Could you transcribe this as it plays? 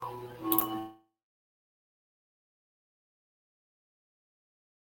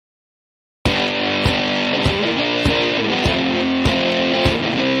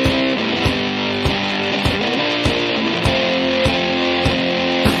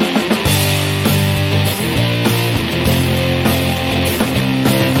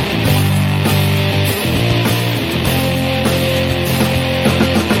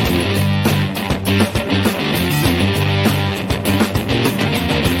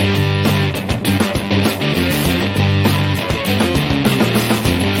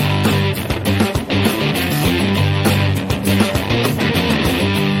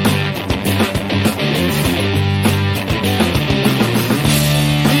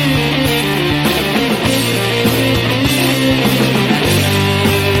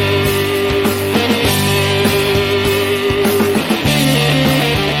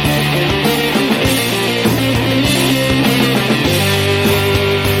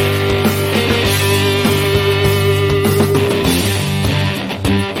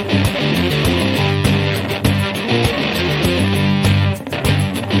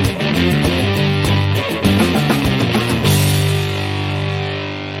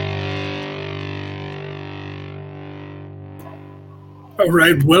All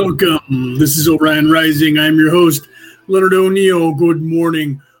right, welcome. This is Orion Rising. I'm your host, Leonard O'Neill. Good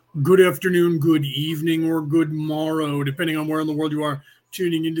morning, good afternoon, good evening, or good morrow, depending on where in the world you are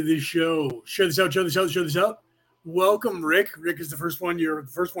tuning into this show. Share this out, share this out, share this out. Welcome, Rick. Rick is the first one. You're the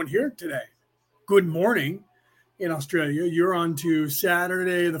first one here today. Good morning in Australia. You're on to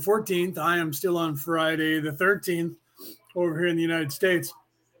Saturday the 14th. I am still on Friday the 13th over here in the United States.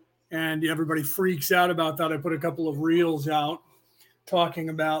 And everybody freaks out about that. I put a couple of reels out talking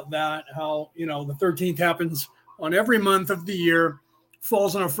about that, how, the 13th happens on every month of the year,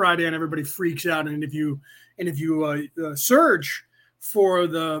 falls on a Friday, and everybody freaks out. And if you search for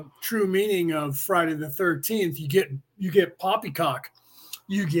the true meaning of Friday the 13th, you get poppycock,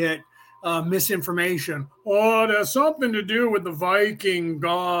 you get misinformation. Oh, it has something to do with the Viking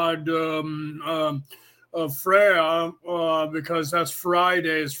god of Freya, because that's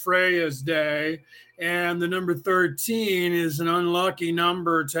Friday's Freya's day. And the number 13 is an unlucky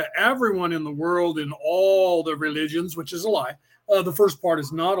number to everyone in the world in all the religions, which is a lie. The first part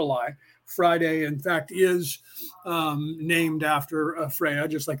is not a lie. Friday, in fact, is named after Freya,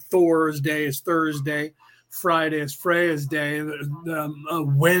 just like Thor's day is Thursday. Friday is Freya's day.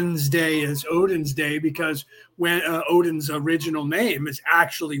 Wednesday is Odin's day, because when Odin's original name is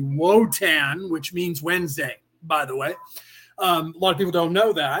actually Wotan, which means Wednesday, by the way. A lot of people don't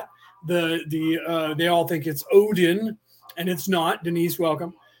know that. They all think it's Odin, and it's not. Denise,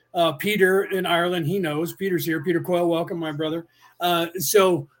 welcome. Peter in Ireland, he knows. Peter's here. Peter Coyle, welcome, my brother.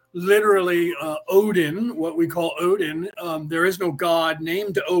 So literally Odin, what we call Odin, there is no god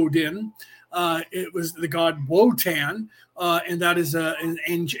named Odin. It was the god Wotan, and that is an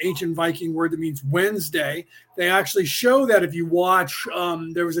ancient Viking word that means Wednesday. They actually show that if you watch,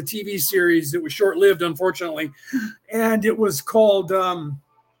 there was a TV series that was short-lived, unfortunately, and it was called,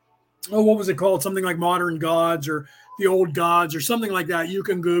 what was it called? Something like Modern Gods or The Old Gods or something like that. You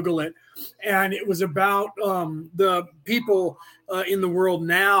can Google it. And it was about the people in the world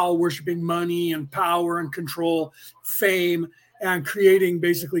now worshiping money and power and control, fame, and creating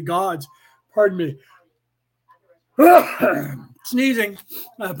basically gods. Pardon me. Sneezing.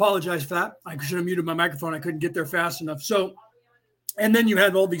 I apologize for that. I should have muted my microphone. I couldn't get there fast enough. So, and then you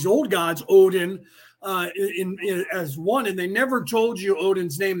had all these old gods, Odin, as one, and they never told you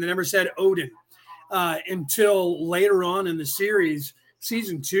Odin's name. They never said Odin until later on in the series,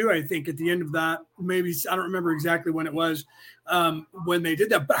 season 2, I think, at the end of that. Maybe, I don't remember exactly when it was, when they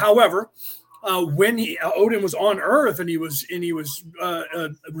did that. But however, when Odin was on Earth and he was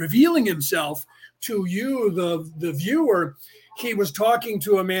revealing himself to you, the viewer, he was talking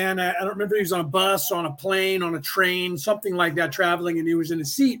to a man. I don't remember, he was on a bus, on a plane, on a train, something like that, traveling, and he was in a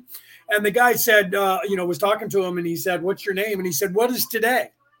seat. And the guy said, was talking to him, and he said, "What's your name?" And he said, "What is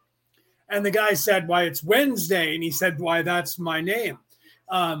today?" And the guy said, "Why, it's Wednesday." And he said, "Why, that's my name.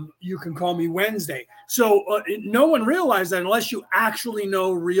 You can call me Wednesday." So no one realized that, unless you actually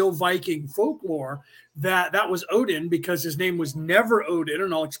know real Viking folklore, that was Odin, because his name was never Odin.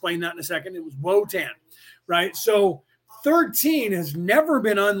 And I'll explain that in a second. It was Wotan, right? So 13 has never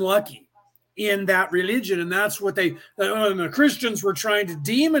been unlucky in that religion. And that's what the Christians were trying to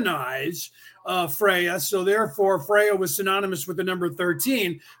demonize Freya. So therefore, Freya was synonymous with the number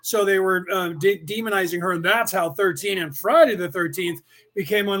 13. So they were demonizing her. And that's how 13 and Friday the 13th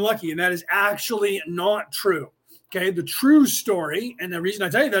became unlucky. And that is actually not true. Okay. The true story, and the reason I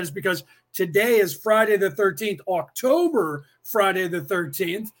tell you that is because today is Friday the 13th, October Friday the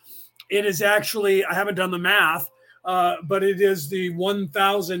 13th. It is actually, I haven't done the math, but it is the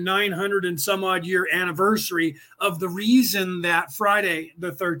 1,900 and some odd year anniversary of the reason that Friday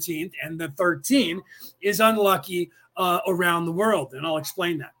the 13th and the 13 is unlucky around the world. And I'll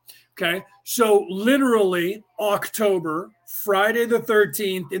explain that. Okay. So literally October, Friday the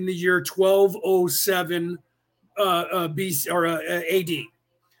 13th in the year 1207 BC or AD.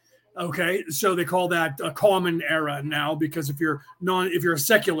 Okay, so they call that a common era now, because if you're a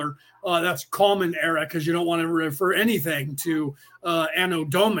secular, that's common era, because you don't want to refer anything to Anno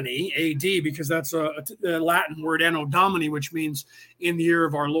Domini AD, because that's a Latin word, Anno Domini, which means in the year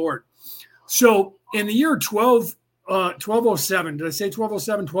of our Lord. So in the year 1207, did I say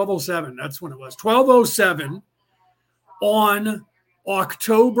 1207? 1207, that's when it was. 1207 on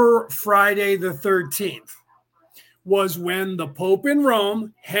October Friday the 13th. Was when the Pope in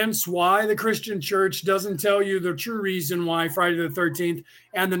Rome, hence why the Christian church doesn't tell you the true reason why Friday the 13th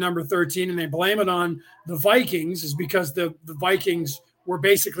and the number 13, and they blame it on the Vikings, is because the Vikings were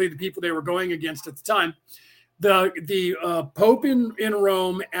basically the people they were going against at the time. The Pope in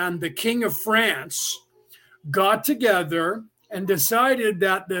Rome and the King of France got together and decided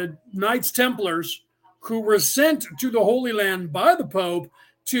that the Knights Templars who were sent to the Holy Land by the Pope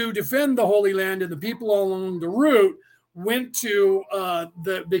to defend the Holy Land, and the people along the route went to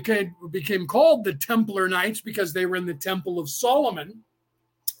became called the Templar Knights because they were in the Temple of Solomon.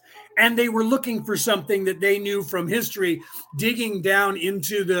 And they were looking for something that they knew from history, digging down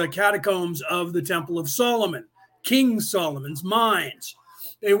into the catacombs of the Temple of Solomon, King Solomon's mines.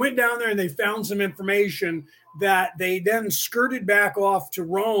 They went down there and they found some information that they then skirted back off to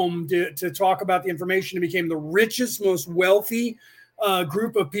Rome to talk about the information and became the richest, most wealthy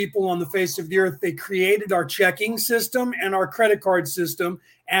group of people on the face of the earth. They created our checking system and our credit card system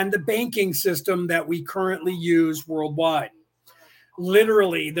and the banking system that we currently use worldwide.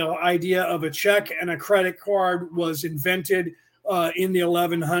 Literally, the idea of a check and a credit card was invented in the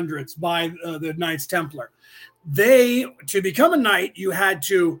 1100s by the Knights Templar. To become a knight, you had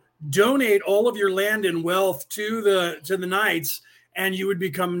to donate all of your land and wealth to the knights, and you would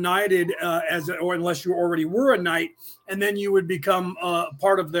become knighted or unless you already were a knight, and then you would become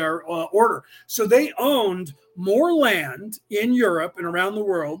part of their order. So they owned more land in Europe and around the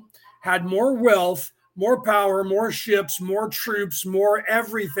world, had more wealth, more power, more ships, more troops, more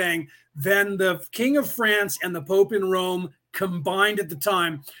everything than the King of France and the Pope in Rome combined at the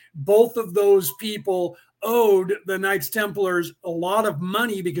time. Both of those people owed the Knights Templars a lot of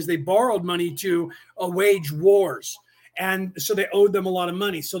money because they borrowed money to wage wars. And so they owed them a lot of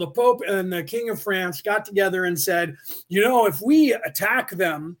money. So the Pope and the King of France got together and said, if we attack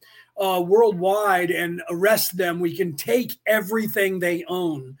them worldwide and arrest them, we can take everything they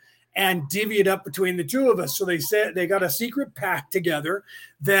own and divvy it up between the two of us. So they said they got a secret pact together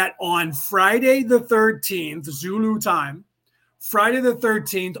that on Friday the 13th, Zulu time, Friday the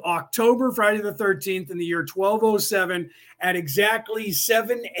 13th, October Friday the 13th in the year 1207 at exactly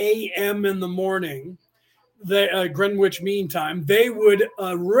 7 a.m. in the morning, the Greenwich Mean Time, they would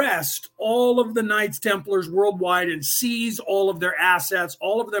arrest all of the Knights Templars worldwide and seize all of their assets,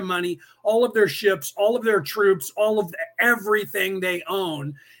 all of their money, all of their ships, all of their troops, all of everything they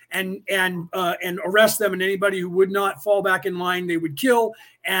own. And arrest them, and anybody who would not fall back in line, they would kill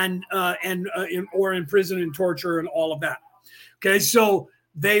or imprison and torture and all of that. Okay, so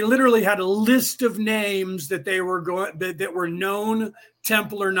they literally had a list of names that they were that were known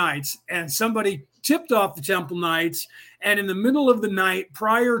Templar Knights, and somebody tipped off the Temple Knights. And in the middle of the night,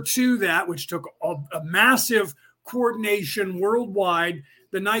 prior to that, which took a massive coordination worldwide,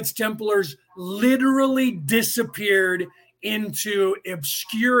 the Knights Templars literally disappeared into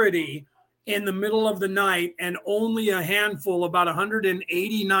obscurity in the middle of the night, and only a handful, about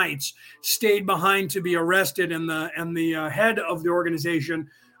 180 knights, stayed behind to be arrested, and the head of the organization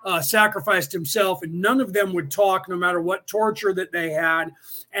sacrificed himself, and none of them would talk no matter what torture that they had.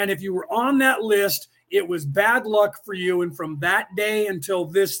 And if you were on that list, it was bad luck for you. And from that day until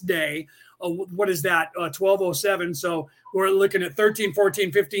this day, what is that? 1207. So we're looking at 13,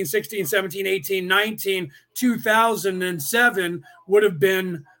 14, 15, 16, 17, 18, 19, 2007 would have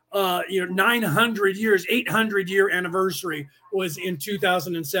been, 900 years, 800-year anniversary was in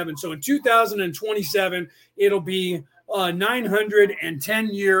 2007. So in 2027, it'll be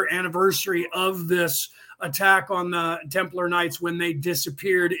 910-year anniversary of this attack on the Templar Knights when they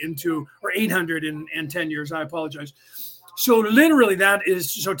disappeared or 810 years. I apologize. So literally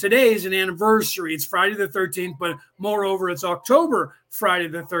today is an anniversary. It's Friday the 13th, but moreover, it's October Friday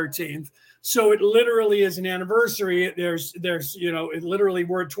the 13th. So it literally is an anniversary. There's it literally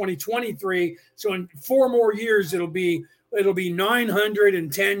we're at 2023. So in 4 more years, it'll be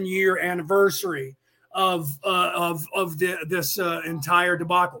 910-year anniversary of this entire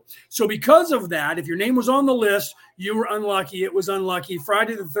debacle. So because of that, if your name was on the list, you were unlucky. It was unlucky.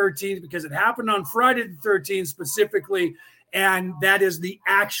 Friday the 13th, because it happened on Friday the 13th specifically, and that is the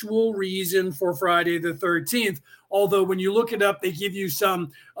actual reason for Friday the 13th. Although when you look it up, they give you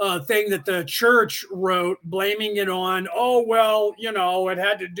some thing that the church wrote blaming it on, it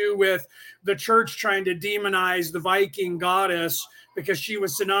had to do with the church trying to demonize the Viking goddess because she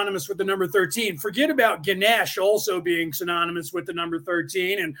was synonymous with the number 13. Forget about Ganesh also being synonymous with the number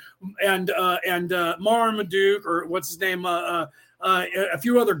 13 and Marmaduke, or what's his name, a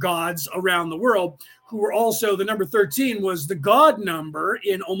few other gods around the world who were also, the number 13 was the God number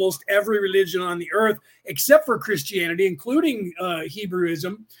in almost every religion on the earth, except for Christianity, including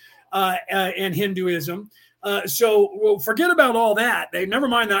Hebrewism and Hinduism. So forget about all that. They never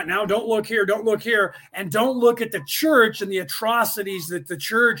mind that now. Don't look here. Don't look here. And don't look at the church and the atrocities that the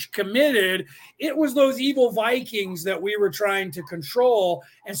church committed. It was those evil Vikings that we were trying to control.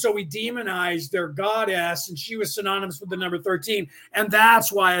 And so we demonized their goddess, and she was synonymous with the number 13. And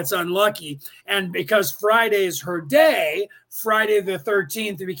that's why it's unlucky. And because Friday is her day, Friday the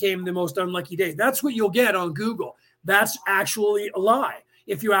 13th became the most unlucky day. That's what you'll get on Google. That's actually a lie.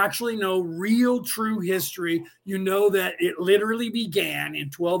 If you actually know real, true history, you know that it literally began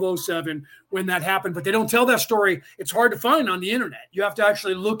in 1207 when that happened. But they don't tell that story. It's hard to find on the internet. You have to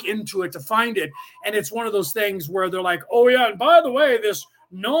actually look into it to find it. And it's one of those things where they're like, oh, yeah, and by the way, this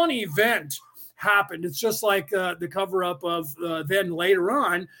non-event happened. It's just like the cover-up of then later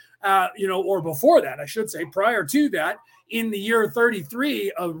on, or before that, I should say, prior to that, in the year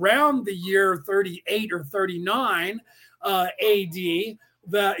 33, around the year 38 or 39 AD,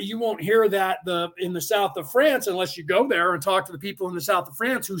 that you won't hear that in the south of France unless you go there and talk to the people in the south of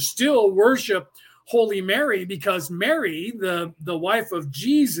France who still worship Holy Mary, because Mary, the wife of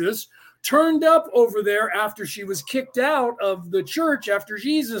Jesus, turned up over there after she was kicked out of the church after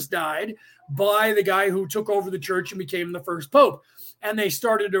Jesus died by the guy who took over the church and became the first pope. And they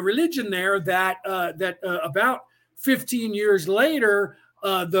started a religion there that about 15 years later,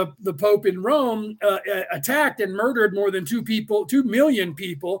 the Pope in Rome attacked and murdered more than 2 million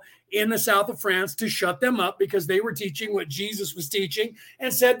people in the south of France to shut them up because they were teaching what Jesus was teaching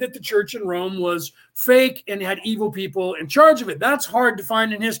and said that the church in Rome was fake and had evil people in charge of it. That's hard to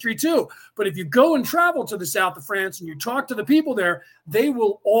find in history too. But if you go and travel to the south of France and you talk to the people there, they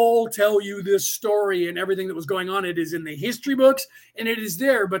will all tell you this story and everything that was going on. It is in the history books and it is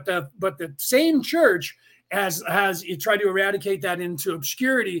there. But the same church has you try to eradicate that into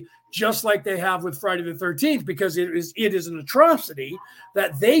obscurity, just like they have with Friday the 13th, because it is an atrocity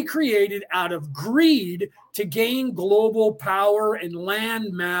that they created out of greed to gain global power and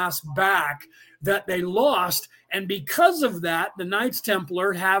land mass back that they lost. And because of that, the Knights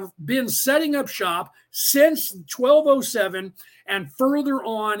Templar have been setting up shop since 1207 and further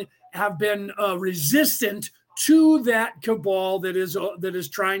on have been resistant to that cabal that is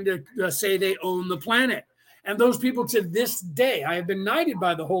trying to say they own the planet. And those people to this day, I have been knighted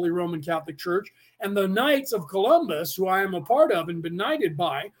by the Holy Roman Catholic Church, and the Knights of Columbus, who I am a part of and been knighted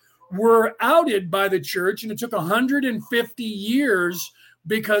by, were outed by the church. And it took 150 years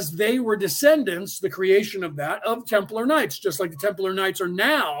because they were descendants, the creation of that, of Templar Knights, just like the Templar Knights are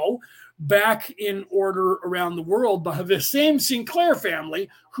now back in order around the world by the same Sinclair family,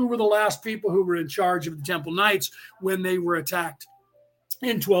 who were the last people who were in charge of the Temple Knights when they were attacked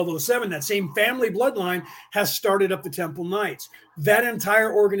in 1207. That same family bloodline has started up the Temple Knights. That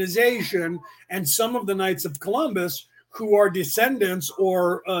entire organization and some of the Knights of Columbus, who are descendants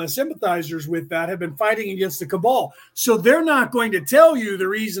or sympathizers with that, have been fighting against the cabal. So they're not going to tell you the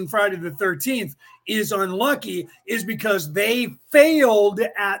reason Friday the 13th is unlucky is because they failed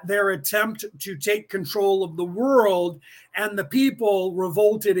at their attempt to take control of the world and the people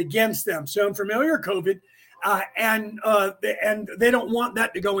revolted against them. Sound familiar? COVID. And they don't want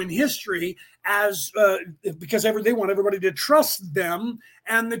that to go in history as because they want everybody to trust them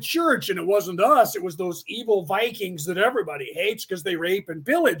and the church. And it wasn't us. It was those evil Vikings that everybody hates because they rape and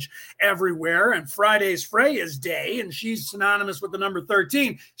pillage everywhere. And Friday's Freya's day, and she's synonymous with the number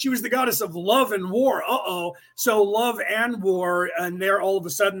 13. She was the goddess of love and war. So love and war. And there all of a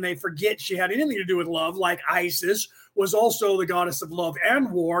sudden they forget she had anything to do with love, like Isis was also the goddess of love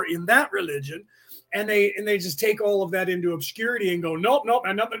and war in that religion. And they just take all of that into obscurity and go, nope,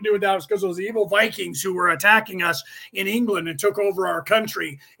 had nothing to do with that. It's because those evil Vikings who were attacking us in England and took over our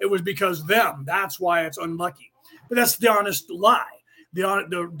country. It was because them. That's why it's unlucky. But that's the honest lie.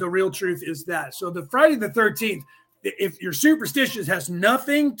 The real truth is that. So the Friday the 13th, if you're superstitious, has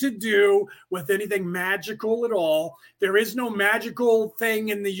nothing to do with anything magical at all. There is no magical thing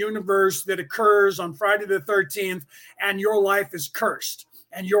in the universe that occurs on Friday the 13th, and your life is cursed.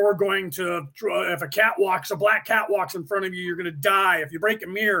 And you're going to, if a black cat walks in front of you, you're going to die. If you break a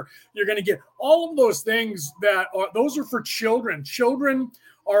mirror, you're going to get all of those things those are for children. Children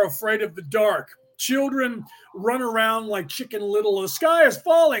are afraid of the dark. Children run around like Chicken Little. The sky is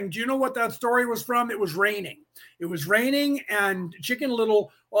falling. Do you know what that story was from? It was raining. It was raining, and Chicken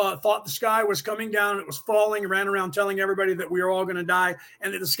Little thought the sky was coming down. It was falling, ran around telling everybody that we were all going to die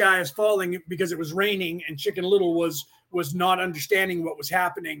and that the sky is falling because it was raining, and Chicken Little was not understanding what was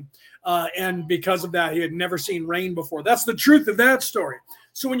happening. And because of that, he had never seen rain before. That's the truth of that story.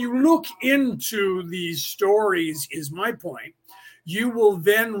 So when you look into these stories, is my point, you will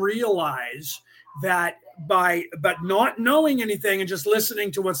then realize that but not knowing anything and just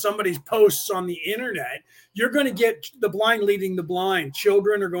listening to what somebody posts on the internet, you're going to get the blind leading the blind.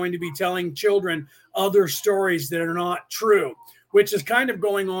 Children are going to be telling children other stories that are not true, which is kind of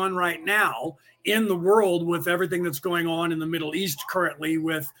going on right now in the world with everything that's going on in the Middle East currently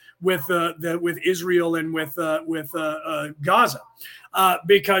with Israel and with Gaza,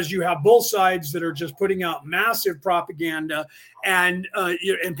 because you have both sides that are just putting out massive propaganda, and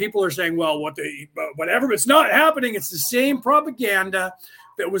people are saying, well, whatever, it's not happening. It's the same propaganda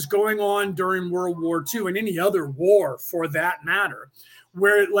that was going on during World War II and any other war for that matter.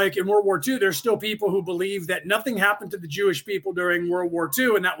 Where, like in World War II, there's still people who believe that nothing happened to the Jewish people during World War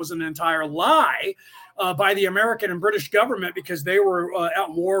II, and that was an entire lie by the American and British government because they were at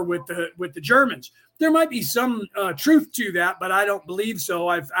war with the Germans. There might be some truth to that, but I don't believe so.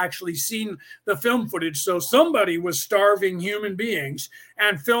 I've actually seen the film footage. So somebody was starving human beings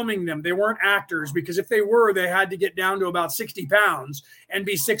and filming them. They weren't actors, because if they were, they had to get down to about 60 pounds and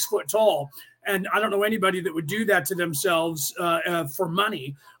be 6 foot tall. And I don't know anybody that would do that to themselves for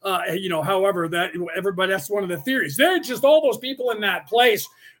money. However, that's one of the theories. They're just all those people in that place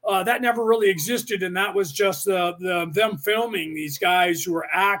that never really existed, and that was just them filming these guys who were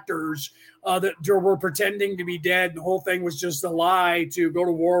actors that were pretending to be dead. The whole thing was just a lie to go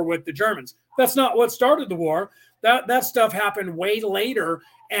to war with the Germans. That's not what started the war. That stuff happened way later,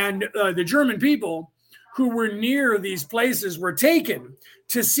 and the German people who were near these places were taken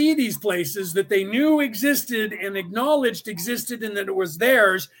to see these places that they knew existed and acknowledged existed and that it was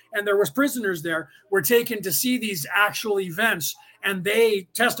theirs, and there was prisoners there, were taken to see these actual events, and they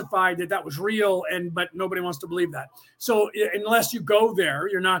testified that that was real, but nobody wants to believe that. So unless you go there,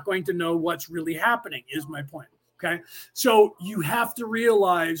 you're not going to know what's really happening, is my point. Okay, so you have to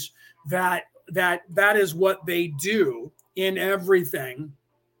realize that is what they do in everything.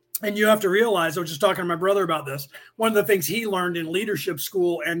 And you have to realize, I was just talking to my brother about this, one of the things he learned in leadership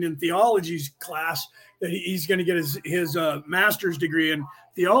school and in theology class, that he's going to get his master's degree in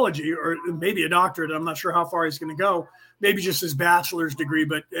theology, or maybe a doctorate. I'm not sure how far he's going to go, maybe just his bachelor's degree.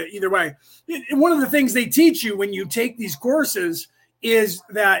 But either way, one of the things they teach you when you take these courses is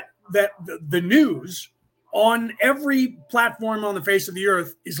that the news on every platform on the face of the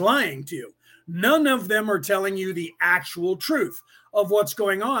earth is lying to you. None of them are telling you the actual truth of what's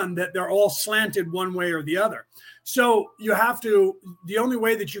going on, that they're all slanted one way or the other. So the only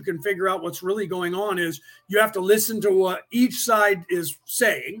way that you can figure out what's really going on is you have to listen to what each side is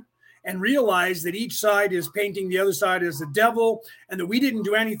saying and realize that each side is painting the other side as the devil, and that we didn't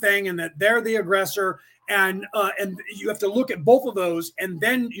do anything, and that they're the aggressor. And you have to look at both of those, and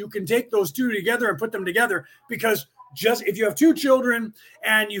then you can take those two together and put them together, because just if you have two children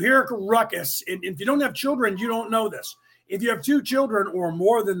and you hear a ruckus, and if you don't have children, you don't know this. If you have two children or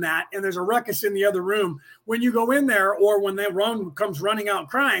more than that, and there's a ruckus in the other room, when you go in there, or when that one comes running out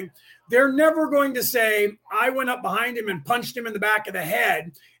crying, they're never going to say, I went up behind him and punched him in the back of the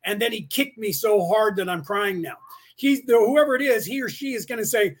head, and then he kicked me so hard that I'm crying now. Whoever it is, he or she is going to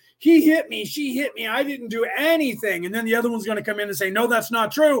say, he hit me, she hit me, I didn't do anything. And then the other one's going to come in and say, no, that's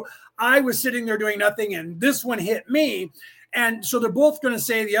not true. I was sitting there doing nothing, and this one hit me. And so they're both going to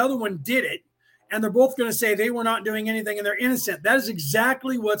say the other one did it. And they're both going to say they were not doing anything and they're innocent. That is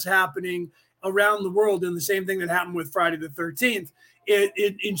exactly what's happening around the world, and the same thing that happened with Friday the 13th.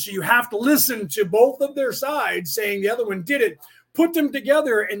 And so you have to listen to both of their sides saying the other one did it. Put them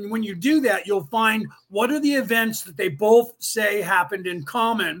together, and when you do that, you'll find what are the events that they both say happened in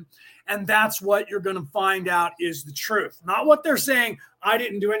common, and that's what you're going to find out is the truth. Not what they're saying, I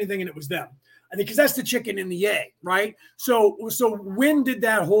didn't do anything and it was them. I think because that's the chicken and the egg, right? So when did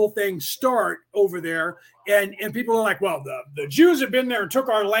that whole thing start over there? And people are like, well, the Jews have been there and took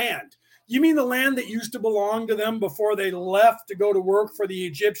our land. You mean the land that used to belong to them before they left to go to work for the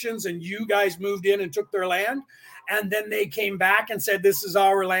Egyptians, and you guys moved in and took their land? And then they came back and said, this is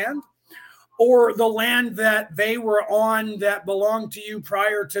our land? Or the land that they were on that belonged to you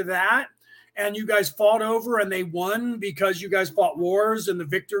prior to that, and you guys fought over and they won because you guys fought wars and the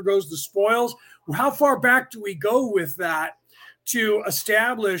victor goes the spoils? Well, how far back do we go with that to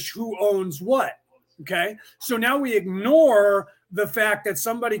establish who owns what? Okay, so now we ignore the fact that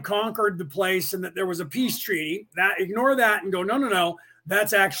somebody conquered the place and that there was a peace treaty. Ignore that and go, no,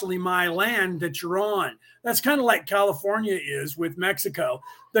 that's actually my land that you're on. That's kind of like California is with Mexico.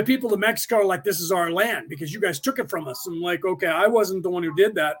 The people of Mexico are like, this is our land because you guys took it from us. I'm like, okay, I wasn't the one who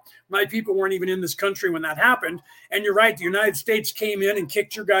did that. My people weren't even in this country when that happened. And you're right, the United States came in and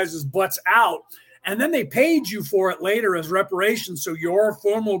kicked your guys' butts out. And then they paid you for it later as reparations. So your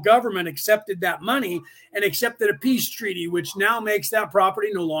formal government accepted that money and accepted a peace treaty, which now makes that property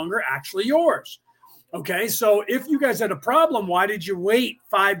no longer actually yours. Okay, so if you guys had a problem, why did you wait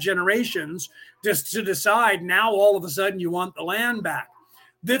 5 generations just to decide now all of a sudden you want the land back?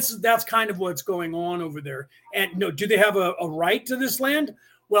 That's kind of what's going on over there. And do they have a right to this land?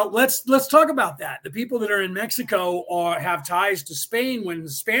 Well, let's talk about that. The people that are in Mexico have ties to Spain when the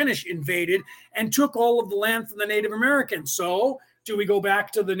Spanish invaded and took all of the land from the Native Americans. So do we go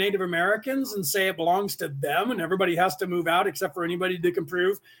back to the Native Americans and say it belongs to them and everybody has to move out except for anybody that can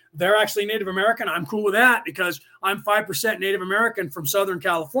prove they're actually Native American? I'm cool with that because I'm 5% Native American from Southern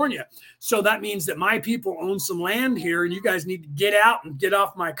California. So that means that my people own some land here and you guys need to get out and get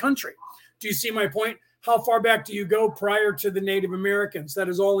off my country. Do you see my point? How far back do you go prior to the Native Americans? That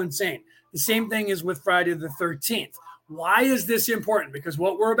is all insane. The same thing is with Friday the 13th. Why is this important? Because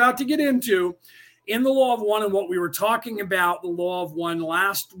what we're about to get into in the law of one and what we were talking about, the law of one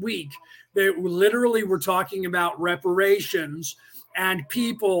last week, they literally were talking about reparations and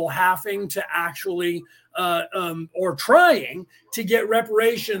people having to actually or trying to get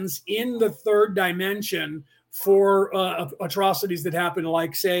reparations in the third dimension for atrocities that happen,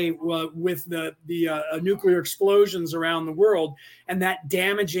 like say with the nuclear explosions around the world, and that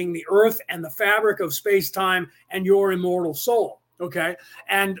damaging the earth and the fabric of space-time and your immortal soul. Okay,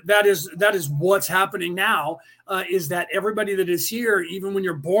 and that is what's happening now. Is that everybody that is here, even when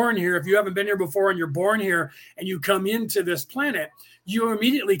you're born here, if you haven't been here before and you're born here and you come into this planet, you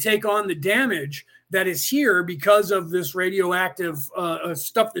immediately take on the damage that is here because of this radioactive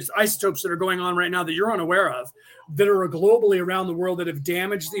stuff, this isotopes that are going on right now that you're unaware of, that are globally around the world that have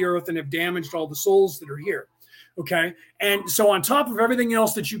damaged the earth and have damaged all the souls that are here. Okay. And so on top of everything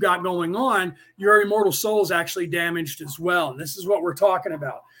else that you got going on, your immortal soul is actually damaged as well. And this is what we're talking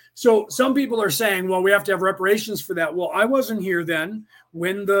about. So some people are saying, well, we have to have reparations for that. Well, I wasn't here then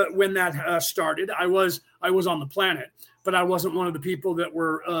when that started. I was on the planet, but I wasn't one of the people that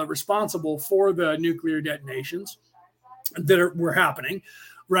were responsible for the nuclear detonations that were happening.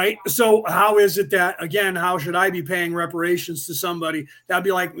 Right. So how is it that, again, how should I be paying reparations to somebody? That'd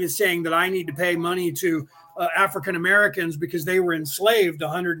be like me saying that I need to pay money to African Americans because they were enslaved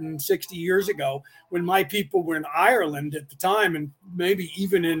 160 years ago when my people were in Ireland at the time, and maybe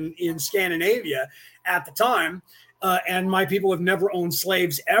even in Scandinavia at the time. And my people have never owned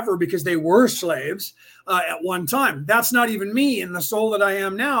slaves ever because they were slaves at one time. That's not even me and the soul that I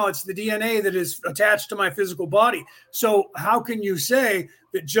am now. It's the DNA that is attached to my physical body. So how can you say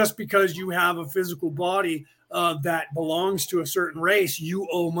that just because you have a physical body that belongs to a certain race, you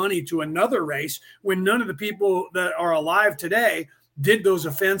owe money to another race when none of the people that are alive today did those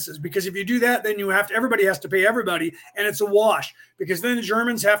offenses? Because if you do that, then everybody has to pay everybody, and it's a wash. Because then the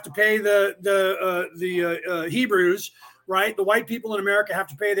Germans have to pay the Hebrews, right? The white people in America have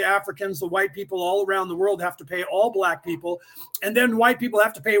to pay the Africans. The white people all around the world have to pay all black people, and then white people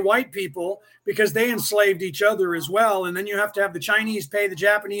have to pay white people because they enslaved each other as well. And then you have to have the Chinese pay the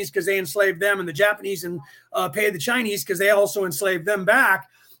Japanese because they enslaved them, and the Japanese pay the Chinese because they also enslaved them back.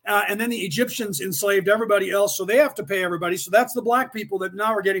 And then the Egyptians enslaved everybody else, so they have to pay everybody. So that's the black people that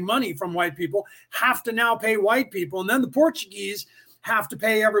now are getting money from white people have to now pay white people. And then the Portuguese have to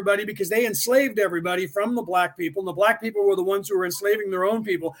pay everybody because they enslaved everybody from the black people. And the black people were the ones who were enslaving their own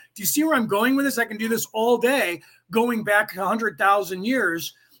people. Do you see where I'm going with this? I can do this all day, going back 100,000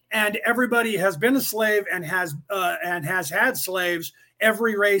 years. And everybody has been a slave and has had slaves.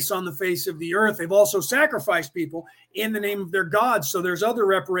 Every race on the face of the earth. They've also sacrificed people in the name of their gods. So there's other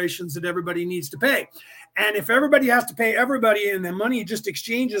reparations that everybody needs to pay. And if everybody has to pay everybody and the money just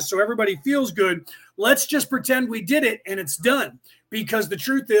exchanges so everybody feels good, let's just pretend we did it and it's done. Because the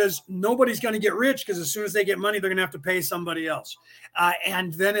truth is nobody's going to get rich because as soon as they get money, they're going to have to pay somebody else.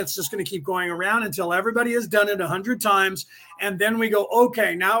 And then it's just going to keep going around until everybody has done it 100 times. And then we go,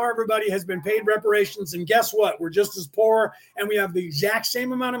 okay, now everybody has been paid reparations. And guess what? We're just as poor and we have the exact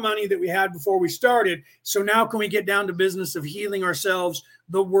same amount of money that we had before we started. So now can we get down to business of healing ourselves,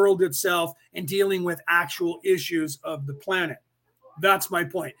 the world itself, and dealing with actual issues of the planet? That's my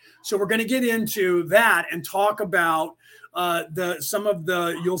point. So we're going to get into that and talk about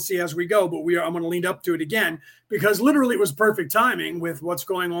you'll see as we go, but I'm going to lean up to it again because literally it was perfect timing with what's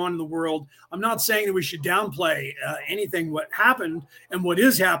going on in the world. I'm not saying that we should downplay anything what happened and what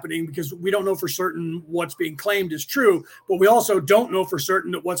is happening because we don't know for certain what's being claimed is true, but we also don't know for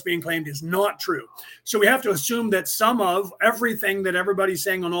certain that what's being claimed is not true. So we have to assume that some of everything that everybody's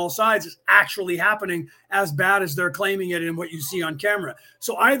saying on all sides is actually happening as bad as they're claiming it in what you see on camera.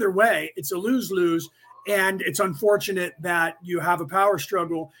 So either way, it's a lose-lose. And it's unfortunate that you have a power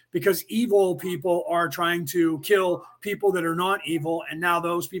struggle because evil people are trying to kill people that are not evil, and now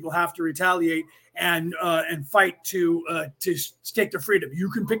those people have to retaliate and fight to take their freedom. You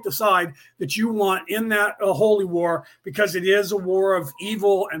can pick the side that you want in that holy war, because it is a war of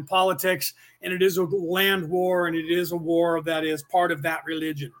evil and politics, and it is a land war, and it is a war that is part of that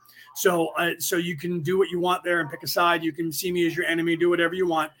religion. So you can do what you want there and pick a side. You can see me as your enemy, do whatever you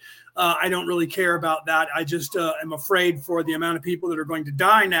want. I don't really care about that. I just am afraid for the amount of people that are going to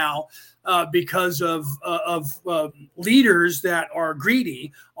die now because of leaders that are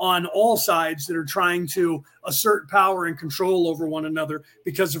greedy on all sides, that are trying to assert power and control over one another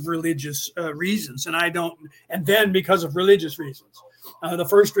because of religious reasons. And then because of religious reasons. The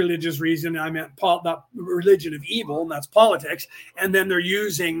first religious reason I meant the religion of evil, and that's politics. And then they're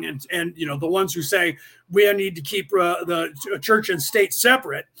using and the ones who say we need to keep the church and state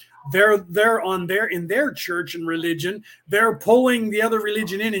separate. They're in their church and religion. They're pulling the other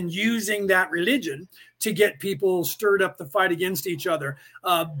religion in and using that religion to get people stirred up to fight against each other.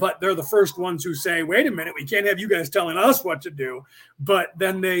 But they're the first ones who say, wait a minute, we can't have you guys telling us what to do. But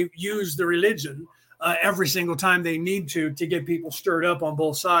then they use the religion every single time they need to get people stirred up on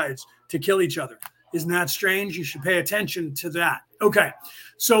both sides to kill each other. Isn't that strange? You should pay attention to that. Okay,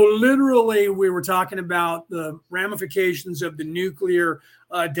 so literally we were talking about the ramifications of the nuclear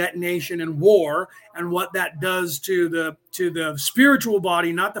detonation and war, and what that does to the spiritual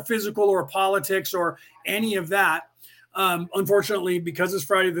body, not the physical or politics or any of that. Unfortunately, because it's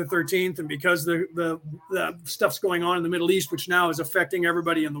Friday the 13th, and because the stuff's going on in the Middle East, which now is affecting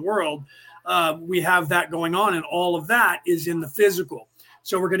everybody in the world, we have that going on, and all of that is in the physical.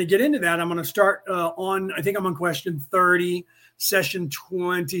 So we're going to get into that. I'm going to start I think I'm on question 30, session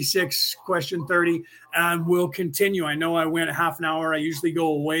 26, question 30, and we'll continue. I know I went a half an hour. I usually go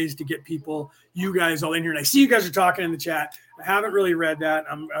a ways to get you guys all in here. And I see you guys are talking in the chat. I haven't really read that.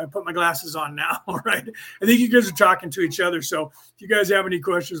 I put my glasses on now. All right. I think you guys are talking to each other. So if you guys have any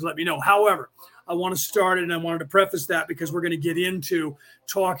questions, let me know. However, I want to start it, and I wanted to preface that because we're going to get into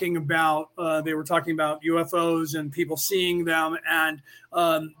talking about, they were talking about UFOs and people seeing them, and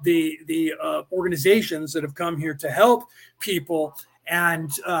the organizations that have come here to help people,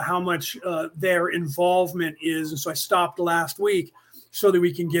 and how much their involvement is. And so I stopped last week so that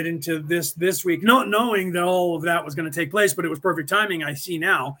we can get into this week, not knowing that all of that was going to take place, but it was perfect timing, I see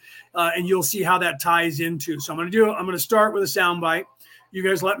now. And you'll see how that ties into. So I'm going to start with a soundbite. You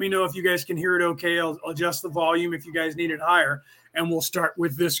guys let me know if you guys can hear it okay. I'll adjust the volume if you guys need it higher. And we'll start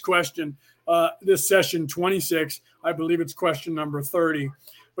with this question, this session 26. I believe it's question number 30.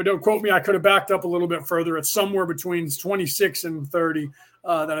 But don't quote me. I could have backed up a little bit further. It's somewhere between 26 and 30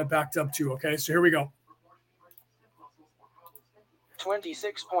 that I backed up to. Okay, so here we go.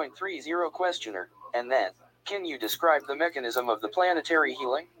 26.30 questioner. And then, can you describe the mechanism of the planetary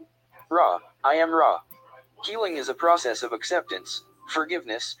healing? Ra. I am Ra. Healing is a process of acceptance,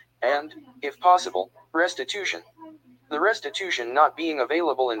 forgiveness, and, if possible, restitution. The restitution not being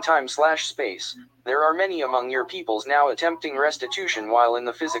available in time/space, there are many among your peoples now attempting restitution while in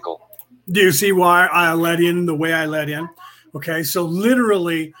the physical. Do you see why I let in the way I let in? Okay, so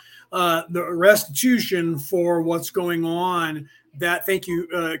literally the restitution for what's going on. That, thank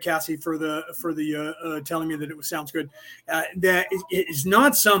you, Cassie, for the telling me that it sounds good. That it is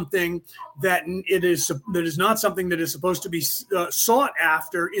not something that is not something that is supposed to be sought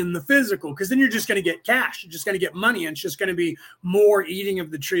after in the physical, because then you're just going to get cash, you're just going to get money, and it's just going to be more eating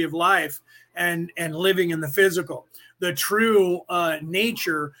of the tree of life and living in the physical. The true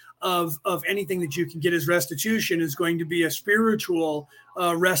nature of anything that you can get as restitution is going to be a spiritual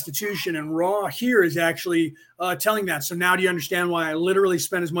restitution, and Ra here is actually telling that. So now do you understand why I literally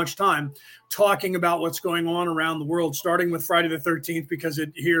spent as much time talking about what's going on around the world, starting with Friday the 13th, because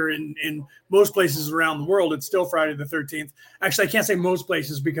here in most places around the world, it's still Friday the 13th. Actually, I can't say most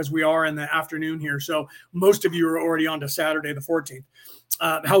places because we are in the afternoon here. So most of you are already on to Saturday the 14th.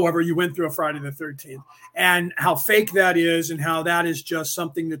 However, you went through a Friday the 13th, and how fake that is, and how that is just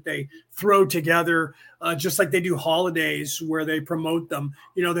something that they throw together, just like they do holidays where they promote them.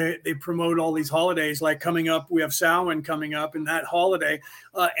 You know, they promote all these holidays, like coming up, we have Samhain coming up, and that holiday,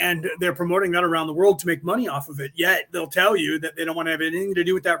 and they're promoting that around the world to make money off of it. Yet they'll tell you that they don't want to have anything to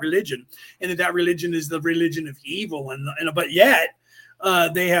do with that religion, and that religion is the religion of evil. But yet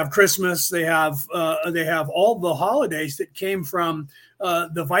they have Christmas, they have all the holidays that came from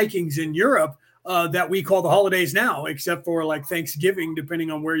the Vikings in Europe that we call the holidays now, except for like Thanksgiving,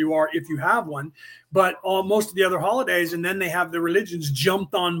 depending on where you are, if you have one. But most of the other holidays, and then they have the religions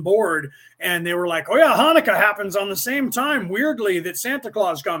jumped on board, and they were like, oh yeah, Hanukkah happens on the same time, weirdly, that Santa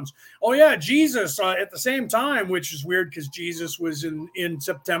Claus comes. Oh yeah, Jesus at the same time, which is weird because Jesus was in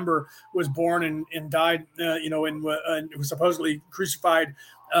September, was born and died, and was supposedly crucified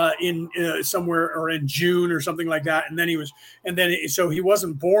in somewhere or in June or something like that. So he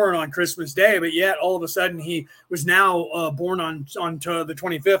wasn't born on Christmas Day, but yet all of a sudden he was now born on the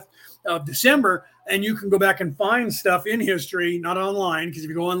 25th of December. And you can go back and find stuff in history, not online, because if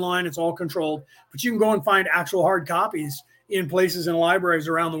you go online, it's all controlled, but you can go and find actual hard copies in places in libraries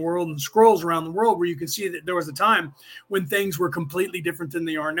around the world and scrolls around the world where you can see that there was a time when things were completely different than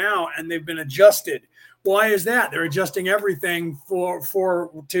they are now, and they've been adjusted. Why is that? They're adjusting everything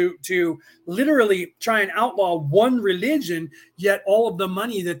to literally try and outlaw one religion, yet all of the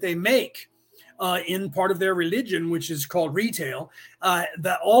money that they make in part of their religion, which is called retail,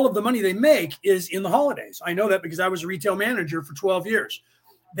 that all of the money they make is in the holidays. I know that because I was a retail manager for 12 years.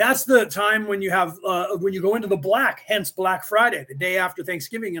 That's the time when you have when you go into the black, hence Black Friday, the day after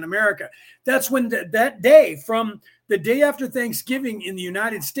Thanksgiving in America. That's when that day, from the day after Thanksgiving in the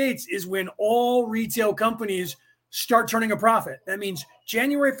United States, is when all retail companies start turning a profit. That means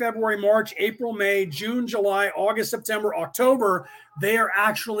January, February, March, April, May, June, July, August, September, October, they are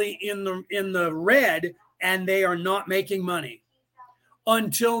actually in the red, and they are not making money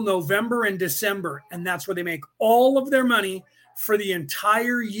until November and December. And that's where they make all of their money for the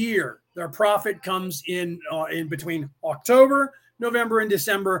entire year. Their profit comes in between October, November, and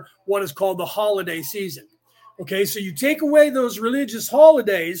December, what is called the holiday season. Okay, so you take away those religious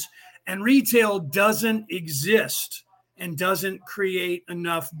holidays, and retail doesn't exist and doesn't create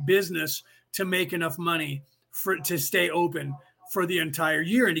enough business to make enough money to stay open for the entire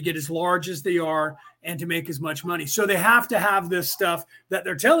year and to get as large as they are and to make as much money. So they have to have this stuff that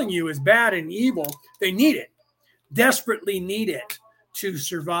they're telling you is bad and evil. They need it, desperately need it to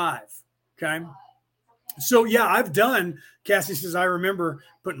survive. Okay. So yeah, I've done, Cassie says, I remember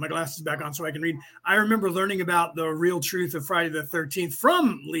putting my glasses back on so I can read. I remember learning about the real truth of Friday the 13th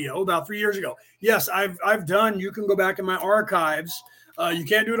from Leo about 3 years ago. Yes, I've done, you can go back in my archives. You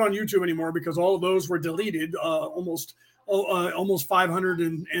can't do it on YouTube anymore because all of those were deleted. Almost 500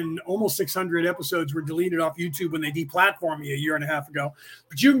 and almost 600 episodes were deleted off YouTube when they deplatformed me a year and a half ago.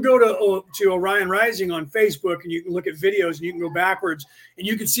 But you can go to Orion Rising on Facebook, and you can look at videos, and you can go backwards, and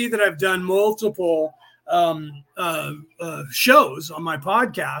you can see that I've done multiple shows on my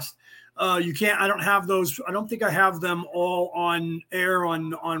podcast. I don't have those. I don't think I have them all on air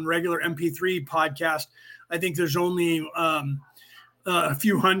on regular MP3 podcast. I think there's only a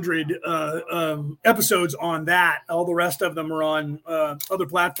few hundred episodes on that. All the rest of them are on other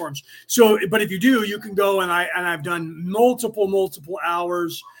platforms. So, but if you do, you can go, and I've done multiple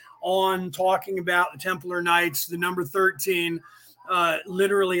hours on talking about the Templar Knights, the number 13,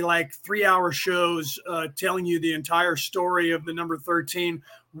 literally like 3-hour shows telling you the entire story of the number 13,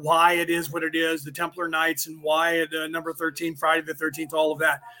 why it is what it is, the Templar Knights, and why the number 13, Friday the 13th, all of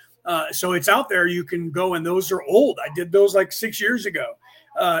that. So it's out there. You can go, and those are old. I did those like 6 years ago.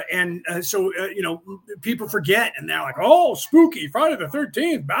 So people forget, and they're like, oh, spooky, Friday the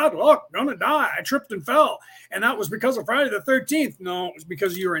 13th, bad luck, gonna die. I tripped and fell. And that was because of Friday the 13th. No, it was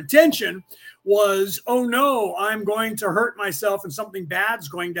because your intention was, oh no, I'm going to hurt myself and something bad's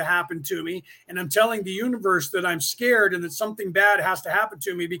going to happen to me. And I'm telling the universe that I'm scared and that something bad has to happen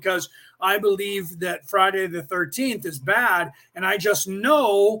to me because I believe that Friday the 13th is bad. And I just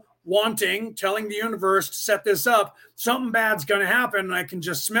know, telling the universe to set this up, something bad's going to happen. And I can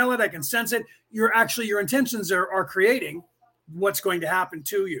just smell it. I can sense it. Your intentions are creating what's going to happen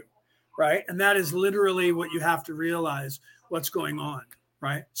to you. Right. And that is literally what you have to realize what's going on.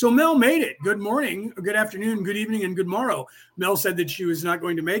 Right. So Mel made it. Good morning, good afternoon, good evening, and good morrow. Mel said that she was not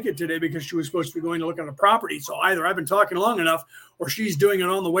going to make it today because she was supposed to be going to look at a property. So either I've been talking long enough, or she's doing it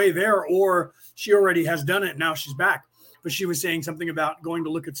on the way there, or she already has done it. And now she's back. But she was saying something about going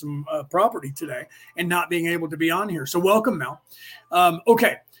to look at some property today and not being able to be on here. So welcome, Mel.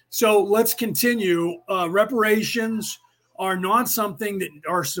 Okay. So let's continue. Reparations are not something that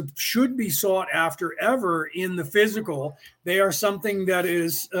should be sought after ever in the physical. They are something that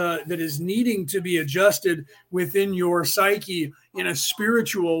is needing to be adjusted within your psyche in a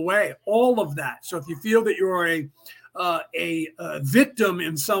spiritual way. All of that. So if you feel that you're a victim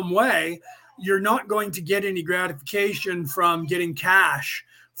in some way, you're not going to get any gratification from getting cash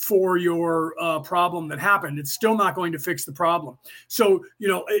for your problem that happened. It's still not going to fix the problem. So,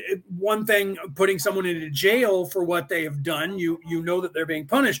 one thing, putting someone into jail for what they have done, you know that they're being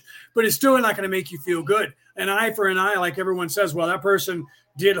punished, but it's still not going to make you feel good. An eye for an eye, like everyone says, well, that person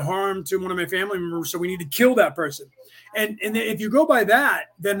did harm to one of my family members, so we need to kill that person. And if you go by that,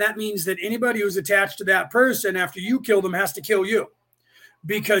 then that means that anybody who's attached to that person after you kill them has to kill you,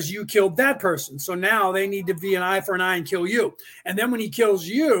 because you killed that person. So now they need to be an eye for an eye and kill you. And then when he kills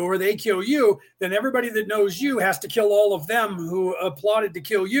you or they kill you, then everybody that knows you has to kill all of them who plotted to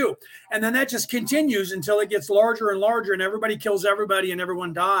kill you. And then that just continues until it gets larger and larger, and everybody kills everybody and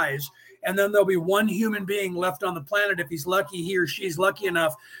everyone dies. And then there'll be one human being left on the planet, if he's lucky, he or she's lucky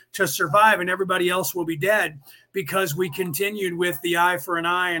enough to survive, and everybody else will be dead, because we continued with the eye for an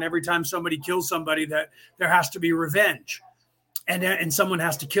eye. And every time somebody kills somebody, that there has to be revenge. And someone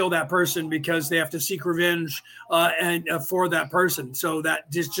has to kill that person because they have to seek revenge for that person. So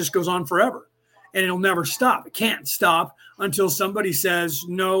that just goes on forever, and it'll never stop. It can't stop until somebody says,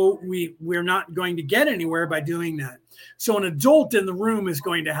 no, we're not going to get anywhere by doing that. So an adult in the room is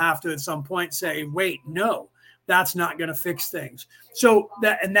going to have to at some point say, wait, no, that's not going to fix things. So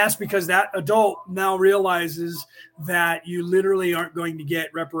that's because that adult now realizes that you literally aren't going to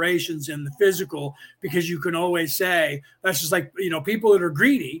get reparations in the physical, because you can always say, that's just like, people that are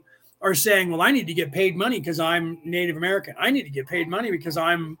greedy are saying, well, I need to get paid money because I'm Native American. I need to get paid money because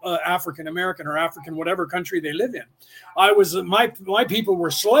I'm African American or African, whatever country they live in. My people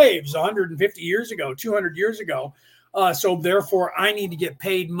were slaves 150 years ago, 200 years ago. So therefore I need to get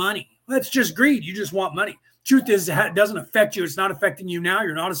paid money. That's just greed. You just want money. Truth is, it doesn't affect you. It's not affecting you now.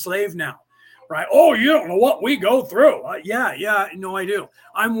 You're not a slave now, right? Oh, you don't know what we go through. Yeah, no, I do.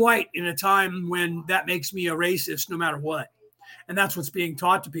 I'm white in a time when that makes me a racist no matter what. And that's what's being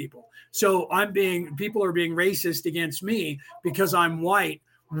taught to people. So people are being racist against me because I'm white,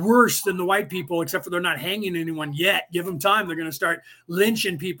 worse than the white people, except for they're not hanging anyone yet. Give them time. They're going to start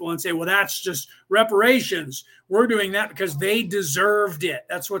lynching people and say, well, that's just reparations. We're doing that because they deserved it.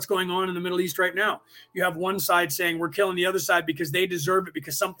 That's what's going on in the Middle East right now. You have one side saying we're killing the other side because they deserve it,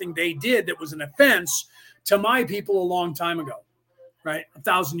 because something they did that was an offense to my people a long time ago, right?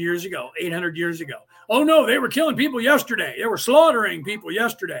 1,000 years ago, 800 years ago. Oh, no, they were killing people yesterday. They were slaughtering people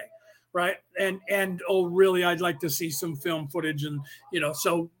yesterday. Right. And oh, really, I'd like to see some film footage. And,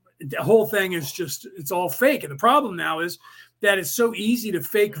 so the whole thing is just, it's all fake. And the problem now is that it's so easy to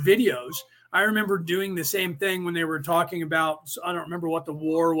fake videos. I remember doing the same thing when they were talking about, I don't remember what the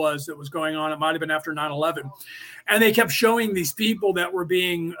war was that was going on. It might have been after 9/11. And they kept showing these people that were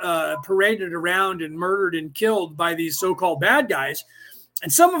being paraded around and murdered and killed by these so-called bad guys.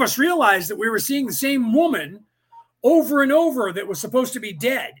 And some of us realized that we were seeing the same woman over and over that was supposed to be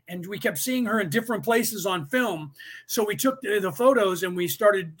dead. And we kept seeing her in different places on film. So we took the photos and we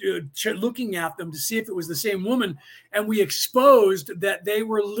started looking at them to see if it was the same woman. And we exposed that they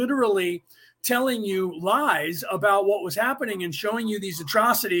were literally telling you lies about what was happening and showing you these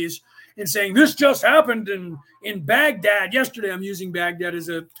atrocities and saying, this just happened in Baghdad yesterday. I'm using Baghdad as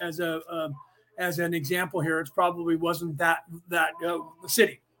an example here. It probably wasn't that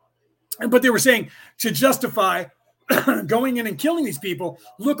city. But they were saying, to justify going in and killing these people,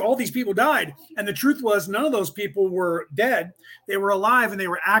 look, all these people died. And the truth was, none of those people were dead. They were alive, and they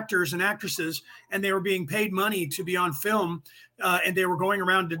were actors and actresses, and they were being paid money to be on film. And they were going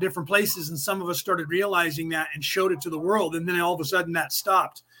around to different places. And some of us started realizing that and showed it to the world. And then all of a sudden that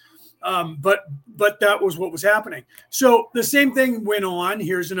stopped. But that was what was happening. So the same thing went on.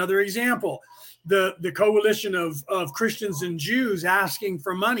 Here's another example. The coalition of Christians and Jews asking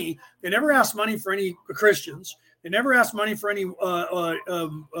for money. They never asked money for any Christians. They never asked money for any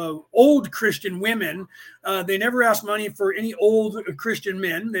old Christian women. They never asked money for any old Christian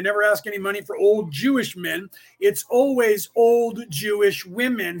men. They never asked any money for old Jewish men. It's always old Jewish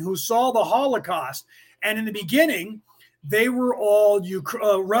women who saw the Holocaust. And in the beginning, they were all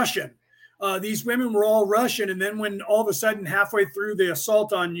Russian. These women were all Russian. And then when all of a sudden, halfway through the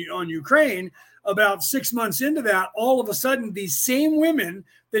assault on Ukraine, about 6 months into that, all of a sudden, these same women,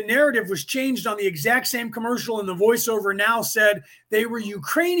 the narrative was changed on the exact same commercial, and the voiceover now said they were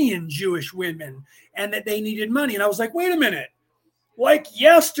Ukrainian Jewish women and that they needed money. And I was like, wait a minute. Like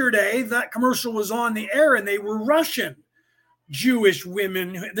yesterday, that commercial was on the air and they were Russian Jewish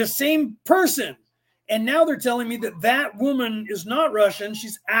women, the same person. And now they're telling me that that woman is not Russian.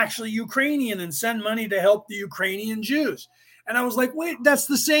 She's actually Ukrainian and send money to help the Ukrainian Jews. And I was like, wait, that's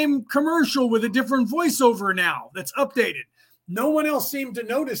the same commercial with a different voiceover now that's updated. No one else seemed to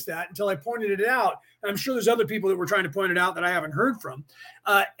notice that until I pointed it out. And I'm sure there's other people that were trying to point it out that I haven't heard from.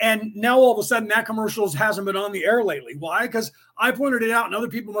 And now all of a sudden that commercial hasn't been on the air lately. Why? Because I pointed it out and other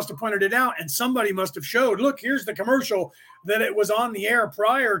people must have pointed it out, and somebody must have showed, look, here's the commercial that it was on the air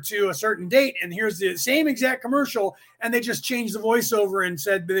prior to a certain date. And here's the same exact commercial. And they just changed the voiceover and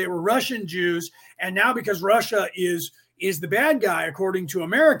said they were Russian Jews. And now because Russia is the bad guy, according to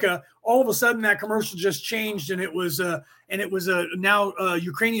America, all of a sudden that commercial just changed and it was now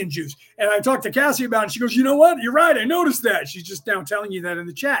Ukrainian Jews. And I talked to Cassie about it. She goes, you know what? You're right. I noticed that. She's just now telling you that in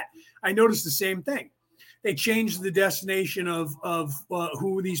the chat. I noticed the same thing. They changed the destination of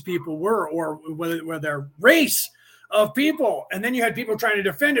who these people were, or whether their race of people. And then you had people trying to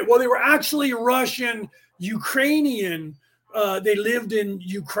defend it. Well, they were actually Russian, Ukrainian. They lived in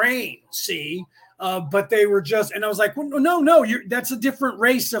Ukraine, see? But they were just, and I was like, well, no, that's a different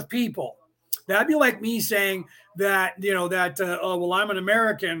race of people. That'd be like me saying that, oh, well, I'm an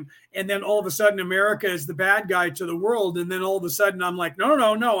American. And then all of a sudden America is the bad guy to the world. And then all of a sudden I'm like, no,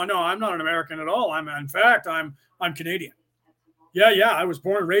 I'm not an American at all. I'm Canadian. Yeah. I was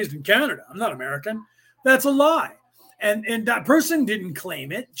born and raised in Canada. I'm not American. That's a lie. And that person didn't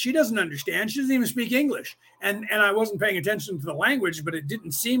claim it. She doesn't understand. She doesn't even speak English. And I wasn't paying attention to the language, but it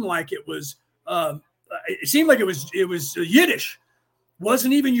didn't seem like it was, it seemed like it was Yiddish.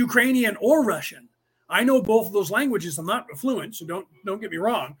 Wasn't even Ukrainian or Russian. I know both of those languages. I'm not fluent, so don't get me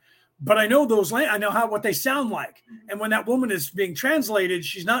wrong. But I know I know what they sound like. And when that woman is being translated,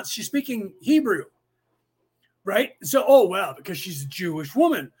 she's speaking Hebrew. Right? So, because she's a Jewish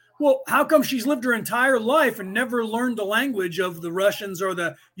woman. Well, how come she's lived her entire life and never learned the language of the Russians or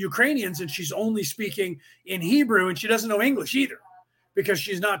the Ukrainians, and she's only speaking in Hebrew, and she doesn't know English either? Because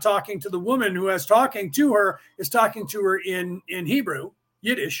she's not talking to the woman who is talking to her in Hebrew,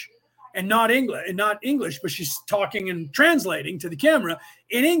 Yiddish, and not English, but she's talking and translating to the camera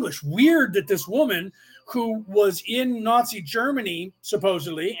in English. Weird that this woman who was in Nazi Germany,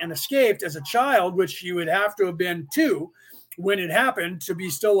 supposedly, and escaped as a child, which she would have to have been 2 when it happened, to be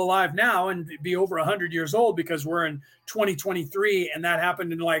still alive now and be over 100 years old, because we're in 2023, and that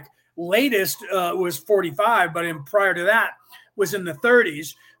happened in latest was 45, but prior to that was in the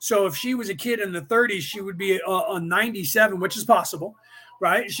 30s. So if she was a kid in the 30s, she would be on 97, which is possible,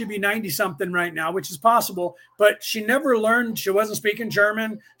 right? She'd be 90 something right now, which is possible, but she never learned. She wasn't speaking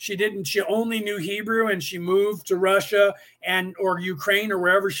German. She only knew Hebrew, and she moved to Russia or Ukraine or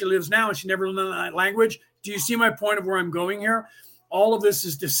wherever she lives now. And she never learned that language. Do you see my point of where I'm going here? All of this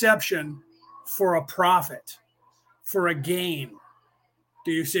is deception for a profit, for a gain.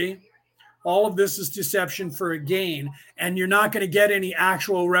 Do you see? All of this is deception for a gain, and you're not going to get any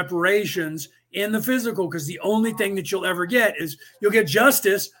actual reparations in the physical, because the only thing that you'll ever get is you'll get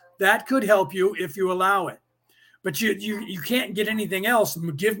justice. That could help you if you allow it, but you can't get anything else.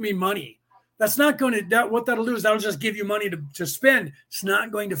 Give me money. That's not going to, what that'll do is that'll just give you money to spend. It's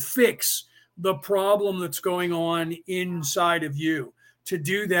not going to fix the problem that's going on inside of you. To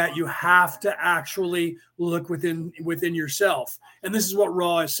do that, you have to actually look within yourself. And this is what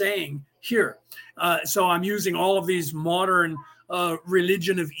Ra is saying here. So I'm using all of these modern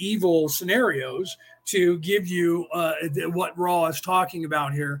religion of evil scenarios to give you what Ra is talking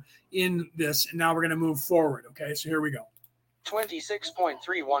about here in this. And now we're going to move forward. Okay, so here we go.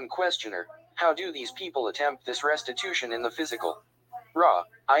 26.31 Questioner. How do these people attempt this restitution in the physical? Ra,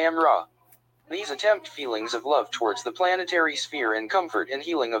 I am Ra. These attempt feelings of love towards the planetary sphere and comfort and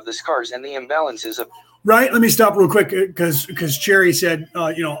healing of the scars and the imbalances of... Right. Let me stop real quick because Cherry said,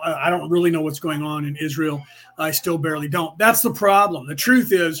 I don't really know what's going on in Israel. I still barely don't. That's the problem. The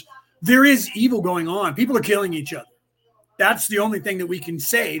truth is there is evil going on. People are killing each other. That's the only thing that we can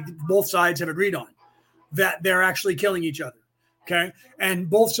say both sides have agreed on, that they're actually killing each other. Okay. And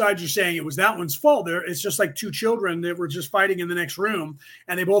both sides are saying it was that one's fault. It's just like 2 children that were just fighting in the next room,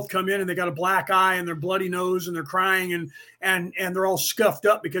 and they both come in and they got a black eye and their bloody nose and they're crying and they're all scuffed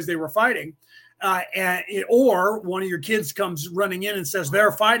up because they were fighting. Or one of your kids comes running in and says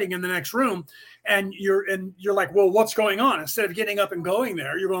they're fighting in the next room, and you're like, well, what's going on? Instead of getting up and going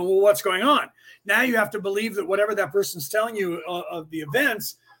there, you're going, well, what's going on? Now you have to believe that whatever that person's telling you of the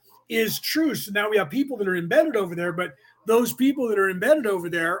events is true. So now we have people that are embedded over there, but those people that are embedded over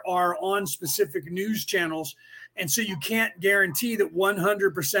there are on specific news channels. And so you can't guarantee that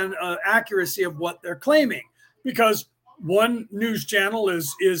 100% accuracy of what they're claiming, because one news channel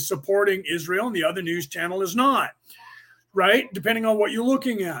is supporting Israel and the other news channel is not, right? Depending on what you're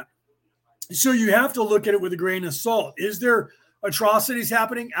looking at. So you have to look at it with a grain of salt. Is there atrocities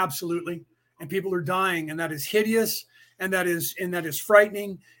happening? Absolutely. And people are dying, and that is hideous, and that is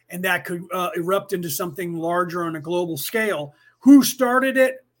frightening, and that could erupt into something larger on a global scale. Who started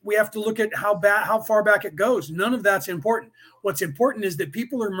it? we have to look at how far back it goes. None of that's important. What's important is that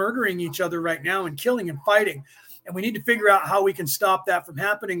people are murdering each other right now and killing and fighting. And we need to figure out how we can stop that from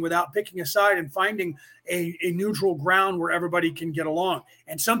happening without picking a side and finding a neutral ground where everybody can get along.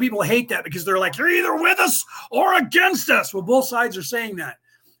 And some people hate that because they're like, you're either with us or against us. Well, both sides are saying that.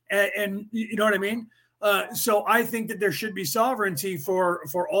 And you know what I mean? So I think that there should be sovereignty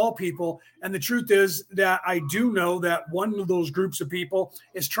for all people. And the truth is that I do know that one of those groups of people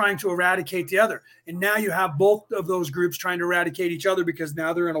is trying to eradicate the other. And now you have both of those groups trying to eradicate each other because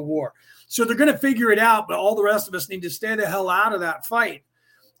now they're in a war. So they're going to figure it out, but all the rest of us need to stay the hell out of that fight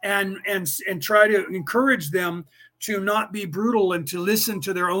and try to encourage them to not be brutal and to listen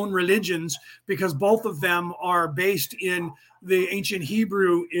to their own religions, because both of them are based in the ancient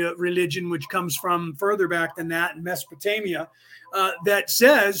Hebrew religion, which comes from further back than that in Mesopotamia, that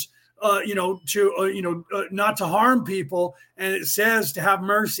says, not to harm people, and it says to have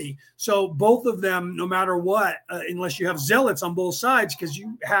mercy. So both of them, no matter what, unless you have zealots on both sides, because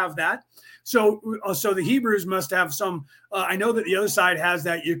you have that. So the Hebrews must have some. I know that the other side has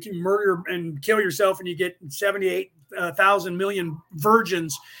that you can murder and kill yourself, and you get 78,000 million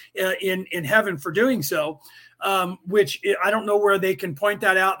virgins in heaven for doing so. Which I don't know where they can point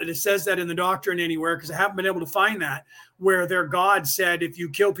that out, that it says that in the doctrine anywhere, because I haven't been able to find that, where their God said, if you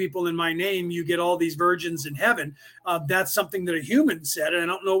kill people in my name, you get all these virgins in heaven. That's something that a human said, and I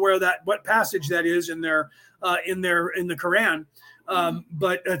don't know what passage that is in the Quran.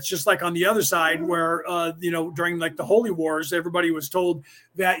 But it's just like on the other side where, during like the Holy Wars, everybody was told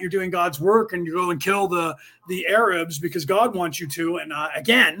that you're doing God's work and you go and kill the Arabs because God wants you to. And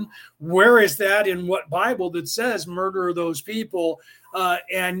again, where is that in what Bible that says murder those people?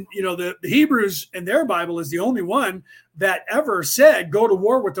 The Hebrews in their Bible is the only one that ever said go to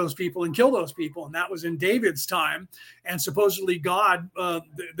war with those people and kill those people, and that was in David's time. And supposedly God,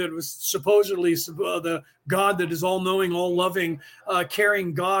 that was supposedly the God that is all-knowing, all-loving,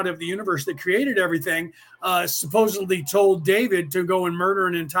 caring God of the universe that created everything, supposedly told David to go and murder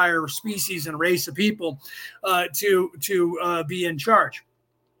an entire species and race of people to be in charge.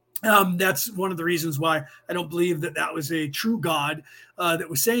 That's one of the reasons why I don't believe that was a true God that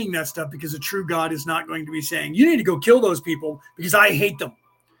was saying that stuff, because a true God is not going to be saying, you need to go kill those people because I hate them.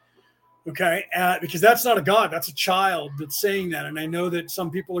 Okay. Because that's not a God. That's a child that's saying that. And I know that some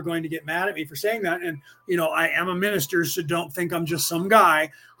people are going to get mad at me for saying that. And, I am a minister, so don't think I'm just some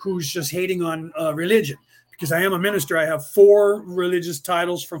guy who's just hating on religion, because I am a minister. I have 4 religious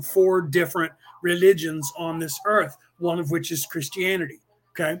titles from 4 different religions on this earth, one of which is Christianity.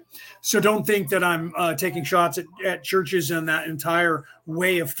 Okay. So don't think that I'm taking shots at churches and that entire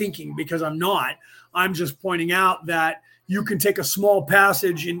way of thinking, because I'm not. I'm just pointing out that you can take a small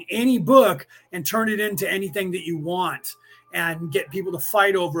passage in any book and turn it into anything that you want and get people to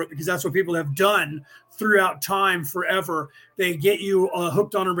fight over it, because that's what people have done throughout time forever. They get you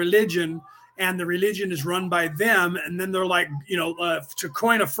hooked on a religion, and the religion is run by them. And then they're like, to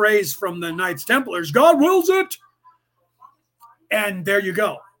coin a phrase from the Knights Templars, God wills it. And there you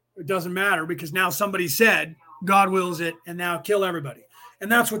go. It doesn't matter, because now somebody said God wills it, and now kill everybody.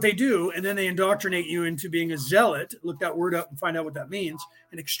 And that's what they do. And then they indoctrinate you into being a zealot. Look that word up and find out what that means,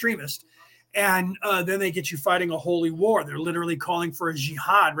 an extremist. And then they get you fighting a holy war. They're literally calling for a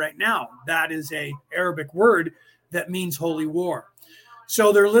jihad right now. That is a Arabic word that means holy war.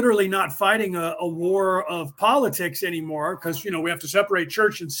 So they're literally not fighting a war of politics anymore, because, we have to separate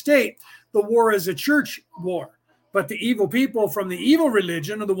church and state. The war is a church war. But the evil people from the evil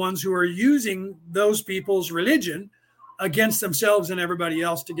religion are the ones who are using those people's religion against themselves and everybody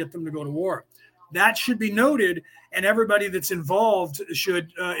else to get them to go to war. That should be noted. And everybody that's involved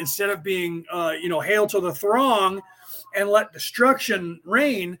should, instead of being, hail to the throng and let destruction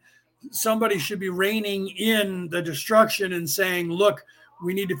reign, somebody should be reigning in the destruction and saying, look,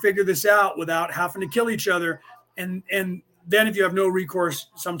 we need to figure this out without having to kill each other. And then if you have no recourse,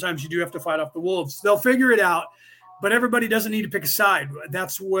 sometimes you do have to fight off the wolves. They'll figure it out. But everybody doesn't need to pick a side.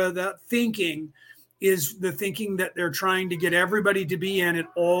 That's where that thinking is, the thinking that they're trying to get everybody to be in at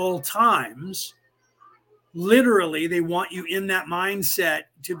all times. Literally, they want you in that mindset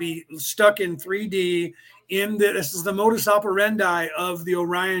to be stuck in 3D. This is the modus operandi of the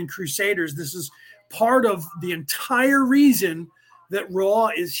Orion Crusaders. This is part of the entire reason that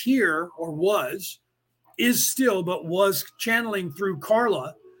Ra is here, or is still, but was channeling through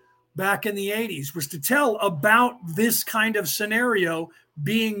Carla back in the 80s, was to tell about this kind of scenario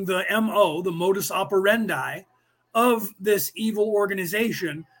being the MO, the modus operandi of this evil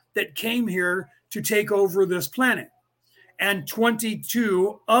organization that came here to take over this planet and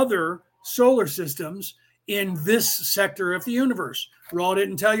 22 other solar systems in this sector of the universe. Raw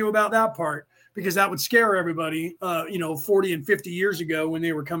didn't tell you about that part because that would scare everybody, 40 and 50 years ago when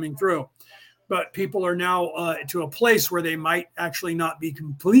they were coming through. But people are now to a place where they might actually not be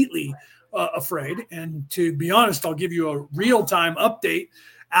completely afraid. And to be honest, I'll give you a real-time update.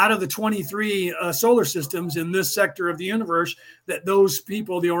 Out of the 23 solar systems in this sector of the universe that those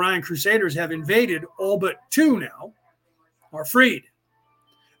people, the Orion Crusaders, have invaded, all but 2 now are freed.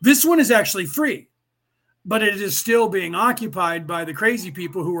 This one is actually free, but it is still being occupied by the crazy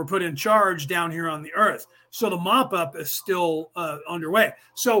people who were put in charge down here on the Earth. So the mop-up is still underway.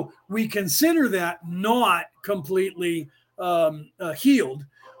 So we consider that not completely healed,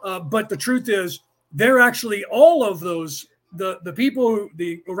 but the truth is they're actually all of those. The people,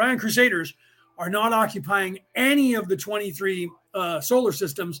 the Orion Crusaders, are not occupying any of the 23 solar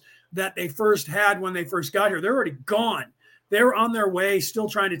systems that they first had when they first got here. They're already gone. They're on their way, still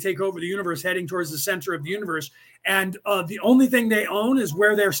trying to take over the universe, heading towards the center of the universe. And the only thing they own is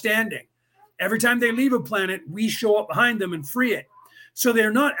where they're standing. Every time they leave a planet, we show up behind them and free it. So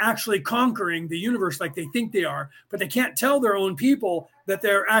they're not actually conquering the universe like they think they are, but they can't tell their own people that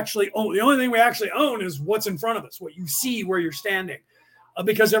they're actually the only thing we actually own is what's in front of us, what you see where you're standing.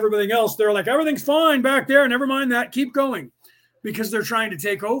 Because everything else, they're like, everything's fine back there, never mind that, keep going. Because they're trying to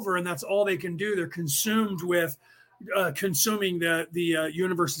take over, and that's all they can do. They're consumed with consuming the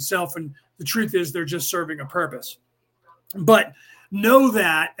universe itself, and the truth is they're just serving a purpose. But know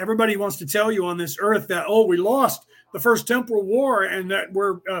that everybody wants to tell you on this earth that, we lost the first temporal war and that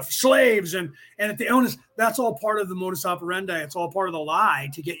we're slaves and that they own us. That's all part of the modus operandi. It's all part of the lie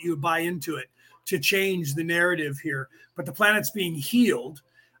to get you to buy into it, to change the narrative here. But the planet's being healed.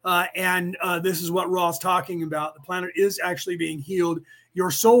 And this is what Raw's talking about. The planet is actually being healed.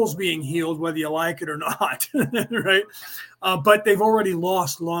 Your soul's being healed, whether you like it or not, right? But they've already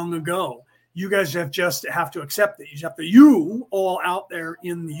lost long ago. You guys have to accept it. You all out there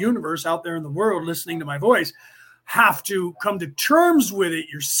in the universe, out there in the world, listening to my voice, have to come to terms with it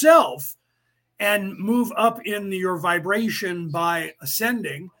yourself and move up in your vibration by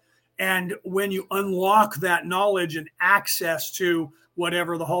ascending. And when you unlock that knowledge and access to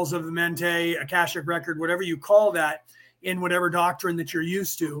whatever the halls of the Mente, Akashic record, whatever you call that, in whatever doctrine that you're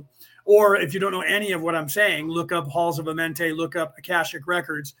used to, or if you don't know any of what I'm saying, look up halls of Mente, look up Akashic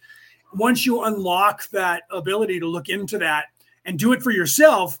records. Once you unlock that ability to look into that and do it for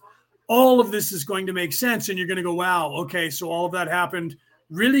yourself, all of this is going to make sense. And you're going to go, wow, okay, so all of that happened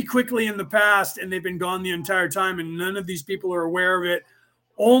really quickly in the past and they've been gone the entire time. And none of these people are aware of it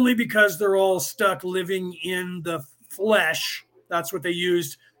only because they're all stuck living in the flesh. That's what they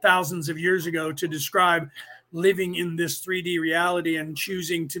used thousands of years ago to describe living in this 3D reality and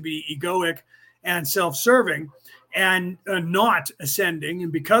choosing to be egoic and self-serving and not ascending.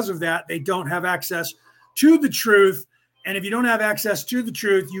 And because of that, they don't have access to the truth. And if you don't have access to the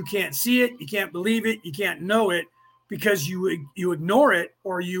truth, you can't see it, you can't believe it, you can't know it because you ignore it,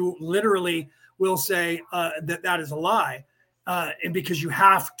 or you literally will say that is a lie. And because you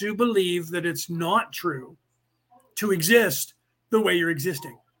have to believe that it's not true to exist the way you're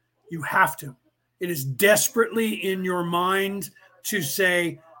existing. You have to. It is desperately in your mind to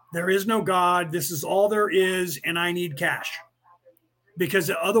say, there is no God, this is all there is, and I need cash.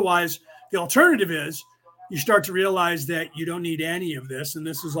 Because otherwise, the alternative is you start to realize that you don't need any of this, and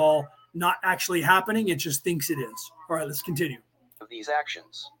this is all not actually happening. It just thinks it is. All right, let's continue. Of these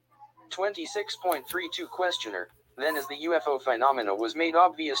actions. 26.32 Questioner. Then as the UFO phenomena was made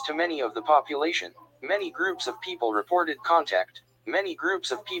obvious to many of the population, many groups of people reported contact. Many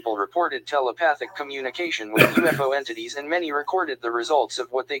groups of people reported telepathic communication with UFO entities, and many recorded the results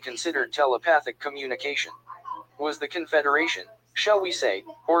of what they considered telepathic communication. Was the Confederation, shall we say,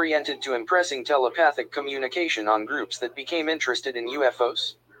 oriented to impressing telepathic communication on groups that became interested in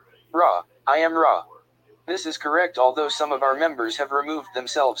UFOs? Ra, I am Ra. This is correct, although some of our members have removed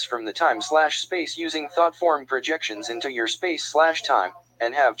themselves from the time/space using thought form projections into your space/time,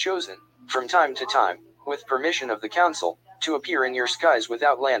 and have chosen, from time to time, with permission of the Council, to appear in your skies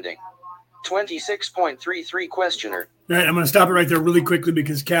without landing. 26.33 Questioner. All right, I'm going to stop it right there really quickly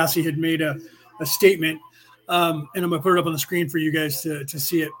because Cassie had made a statement, and I'm going to put it up on the screen for you guys to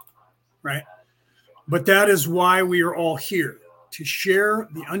see it, right? But that is why we are all here, to share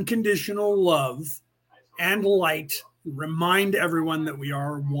the unconditional love and light, remind everyone that we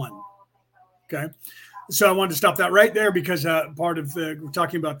are one, okay? So I wanted to stop that right there because part of we're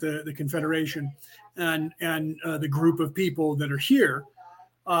talking about the Confederation and the group of people that are here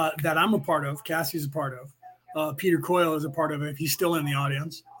that I'm a part of, Cassie's a part of, Peter Coyle is a part of it. He's still in the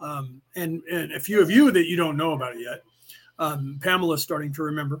audience. And a few of you that you don't know about it yet. Pamela's starting to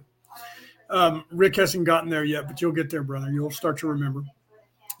remember. Rick hasn't gotten there yet, but you'll get there, brother. You'll start to remember.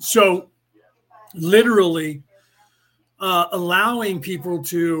 So literally allowing people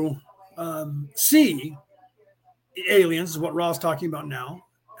to see aliens is what Ra's talking about now.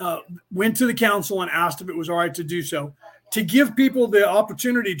 Went to the council and asked if it was all right to do so, to give people the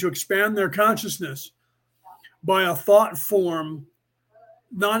opportunity to expand their consciousness by a thought form,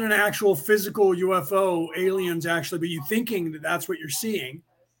 not an actual physical UFO, aliens actually, but you thinking that that's what you're seeing.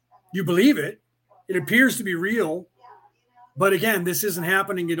 You believe it. It appears to be real. But again, this isn't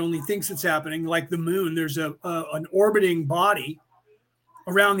happening. It only thinks it's happening. Like the moon, there's an orbiting body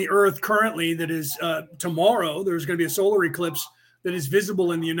around the Earth currently that is tomorrow. There's going to be a solar eclipse that is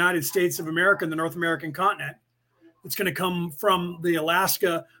visible in the United States of America, and the North American continent. It's going to come from the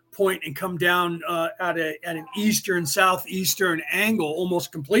Alaska point and come down at an eastern, southeastern angle,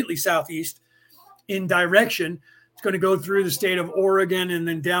 almost completely southeast in direction. It's going to go through the state of Oregon and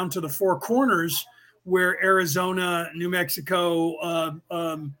then down to the Four Corners, where Arizona, New Mexico,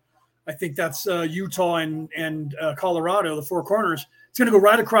 I think that's Utah and Colorado, the Four Corners. It's going to go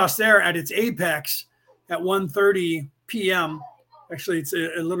right across there at its apex at 1:30 p.m. Actually, it's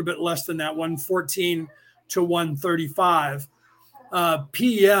a little bit less than that, 1:14 to 1:35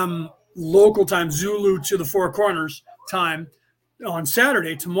 p.m. local time, Zulu to the Four Corners time on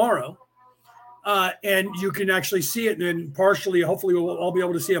Saturday, tomorrow. And you can actually see it then partially. Hopefully, I'll be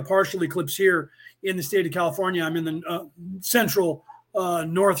able to see a partial eclipse here in the state of California. I'm in the central,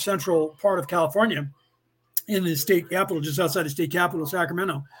 north central part of California, in the state capital, just outside the state capital,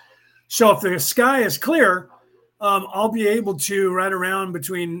 Sacramento. So if the sky is clear, I'll be able to right around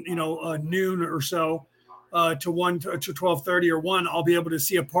between noon or so to 1 to 12:30 or 1. I'll be able to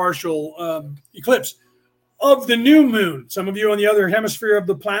see a partial eclipse of the new moon. Some of you on the other hemisphere of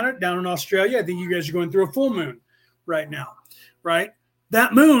the planet down in Australia, I think you guys are going through a full moon right now, right?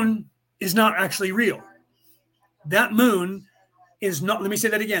 That moon is not actually real. That moon is not, let me say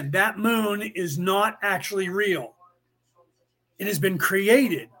that again. That moon is not actually real. It has been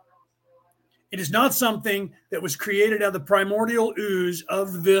created. It is not something that was created out of the primordial ooze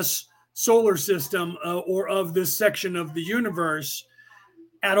of this solar system or of this section of the universe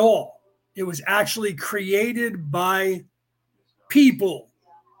at all. It was actually created by people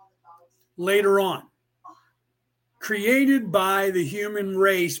later on. Created by the human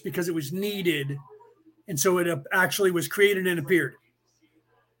race because it was needed. And so it actually was created and appeared.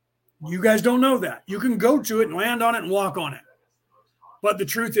 You guys don't know that. You can go to it and land on it and walk on it. But the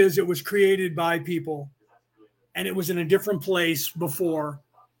truth is it was created by people. And it was in a different place before.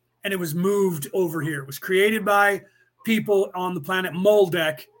 And it was moved over here. It was created by people on the planet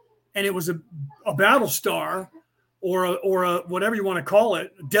Moldek. And it was a battle star or a whatever you want to call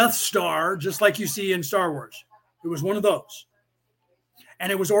it, Death Star, just like you see in Star Wars. It was one of those.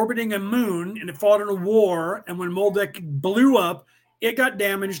 And it was orbiting a moon, and it fought in a war. And when Moldek blew up, it got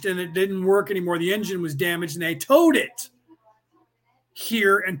damaged, and it didn't work anymore. The engine was damaged, and they towed it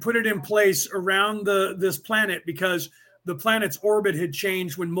here and put it in place around this planet because the planet's orbit had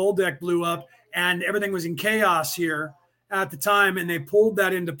changed when Moldek blew up, and everything was in chaos here at the time, and they pulled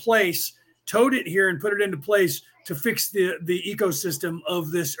that into place, towed it here and put it into place to fix the ecosystem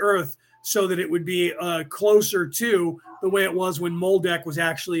of this Earth so that it would be closer to the way it was when Moldek was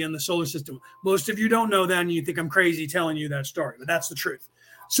actually in the solar system. Most of you don't know that, and you think I'm crazy telling you that story, but that's the truth.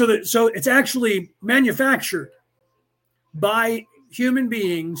 So it's actually manufactured by human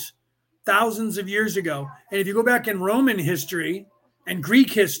beings thousands of years ago. And if you go back in Roman history and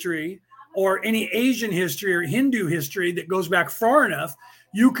Greek history, or any Asian history or Hindu history that goes back far enough,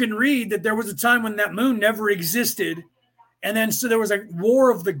 you can read that there was a time when that moon never existed. And then so there was a war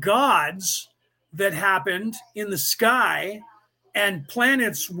of the gods that happened in the sky, and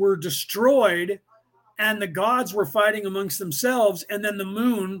planets were destroyed, and the gods were fighting amongst themselves. And then the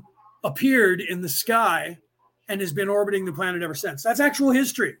moon appeared in the sky and has been orbiting the planet ever since. That's actual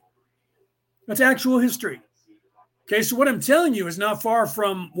history. That's actual history. Okay, so what I'm telling you is not far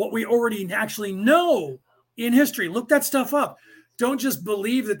from what we already actually know in history. Look that stuff up. Don't just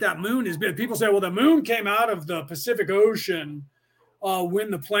believe that moon is big. People say, well, the moon came out of the Pacific Ocean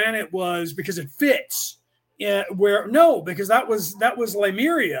when the planet was, because it fits. Because that was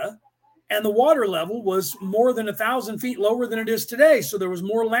Lemuria, and the water level was more than 1,000 feet lower than it is today. So there was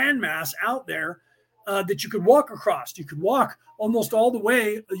more landmass out there that you could walk across. You could walk almost all the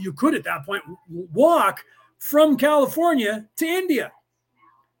way. You could at that point walk from California to India,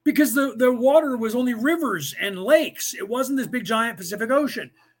 because the water was only rivers and lakes. It wasn't this big giant Pacific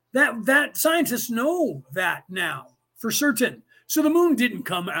Ocean. That scientists know that now for certain. So the moon didn't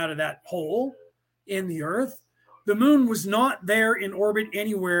come out of that hole in the Earth. The moon was not there in orbit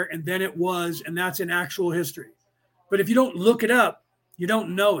anywhere, and then it was, and that's in actual history. But if you don't look it up, you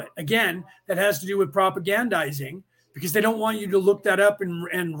don't know it. Again, that has to do with propagandizing, because they don't want you to look that up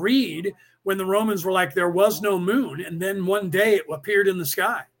and read when the Romans were like, there was no moon, and then one day it appeared in the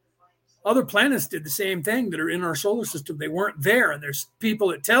sky. Other planets did the same thing that are in our solar system. They weren't there. And there's people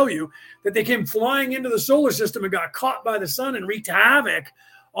that tell you that they came flying into the solar system and got caught by the sun and wreaked havoc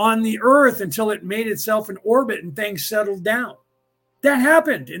on the Earth until it made itself in orbit and things settled down. That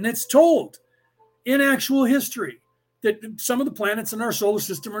happened, and it's told in actual history that some of the planets in our solar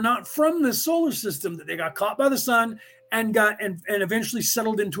system are not from this solar system, that they got caught by the sun and eventually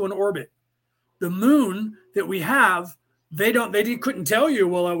settled into an orbit. The moon that we have, they couldn't tell you,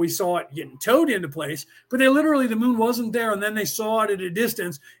 well, we saw it getting towed into place, but the moon wasn't there, and then they saw it at a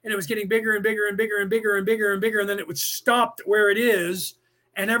distance, and it was getting bigger and bigger and bigger and bigger and bigger and bigger, and then it would stop where it is,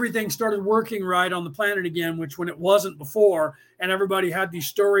 and everything started working right on the planet again, which when it wasn't before, and everybody had these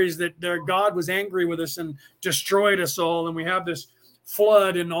stories that their God was angry with us and destroyed us all, and we have this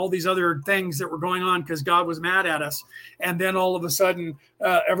flood and all these other things that were going on because God was mad at us. And then all of a sudden,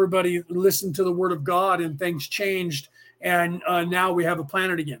 everybody listened to the word of God and things changed. And now we have a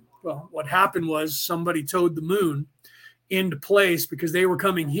planet again. Well, what happened was somebody towed the moon into place because they were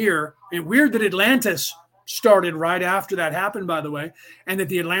coming here. And weird that Atlantis started right after that happened, by the way, and that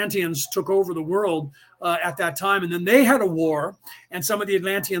the Atlanteans took over the world at that time. And then they had a war, and some of the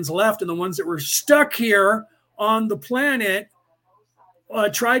Atlanteans left, and the ones that were stuck here on the planet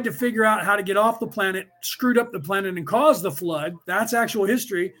tried to figure out how to get off the planet, screwed up the planet, and caused the flood. That's actual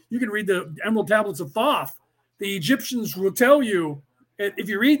history. You can read the Emerald Tablets of Thoth. The Egyptians will tell you, if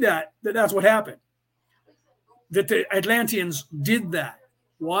you read that that's what happened, that the Atlanteans did that.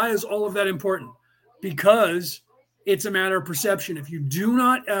 Why is all of that important? Because it's a matter of perception. If you do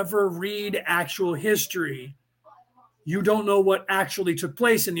not ever read actual history, you don't know what actually took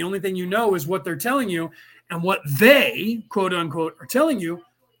place. And the only thing you know is what they're telling you. And what they, quote unquote, are telling you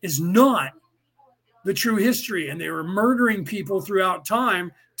is not the true history. And they were murdering people throughout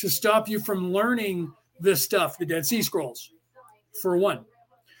time to stop you from learning this stuff, the Dead Sea Scrolls, for one.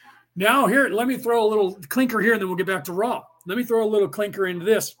 Now here, let me throw a little clinker here, and then we'll get back to Ra. Let me throw a little clinker into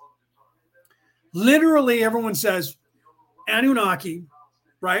this. Literally, everyone says Anunnaki,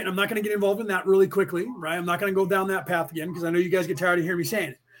 right? And I'm not going to get involved in that really quickly, right? I'm not going to go down that path again because I know you guys get tired of hearing me saying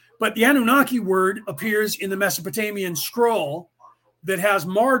it. But the Anunnaki word appears in the Mesopotamian scroll that has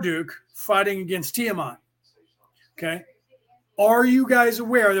Marduk fighting against Tiamat. Okay. Are you guys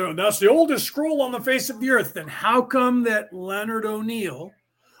aware that's the oldest scroll on the face of the earth? Then how come that Leonard O'Neill,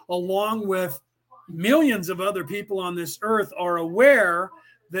 along with millions of other people on this earth, are aware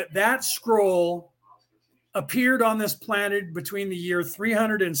that that scroll appeared on this planet between the year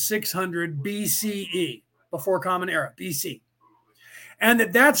 300 and 600 BCE, before Common Era, BC? And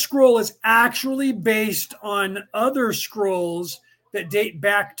that scroll is actually based on other scrolls that date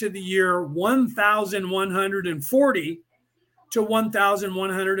back to the year 1140 to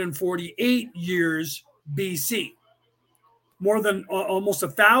 1148 years BC. More than almost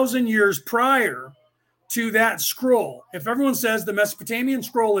 1,000 years prior to that scroll. If everyone says the Mesopotamian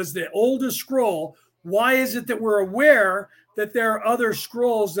scroll is the oldest scroll, why is it that we're aware that there are other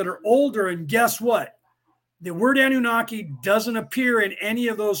scrolls that are older? And guess what? The word Anunnaki doesn't appear in any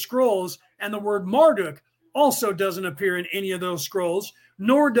of those scrolls, and the word Marduk also doesn't appear in any of those scrolls,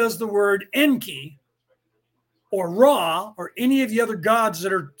 nor does the word Enki or Ra or any of the other gods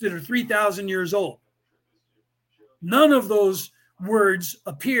that are 3,000 years old. None of those words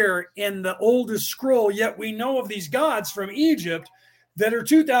appear in the oldest scroll, yet we know of these gods from Egypt that are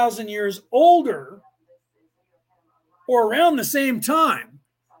 2,000 years older or around the same time.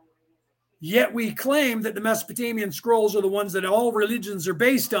 Yet we claim that the Mesopotamian scrolls are the ones that all religions are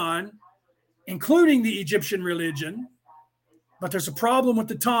based on, including the Egyptian religion. But there's a problem with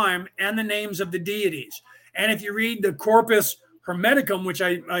the time and the names of the deities. And if you read the Corpus Hermeticum, which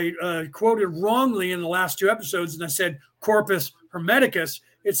I quoted wrongly in the last two episodes, and I said Corpus Hermeticus,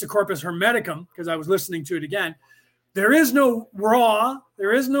 it's the Corpus Hermeticum because I was listening to it again. There is no Ra,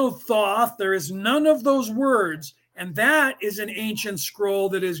 there is no Thoth, there is none of those words. And that is an ancient scroll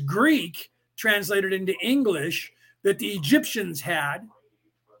that is Greek, translated into English, that the Egyptians had,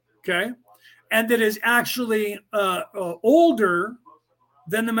 okay? And that is actually older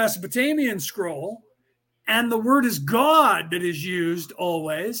than the Mesopotamian scroll. And the word is God that is used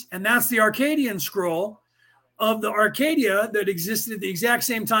always. And that's the Akkadian scroll of the Arcadia that existed at the exact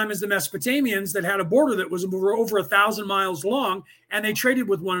same time as the Mesopotamians, that had a border that was over 1,000 miles long. And they traded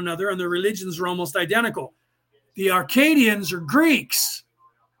with one another, and their religions were almost identical. The Akkadians are Greeks.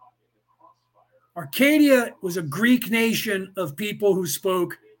 Arcadia was a Greek nation of people who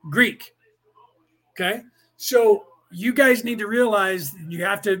spoke Greek. Okay. So you guys need to realize you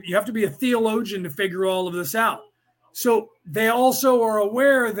have to be a theologian to figure all of this out. So they also are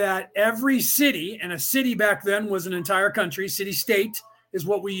aware that every city, and a city back then was an entire country, city-state is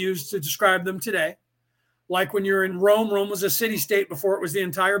what we use to describe them today. Like when you're in Rome, Rome was a city-state before it was the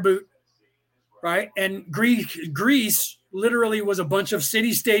entire boot, right? And Greece literally was a bunch of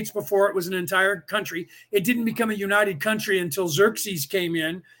city-states before it was an entire country. It didn't become a united country until Xerxes came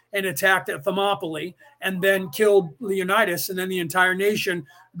in and attacked at Thermopylae and then killed Leonidas, and then the entire nation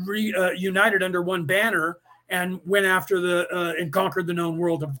united under one banner and went after and conquered the known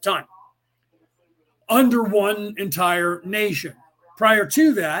world of the time under one entire nation. Prior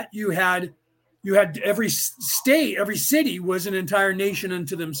to that, you had every state, every city was an entire nation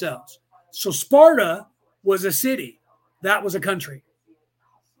unto themselves. So Sparta was a city. That was a country.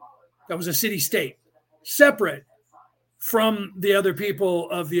 That was a city-state, separate from the other people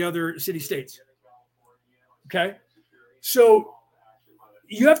of the other city-states. Okay? So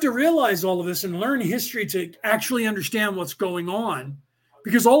you have to realize all of this and learn history to actually understand what's going on,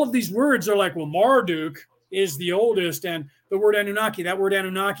 because all of these words are like, well, Marduk is the oldest, and the word Anunnaki, that word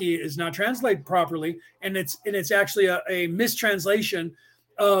Anunnaki is not translated properly, and it's actually a mistranslation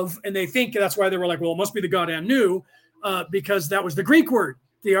of, and they think that's why they were like, well, it must be the god Anu, because that was the Greek word,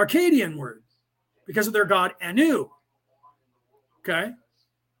 the Akkadian word, because of their god Anu. Okay?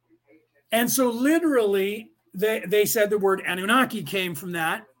 And so literally, they said the word Anunnaki came from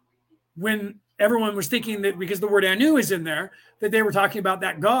that, when everyone was thinking that because the word Anu is in there, that they were talking about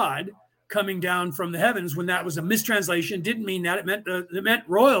that god coming down from the heavens, when that was a mistranslation. Didn't mean that. It meant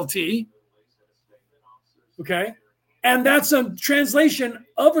royalty. Okay? And that's a translation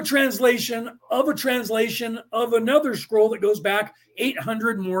of a translation of a translation of another scroll that goes back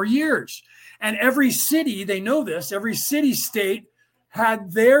 800 more years. And every city, they know this, every city-state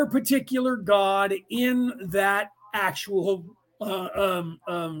had their particular god in that actual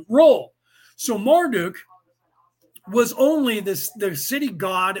role. So Marduk was only the city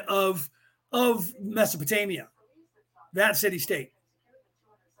god of Mesopotamia, that city-state,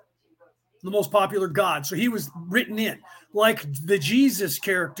 the most popular god. So he was written in like the Jesus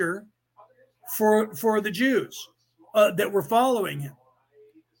character for the Jews that were following him.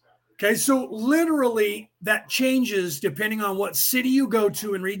 Okay, so literally that changes depending on what city you go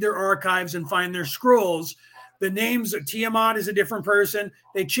to and read their archives and find their scrolls. The names of Tiamat is a different person.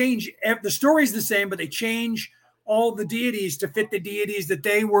 They change, the story's the same, but they change all the deities to fit the deities that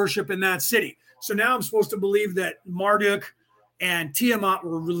they worship in that city. So now I'm supposed to believe that Marduk and Tiamat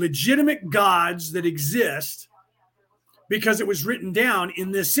were legitimate gods that exist because it was written down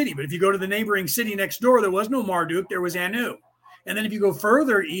in this city. But if you go to the neighboring city next door, there was no Marduk, there was Anu. And then if you go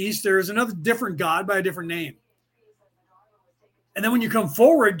further east, there's another different god by a different name. And then when you come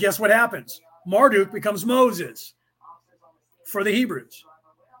forward, guess what happens? Marduk becomes Moses for the Hebrews.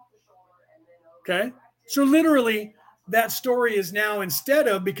 Okay? So literally, that story is now, instead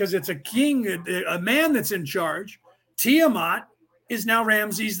of, because it's a king, a man that's in charge, Tiamat is now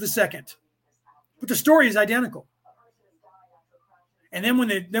Ramses II. But the story is identical. And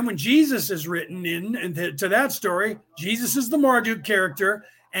then when Jesus is written to that story, Jesus is the Marduk character,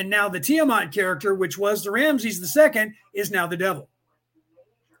 and now the Tiamat character, which was the Ramses II, is now the devil.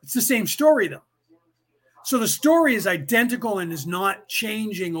 It's the same story, though. So the story is identical and is not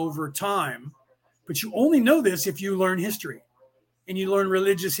changing over time, but you only know this if you learn history and you learn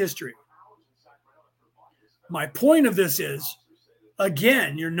religious history. My point of this is,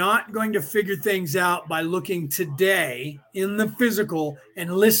 again, you're not going to figure things out by looking today in the physical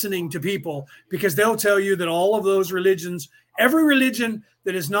and listening to people, because they'll tell you that all of those religions, every religion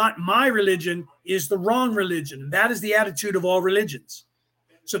that is not my religion is the wrong religion. That is the attitude of all religions.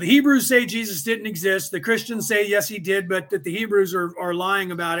 So the Hebrews say Jesus didn't exist. The Christians say, yes, he did, but that the Hebrews are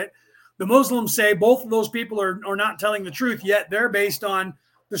lying about it. The Muslims say both of those people are not telling the truth, yet they're based on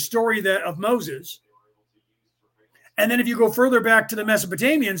the story of Moses. And then if you go further back to the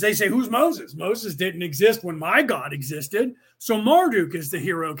Mesopotamians, they say, who's Moses? Moses didn't exist when my God existed. So Marduk is the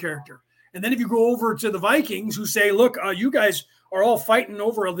hero character. And then if you go over to the Vikings, who say, look, you guys are all fighting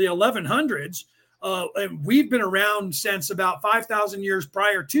over the 1100s. And we've been around since about 5,000 years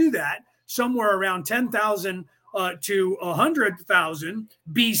prior to that, somewhere around 10,000 to 100,000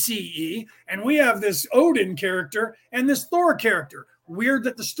 BCE. And we have this Odin character and this Thor character. Weird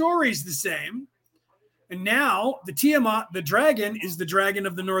that the story's the same. And now the Tiamat, the dragon, is the dragon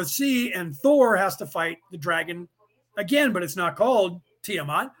of the North Sea, and Thor has to fight the dragon again, but it's not called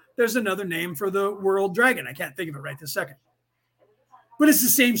Tiamat. There's another name for the world dragon. I can't think of it right this second. But it's the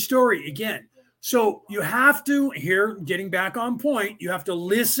same story again. So you have to, here, getting back on point, you have to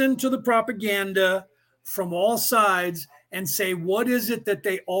listen to the propaganda from all sides and say, what is it that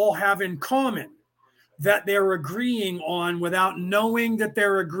they all have in common that they're agreeing on without knowing that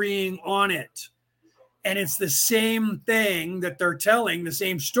they're agreeing on it? And it's the same thing that they're telling, the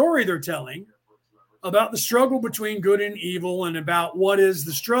same story they're telling about the struggle between good and evil, and about what is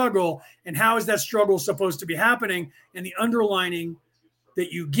the struggle and how is that struggle supposed to be happening. And the underlining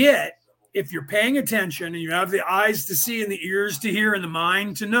that you get, if you're paying attention and you have the eyes to see and the ears to hear and the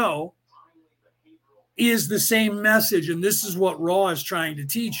mind to know, is the same message. And this is what Ra is trying to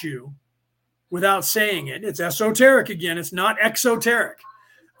teach you without saying it. It's esoteric again. It's not exoteric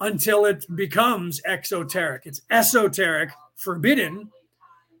until it becomes exoteric. It's esoteric, forbidden,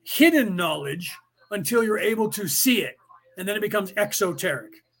 hidden knowledge until you're able to see it. And then it becomes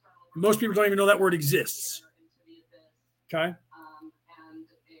exoteric. Most people don't even know that word exists. Okay?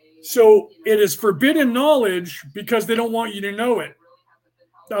 So it is forbidden knowledge because they don't want you to know it.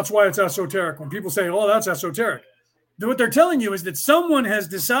 That's why it's esoteric. When people say, oh, that's esoteric, what they're telling you is that someone has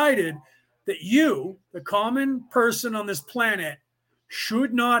decided that you, the common person on this planet,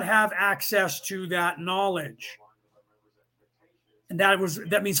 should not have access to that knowledge. And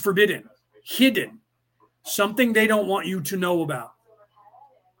that means forbidden, hidden, something they don't want you to know about.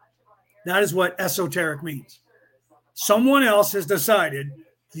 That is what esoteric means. Someone else has decided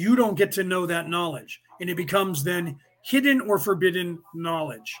you don't get to know that knowledge, and it becomes then hidden or forbidden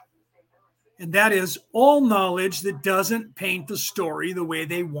knowledge. And that is all knowledge that doesn't paint the story the way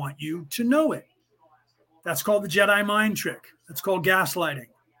they want you to know it. That's called the Jedi mind trick. That's called gaslighting.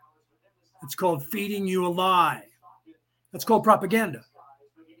 It's called feeding you a lie. That's called propaganda.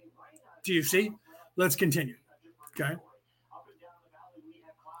 Do you see? Let's continue. Okay.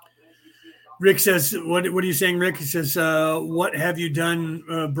 Rick says, what are you saying, Rick? He says, what have you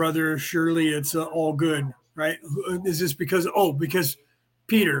done, brother? Surely it's all good, right? Is this because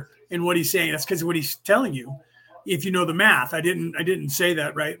Peter and what he's saying? That's because of what he's telling you. If you know the math, I didn't say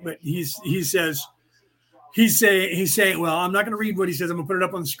that, right? But he's saying, well, I'm not going to read what he says. I'm going to put it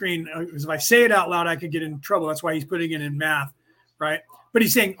up on the screen because if I say it out loud, I could get in trouble. That's why he's putting it in math, right? But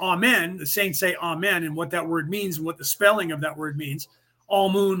he's saying amen. The saints say amen, and what that word means and what the spelling of that word means.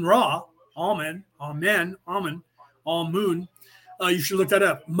 All moon Ra. Amen, amen, amen, all moon. You should look that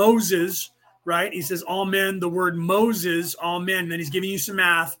up. Moses, right? He says, amen, the word Moses, amen. Then he's giving you some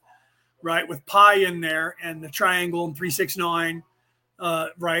math, right? With pi in there and the triangle and 369,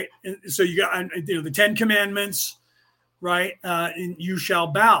 right? And so you got, the 10 commandments, right? And you shall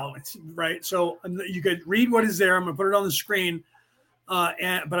bow, right? So you could read what is there. I'm going to put it on the screen. But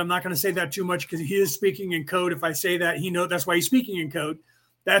I'm not going to say that too much because he is speaking in code. If I say that, that's why he's speaking in code.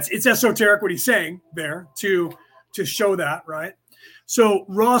 It's esoteric what he's saying there to show that, right? So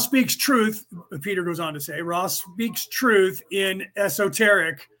Ra speaks truth, Peter goes on to say, Ra speaks truth in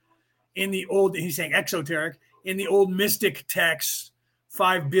esoteric, he's saying exoteric, in the old mystic texts,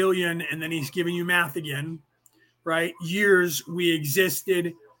 5 billion, and then he's giving you math again, right? Years we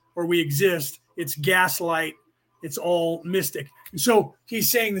existed or we exist, it's gaslight, it's all mystic. And so he's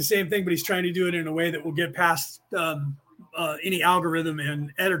saying the same thing, but he's trying to do it in a way that will get past any algorithm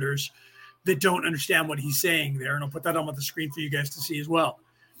and editors that don't understand what he's saying there. And I'll put that on the screen for you guys to see as well.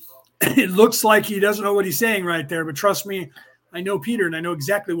 It looks like he doesn't know what he's saying right there, but trust me, I know Peter and I know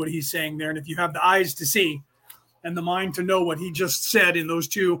exactly what he's saying there. And if you have the eyes to see and the mind to know what he just said in those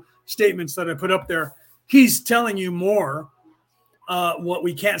two statements that I put up there, he's telling you more what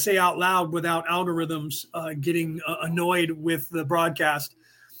we can't say out loud without algorithms getting annoyed with the broadcast.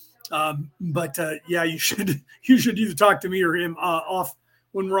 Yeah, you should either talk to me or him off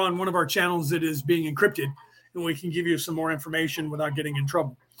when we're on one of our channels that is being encrypted, and we can give you some more information without getting in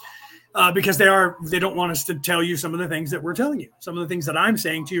trouble. Because they don't want us to tell you some of the things that we're telling you, some of the things that I'm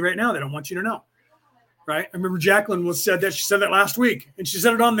saying to you right now. They don't want you to know, right? I remember Jacqueline said that last week, and she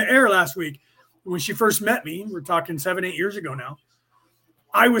said it on the air last week when she first met me. We're talking 7-8 years ago now.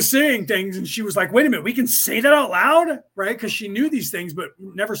 I was saying things and she was like, wait a minute, we can say that out loud, right? Because she knew these things, but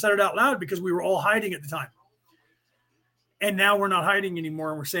never said it out loud because we were all hiding at the time. And now we're not hiding anymore.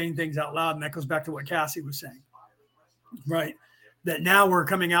 And we're saying things out loud. And that goes back to what Cassie was saying, right? That now we're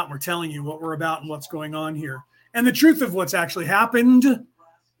coming out and we're telling you what we're about and what's going on here. And the truth of what's actually happened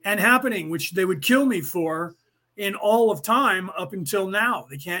and happening, which they would kill me for in all of time up until now.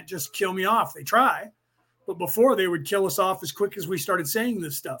 They can't just kill me off. They try. But before, they would kill us off as quick as we started saying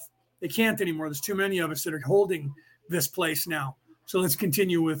this stuff. They can't anymore. There's too many of us that are holding this place now. So let's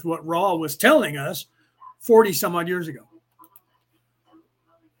continue with what Ra was telling us 40 some odd years ago.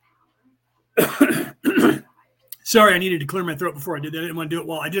 Sorry, I needed to clear my throat before I did that. I didn't want to do it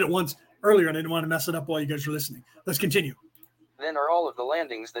well. I did it once earlier, and I didn't want to mess it up while you guys were listening. Let's continue. Then are all of the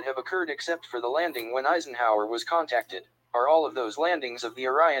landings that have occurred except for the landing when Eisenhower was contacted. Are all of those landings of the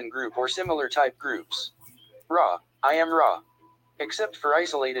Orion group or similar type groups? Ra. I am Ra. Except for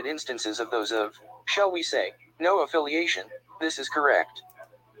isolated instances of those of, shall we say, no affiliation, this is correct.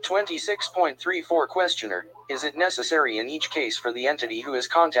 26.34 Questioner. Is it necessary in each case for the entity who is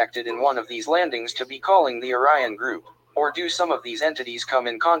contacted in one of these landings to be calling the Orion group? Or do some of these entities come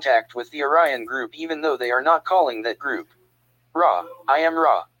in contact with the Orion group even though they are not calling that group? Ra. I am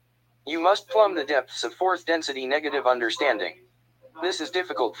Ra. You must plumb the depths of fourth density negative understanding. This is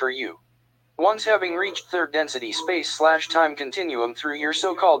difficult for you. Once having reached third density space/time continuum through your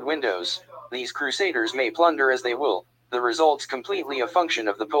so-called windows, these crusaders may plunder as they will, the results completely a function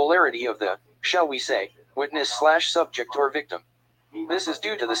of the polarity of the, shall we say, witness/subject or victim. This is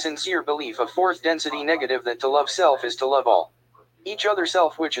due to the sincere belief of fourth density negative that to love self is to love all. Each other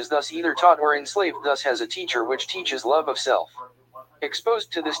self which is thus either taught or enslaved thus has a teacher which teaches love of self.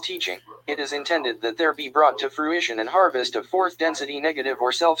 Exposed to this teaching, it is intended that there be brought to fruition and harvest of fourth density negative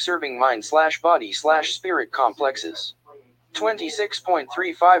or self-serving mind/body/spirit complexes.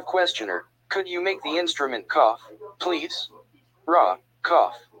 26.35 Questioner. Could you make the instrument cough, please? Ra.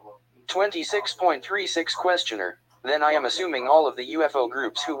 Cough. 26.36 Questioner. Then I am assuming all of the UFO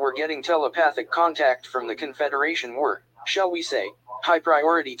groups who were getting telepathic contact from the Confederation were, shall we say, high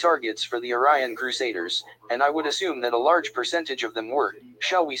priority targets for the Orion Crusaders, and I would assume that a large percentage of them were,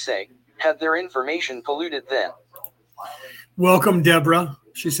 shall we say, had their information polluted then. Welcome, Deborah.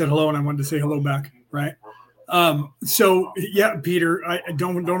 She said hello, and I wanted to say hello back, right? So yeah, Peter, I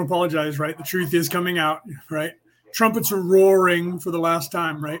don't apologize, right? The truth is coming out, right? Trumpets are roaring for the last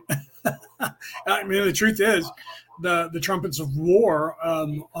time, right? I mean, the truth is the trumpets of war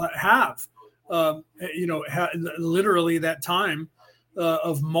have literally that time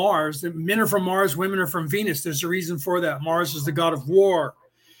of Mars. Men are from Mars, women are from Venus. There's a reason for that. Mars is the god of war.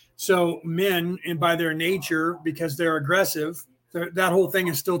 So men, and by their nature, because they're aggressive, that whole thing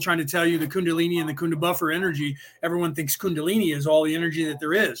is still trying to tell you the Kundalini and the Kundabuffer energy. Everyone thinks Kundalini is all the energy that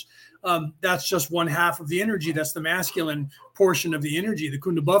there is. That's just one half of the energy. That's the masculine portion of the energy. The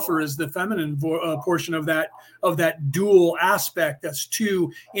Kundabuffer is the feminine portion of that dual aspect. That's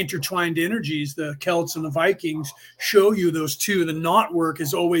two intertwined energies. The Celts and the Vikings show you those two. The knot work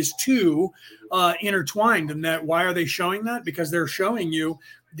is always two intertwined. And that, why are they showing that? Because they're showing you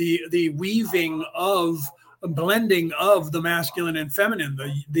the weaving of a blending of the masculine and feminine,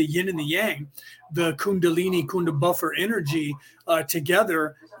 the yin and the yang, the Kundalini, Kundabuffer energy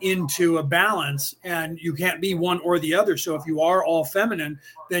together into a balance, and you can't be one or the other. So if you are all feminine,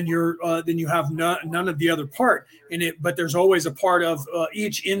 then you have none of the other part in it. But there's always a part of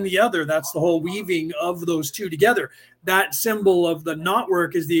each in the other. That's the whole weaving of those two together. That symbol of the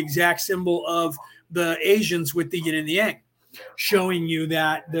knotwork is the exact symbol of the Asians with the yin and the yang, showing you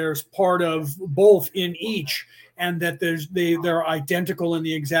that there's part of both in each, and that they're identical in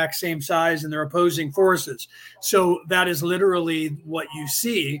the exact same size, and they're opposing forces. So that is literally what you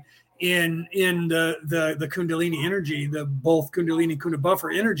see in the Kundalini energy, the both Kundalini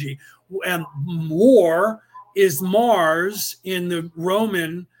Kundabuffer energy. And war is Mars in the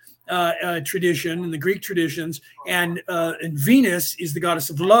Roman tradition, in the Greek traditions, and Venus is the goddess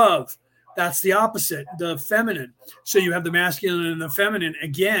of love. That's the opposite, the feminine. So you have the masculine and the feminine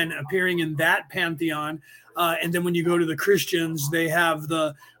again appearing in that pantheon. And then when you go to the Christians, they have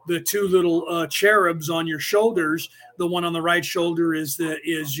the two little cherubs on your shoulders. The one on the right shoulder is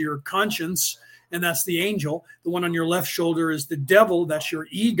your conscience, and that's the angel. The one on your left shoulder is the devil. That's your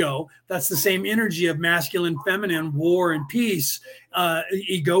ego. That's the same energy of masculine, feminine, war and peace,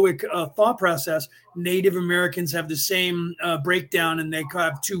 egoic thought process. Native Americans have the same breakdown, and they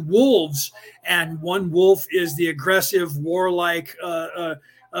have two wolves, and one wolf is the aggressive, warlike,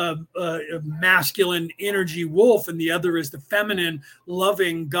 masculine energy wolf, and the other is the feminine,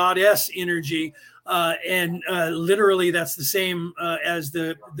 loving goddess energy. And literally, that's the same as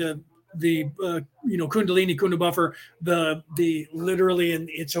the Kundalini, Kundabuffer, the literally, and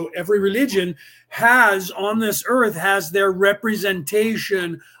so every religion has on this earth has their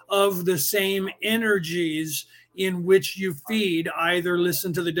representation of the same energies in which you feed. Either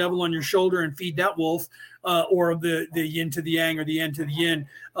listen to the devil on your shoulder and feed that wolf, or the yin to the yang, or the yang to the yin,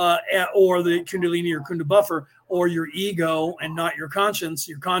 or the Kundalini or Kundabuffer, or your ego and not your conscience.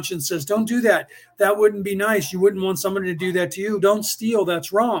 Your conscience says, don't do that. That wouldn't be nice. You wouldn't want somebody to do that to you. Don't steal.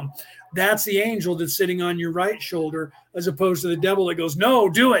 That's wrong. That's the angel that's sitting on your right shoulder, as opposed to the devil that goes, no,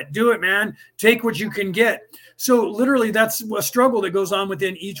 do it, man. Take what you can get. So literally, that's a struggle that goes on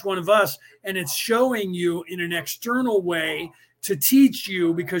within each one of us. And it's showing you in an external way to teach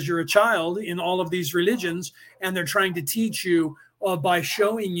you, because you're a child in all of these religions, and they're trying to teach you by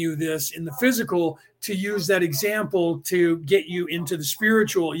showing you this in the physical, to use that example to get you into the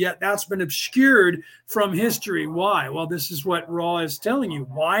spiritual. Yet that's been obscured from history. Why? Well, this is what Ra is telling you.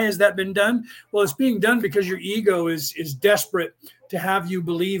 Why has that been done? Well, it's being done because your ego is desperate to have you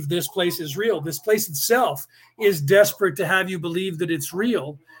believe this place is real. This place itself is desperate to have you believe that it's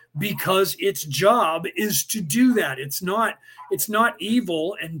real, because its job is to do that. It's not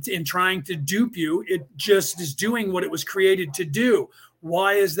evil and in trying to dupe you. It just is doing what it was created to do.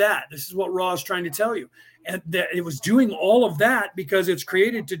 Why is that? This is what Ra is trying to tell you. And that it was doing all of that because it's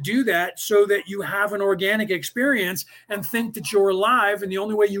created to do that so that you have an organic experience and think that you're alive. And the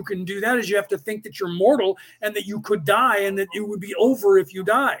only way you can do that is you have to think that you're mortal and that you could die and that it would be over if you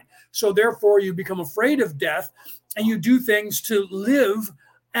died. So therefore you become afraid of death and you do things to live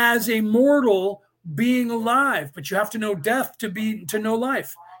as a mortal being alive. But you have to know death to know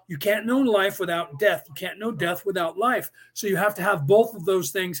life. You can't know life without death. You can't know death without life. So you have to have both of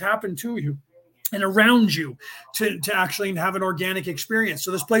those things happen to you and around you to actually have an organic experience.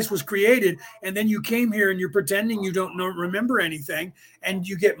 So this place was created, and then you came here and you're pretending you don't remember anything, and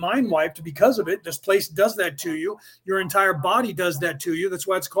you get mind wiped because of it. This place does that to you. Your entire body does that to you. That's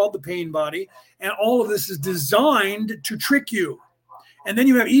why it's called the pain body. And all of this is designed to trick you. And then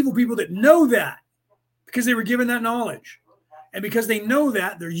you have evil people that know that because they were given that knowledge. And because they know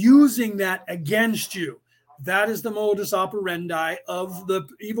that, they're using that against you. That is the modus operandi of the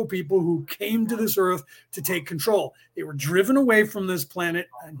evil people who came to this earth to take control. They were driven away from this planet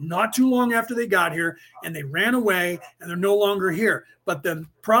not too long after they got here, and they ran away, and they're no longer here. But the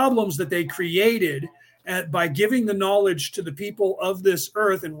problems that they created by giving the knowledge to the people of this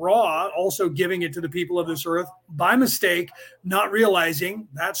earth, and Ra also giving it to the people of this earth by mistake, not realizing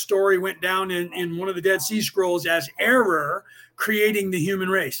that story went down in one of the Dead Sea Scrolls as error, creating the human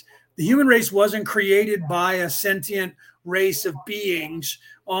race. The human race wasn't created by a sentient race of beings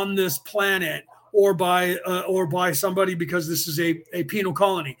on this planet or by somebody because this is a penal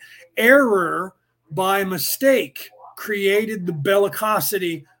colony. Error by mistake created the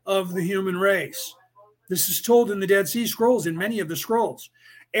bellicosity of the human race. This is told in the Dead Sea Scrolls, in many of the scrolls.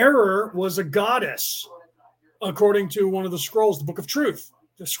 Error was a goddess, according to one of the scrolls, the Book of Truth,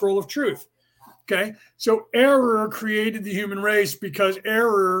 the Scroll of Truth. Okay, so error created the human race because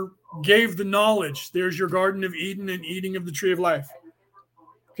error gave the knowledge. There's your Garden of Eden and eating of the tree of life.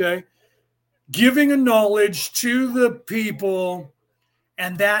 Okay, giving a knowledge to the people,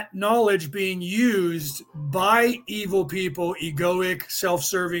 and that knowledge being used by evil people, egoic,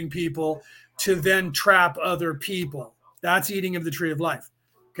 self-serving people, to then trap other people. That's eating of the tree of life.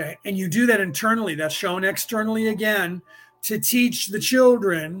 Okay, and you do that internally. That's shown externally again to teach the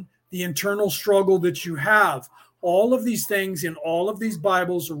children the internal struggle that you have. All of these things in all of these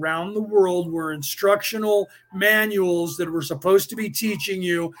Bibles around the world were instructional manuals that were supposed to be teaching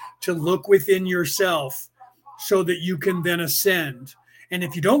you to look within yourself so that you can then ascend. And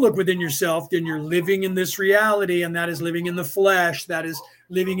if you don't look within yourself, then you're living in this reality, and that is living in the flesh, that is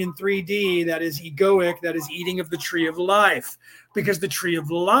living in 3D, that is egoic, that is eating of the tree of life, because the tree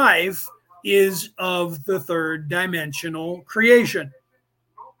of life is of the third dimensional creation.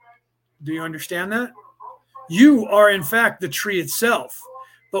 Do you understand that? You are, in fact, the tree itself.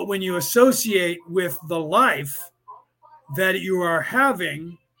 But when you associate with the life that you are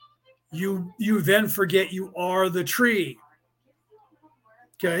having, you then forget you are the tree.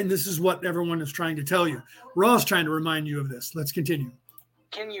 Okay, and this is what everyone is trying to tell you. Ra's trying to remind you of this. Let's continue.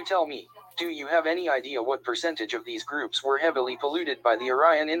 Can you tell me, do you have any idea what percentage of these groups were heavily polluted by the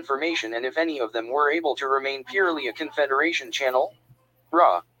Orion information, and if any of them were able to remain purely a Confederation channel?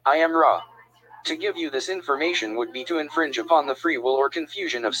 Ra, I am Ra. To give you this information would be to infringe upon the free will or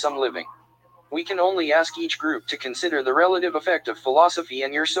confusion of some living. We can only ask each group to consider the relative effect of philosophy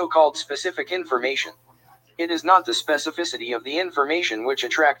and your so-called specific information. It is not the specificity of the information which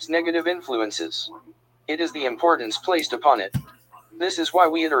attracts negative influences. It is the importance placed upon it. This is why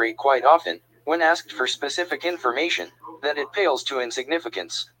we iterate quite often, when asked for specific information, that it pales to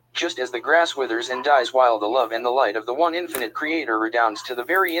insignificance, just as the grass withers and dies while the love and the light of the one infinite creator redounds to the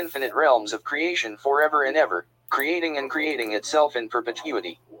very infinite realms of creation forever and ever, creating and creating itself in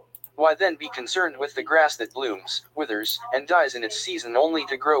perpetuity. Why then be concerned with the grass that blooms, withers, and dies in its season only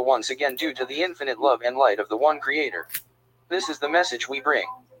to grow once again due to the infinite love and light of the one creator? This is the message we bring.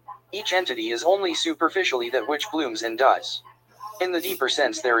 Each entity is only superficially that which blooms and dies. In the deeper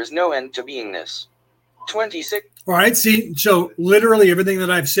sense, there is no end to beingness. 26. All right, see, so literally everything that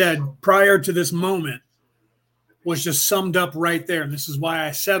I've said prior to this moment was just summed up right there. And this is why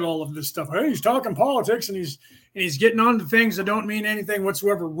I said all of this stuff. Hey, he's talking politics and And he's getting on to things that don't mean anything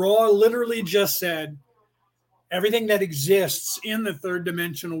whatsoever. Ra literally just said, everything that exists in the third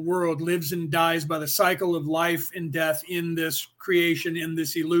dimensional world lives and dies by the cycle of life and death in this creation, in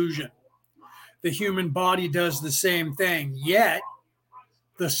this illusion. The human body does the same thing, yet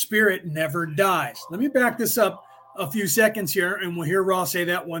the spirit never dies. Let me back this up a few seconds here, and we'll hear Ra say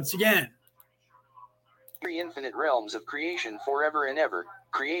that once again. Three infinite realms of creation forever and ever,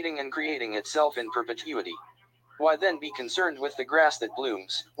 creating and creating itself in perpetuity. Why then be concerned with the grass that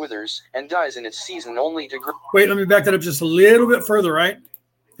blooms, withers, and dies in its season only to grow? Wait, let me back that up just a little bit further, right?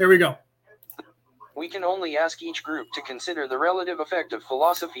 Here we go. We can only ask each group to consider the relative effect of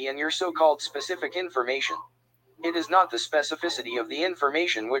philosophy and your so-called specific information. It is not the specificity of the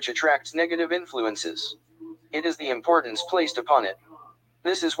information which attracts negative influences. It is the importance placed upon it.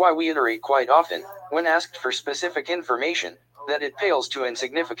 This is why we iterate quite often, when asked for specific information, that it pales to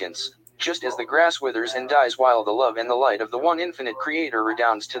insignificance, just as the grass withers and dies while the love and the light of the one infinite creator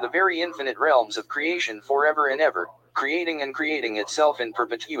redounds to the very infinite realms of creation forever and ever, creating and creating itself in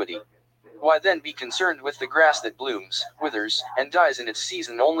perpetuity. Why then be concerned with the grass that blooms, withers, and dies in its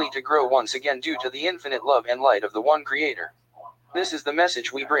season only to grow once again due to the infinite love and light of the one creator? This is the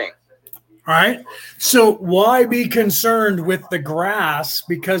message we bring. All right. So why be concerned with the grass?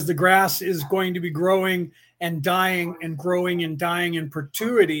 Because the grass is going to be growing and dying and growing and dying in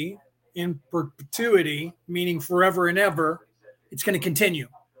perpetuity, meaning forever and ever. It's going to continue.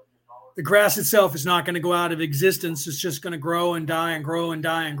 The grass itself is not going to go out of existence. It's just going to grow and die and grow and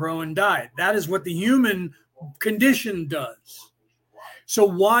die and grow and die. That is what the human condition does. So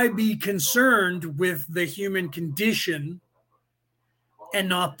why be concerned with the human condition and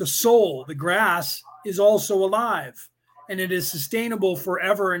not the soul? The grass is also alive, and it is sustainable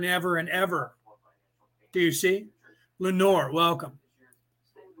forever and ever and ever. Do you see? Lenore, welcome.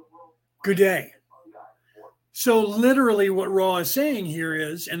 Good day. So literally what Ra is saying here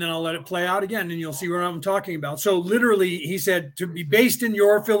is, and then I'll let it play out again and you'll see what I'm talking about. So literally he said, to be based in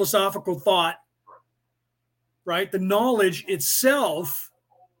your philosophical thought, right? The knowledge itself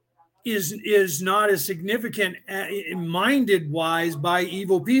is not as significant minded wise by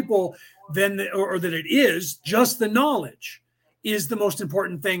evil people or that it is. Just the knowledge is the most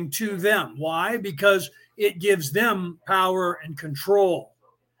important thing to them. Why? Because it gives them power and control,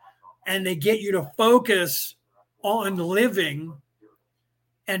 and they get you to focus on living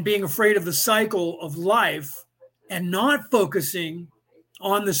and being afraid of the cycle of life and not focusing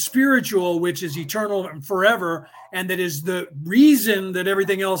on the spiritual, which is eternal and forever, and that is the reason that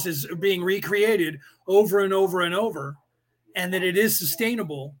everything else is being recreated over and over and over, and that it is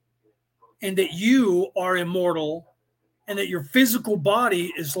sustainable, and that you are immortal, and that your physical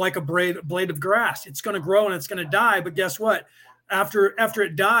body is like a blade of grass. It's going to grow and it's going to die, but guess what? After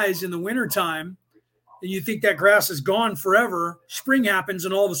it dies in the wintertime, and you think that grass is gone forever, spring happens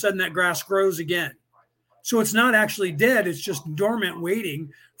and all of a sudden that grass grows again. So it's not actually dead. It's just dormant,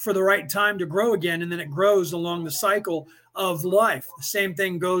 waiting for the right time to grow again. And then it grows along the cycle of life. The same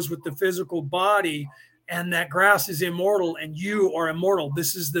thing goes with the physical body, and that grass is immortal and you are immortal.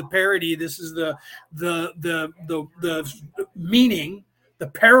 This is the parody. This is the meaning, the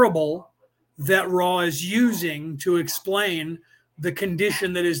parable that Ra is using to explain the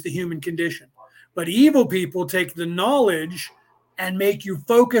condition that is the human condition. But evil people take the knowledge and make you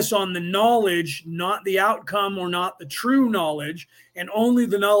focus on the knowledge, not the outcome or not the true knowledge, and only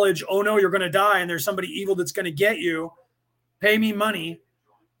the knowledge. Oh no, you're going to die and there's somebody evil that's going to get you. Pay me money.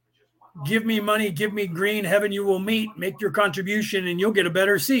 Give me money. Give me green. Heaven you will meet. Make your contribution and you'll get a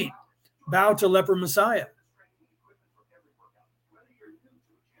better seat. Bow to leper Messiah.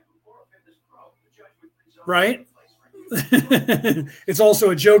 Right? It's also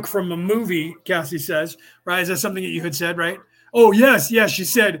a joke from a movie, Cassie says, right? Is that something that you had said, right? Oh, yes. She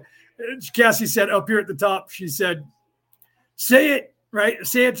said, Cassie said up here at the top, she said, say it, right?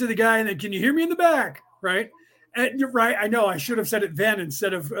 Say it to the guy, and then, can you hear me in the back, right? And you're right. I know I should have said it then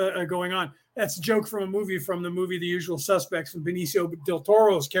instead of going on. That's a joke from the movie The Usual Suspects, and Benicio del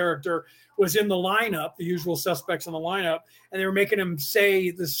Toro's character was in the lineup, The Usual Suspects in the lineup, and they were making him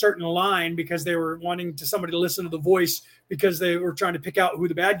say this certain line because they were wanting somebody to listen to the voice because they were trying to pick out who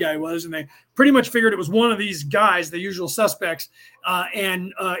the bad guy was, and they pretty much figured it was one of these guys, The Usual Suspects,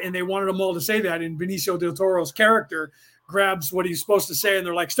 and they wanted them all to say that, and Benicio del Toro's character grabs what he's supposed to say, and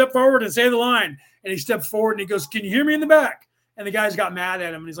they're like, step forward and say the line, and he steps forward and he goes, can you hear me in the back? And the guys got mad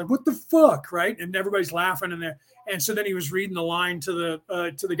at him, and he's like, what the fuck, right? And everybody's laughing in there. And so then he was reading the line to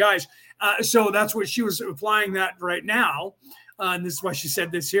the guys. So that's what she was applying that right now. And this is why she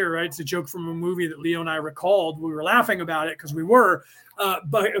said this here, right? It's a joke from a movie that Leo and I recalled. We were laughing about it because we were,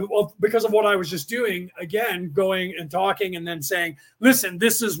 but because of what I was just doing, again, going and talking and then saying, listen,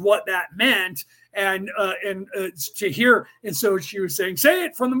 this is what that meant. And to hear. And so she was saying, say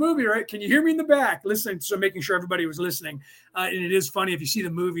it from the movie, right? Can you hear me in the back? Listen. So making sure everybody was listening. And it is funny. If you see the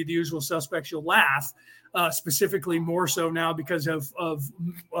movie, The Usual Suspects, you'll laugh. Specifically more so now because of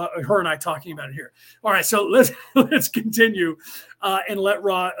her and I talking about it here. All right, so let's continue and let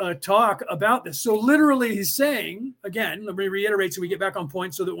Ra talk about this. So literally he's saying, again, let me reiterate so we get back on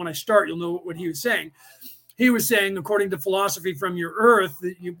point so that when I start, you'll know what he was saying. He was saying, according to philosophy from your earth,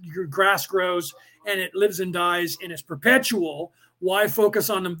 that your grass grows and it lives and dies and is perpetual. Why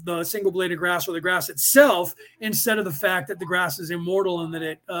focus on the single-bladed grass or the grass itself instead of the fact that the grass is immortal and that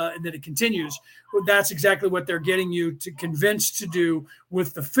it continues? Well, that's exactly what they're getting you to convince to do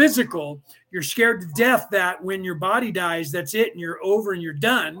with the physical. You're scared to death that when your body dies, that's it, and you're over and you're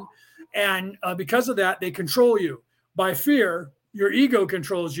done. And because of that, they control you by fear. Your ego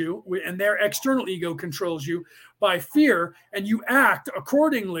controls you, and their external ego controls you by fear, and you act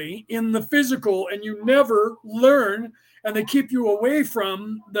accordingly in the physical, and you never learn. And they keep you away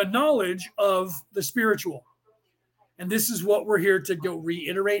from the knowledge of the spiritual. And this is what we're here to go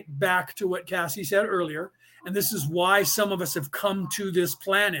reiterate back to what Cassie said earlier. And this is why some of us have come to this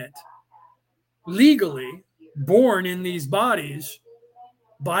planet legally, born in these bodies,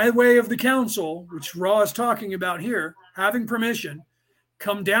 by way of the council, which Ra is talking about here, having permission,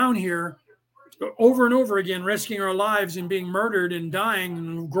 come down here over and over again, risking our lives and being murdered and dying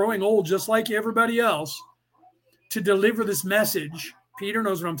and growing old just like everybody else, to deliver this message. Peter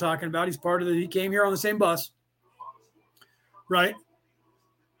knows what I'm talking about. He's part of he came here on the same bus, right?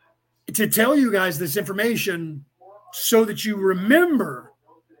 To tell you guys this information so that you remember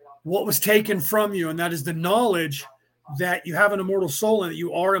what was taken from you, and that is the knowledge that you have an immortal soul and that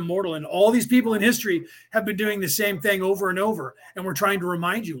you are immortal. And all these people in history have been doing the same thing over and over. And we're trying to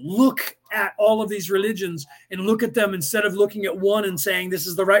remind you, look at all of these religions and look at them instead of looking at one and saying this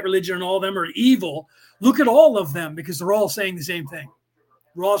is the right religion and all of them are evil. Look at all of them because they're all saying the same thing.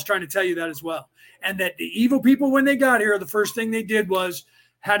 Raw's trying to tell you that as well. And that the evil people, when they got here, the first thing they did was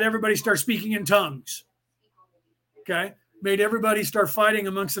had everybody start speaking in tongues. Okay? Made everybody start fighting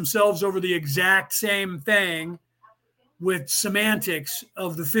amongst themselves over the exact same thing with semantics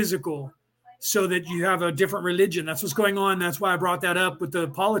of the physical so that you have a different religion. That's what's going on. That's why I brought that up with the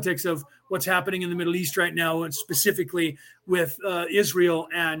politics of what's happening in the Middle East right now, and specifically with Israel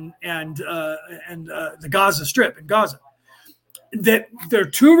and the Gaza Strip in Gaza. That there are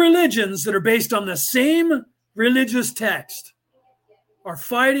two religions that are based on the same religious text are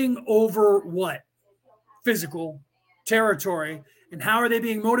fighting over what? Physical territory. And how are they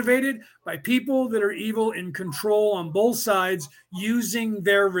being motivated? By people that are evil in control on both sides, using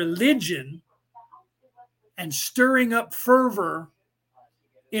their religion and stirring up fervor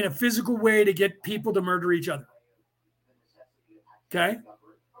in a physical way to get people to murder each other. Okay?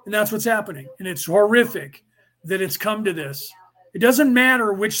 And that's what's happening. And it's horrific that it's come to this. It doesn't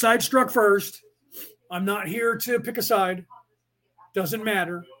matter which side struck first. I'm not here to pick a side. Doesn't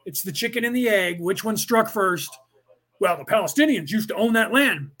matter. It's the chicken and the egg. Which one struck first? Well, the Palestinians used to own that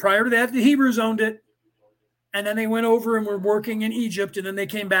land. Prior to that, the Hebrews owned it. And then they went over and were working in Egypt. And then they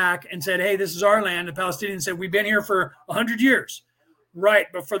came back and said, hey, this is our land. The Palestinians said, we've been here for 100 years. Right.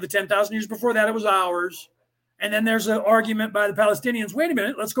 But for the 10,000 years before that, it was ours. And then there's an argument by the Palestinians. Wait a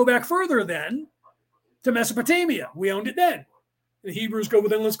minute. Let's go back further then to Mesopotamia. We owned it then. The Hebrews go, well,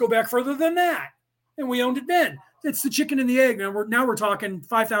 then let's go back further than that. And we owned it then. It's the chicken and the egg. Now we're talking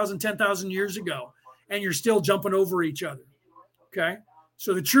 5,000, 10,000 years ago. And you're still jumping over each other. Okay.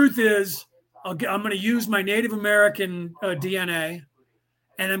 So the truth is, I'm going to use my Native American DNA,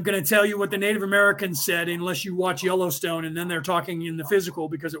 and I'm going to tell you what the Native Americans said, unless you watch Yellowstone, and then they're talking in the physical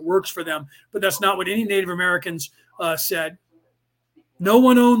because it works for them. But that's not what any Native Americans said. No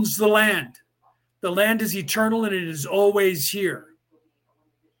one owns the land. The land is eternal, and it is always here.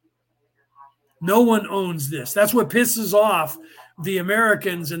 No one owns this. That's what pisses off the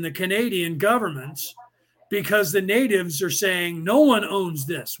Americans and the Canadian governments, because the natives are saying, no one owns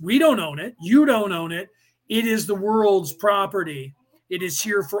this. We don't own it. You don't own it. It is the world's property. It is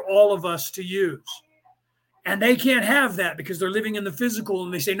here for all of us to use. And they can't have that because they're living in the physical.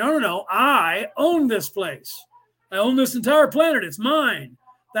 And they say, no, I own this place. I own this entire planet. It's mine.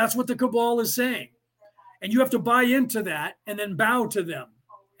 That's what the cabal is saying. And you have to buy into that and then bow to them.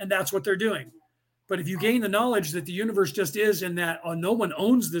 And that's what they're doing. But if you gain the knowledge that the universe just is and that no one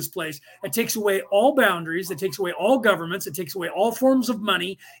owns this place, it takes away all boundaries. It takes away all governments. It takes away all forms of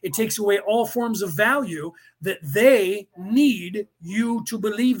money. It takes away all forms of value that they need you to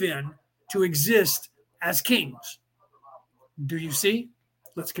believe in to exist as kings. Do you see?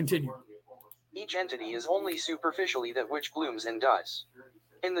 Let's continue. Each entity is only superficially that which blooms and dies.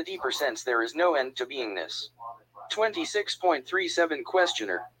 In the deeper sense, there is no end to beingness. 26.37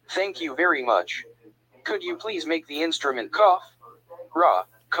 Questioner, thank you very much. Could you please make the instrument cough? Ra,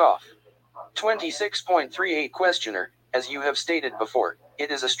 cough. 26.38 Questioner, as you have stated before,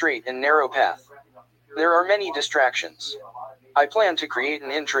 it is a straight and narrow path. There are many distractions. I plan to create an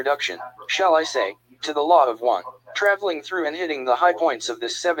introduction, shall I say, to the law of one, traveling through and hitting the high points of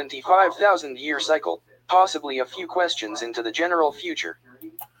this 75,000-year cycle, possibly a few questions into the general future.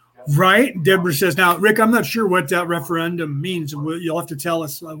 Right. Deborah says, now, Rick, I'm not sure what that referendum means. You'll have to tell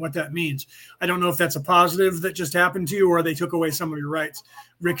us what that means. I don't know if that's a positive that just happened to you or they took away some of your rights.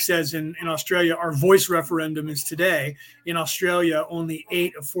 Rick says in Australia, our voice referendum is today. In Australia, only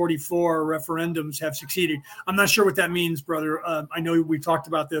 8 of 44 referendums have succeeded. I'm not sure what that means, brother. I know we talked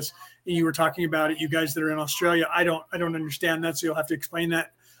about this and you were talking about it. You guys that are in Australia, I don't understand that. So you'll have to explain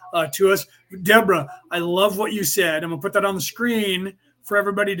that to us. Deborah, I love what you said. I'm gonna put that on the screen for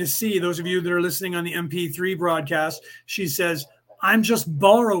everybody to see, those of you that are listening on the MP3 broadcast. She says, I'm just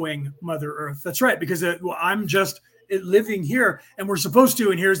borrowing Mother Earth. That's right, because I'm just living here, and we're supposed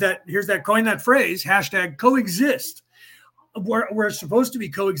to, and here's that coin that phrase, hashtag coexist. We're supposed to be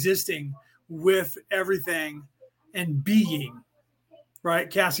coexisting with everything and being,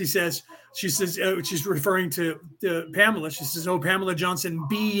 right? Cassie says, she's referring to Pamela. She says, oh, Pamela Johnson,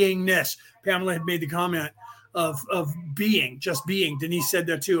 beingness. Pamela had made the comment of being, just being. Denise said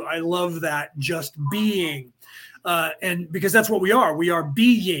that too. I love that, just being. And because that's what we are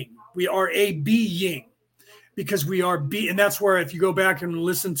being. We are a being because we are and that's where, if you go back and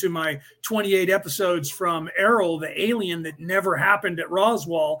listen to my 28 episodes from Errol, the alien that never happened at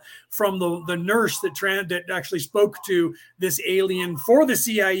Roswell, from the nurse that actually spoke to this alien for the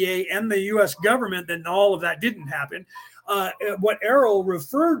CIA and the US government, then all of that didn't happen. What Errol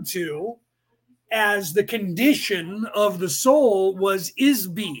referred to as the condition of the soul is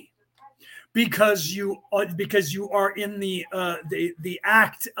be, because you are in the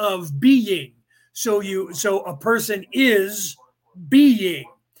act of being. So a person is being,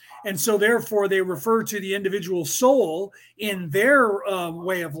 and so therefore they refer to the individual soul in their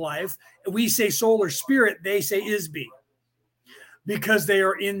way of life. We say soul or spirit; they say is be, because they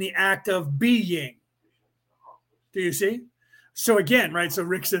are in the act of being. Do you see? So again, right? So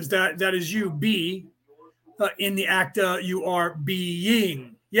Rick says that is you be in the act you are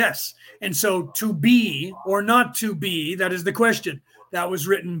being. Yes. And so to be or not to be, that is the question. That was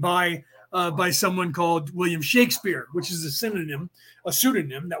written by someone called William Shakespeare, which is a pseudonym.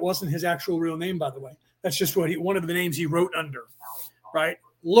 That wasn't his actual real name, by the way. That's just one of the names he wrote under, right?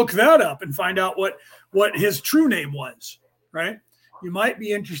 Look that up and find out what his true name was, right? You might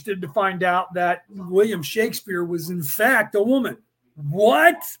be interested to find out that William Shakespeare was in fact a woman.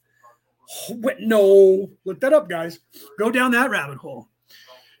 What? No, look that up, guys. Go down that rabbit hole.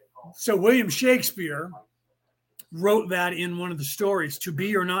 So William Shakespeare wrote that in one of the stories, to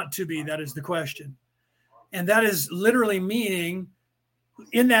be or not to be, that is the question. And that is literally meaning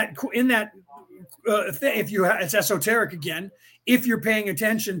it's esoteric again. If you're paying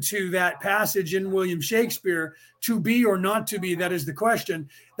attention to that passage in William Shakespeare, to be or not to be, that is the question.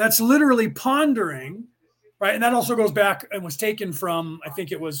 That's literally pondering, right? And that also goes back and was taken from, I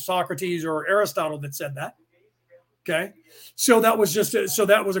think it was Socrates or Aristotle that said that. Okay. So that was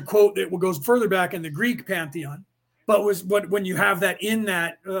a quote that goes further back in the Greek pantheon. But when you have that in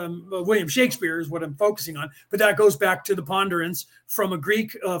that William Shakespeare is what I'm focusing on, but that goes back to the ponderance from a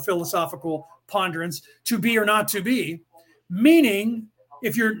Greek philosophical ponderance, to be or not to be, meaning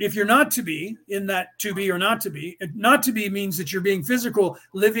if you're not to be in that to be or not to be means that you're being physical,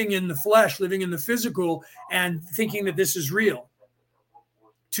 living in the flesh, living in the physical, and thinking that this is real.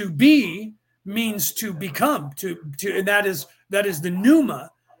 To be means to become, and that is the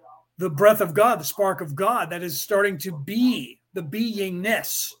pneuma, the breath of God, the spark of God, that is starting to be the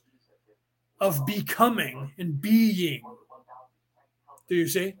beingness of becoming and being. Do you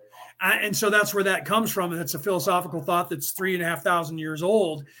see? And so that's where that comes from. And it's a philosophical thought that's 3,500 years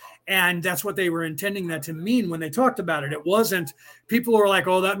old. And that's what they were intending that to mean when they talked about it. It wasn't, people were like,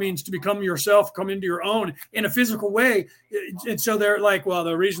 oh, that means to become yourself, come into your own in a physical way. And so they're like, well,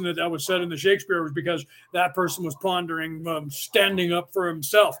 the reason that was said in the Shakespeare was because that person was pondering standing up for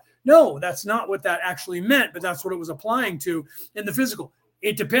himself. No, that's not what that actually meant, but that's what it was applying to in the physical.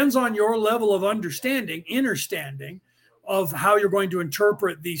 It depends on your level of understanding of how you're going to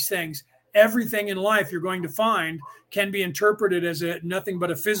interpret these things. Everything in life you're going to find can be interpreted as nothing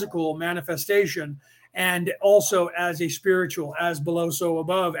but a physical manifestation, and also as a spiritual, as below, so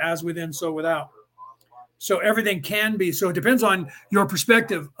above, as within, so without. So everything can be. So it depends on your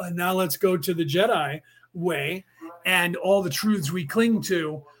perspective. Now let's go to the Jedi way, and all the truths we cling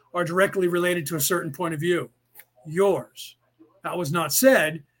to are directly related to a certain point of view. Yours. That was not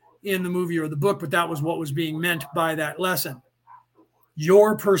said in the movie or the book, but that was what was being meant by that lesson.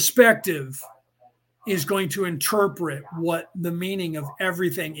 Your perspective is going to interpret what the meaning of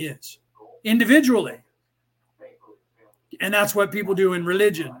everything is individually. And that's what people do in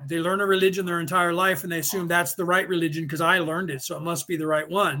religion. They learn a religion their entire life and they assume that's the right religion because I learned it, so it must be the right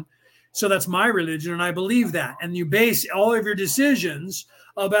one. So that's my religion and I believe that. And you base all of your decisions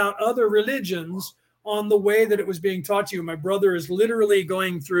about other religions on the way that it was being taught to you. My brother is literally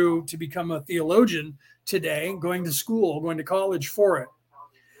going through to become a theologian today, going to school, going to college for it,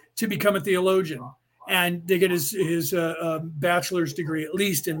 to become a theologian and to get his bachelor's degree at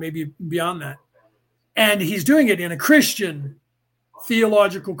least, and maybe beyond that. And he's doing it in a Christian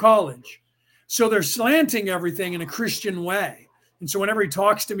theological college. So they're slanting everything in a Christian way. And so whenever he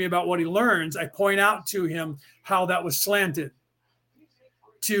talks to me about what he learns, I point out to him how that was slanted.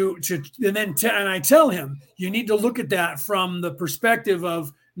 And I tell him, you need to look at that from the perspective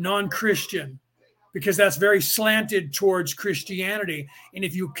of non-Christian, because that's very slanted towards Christianity. And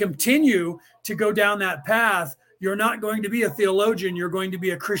if you continue to go down that path, you're not going to be a theologian. You're going to be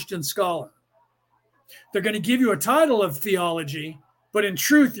a Christian scholar. They're going to give you a title of theology, but in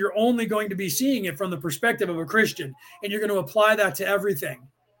truth, you're only going to be seeing it from the perspective of a Christian, and you're going to apply that to everything.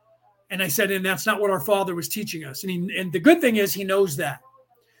 And I said, and that's not what our Father was teaching us. And the good thing is he knows that.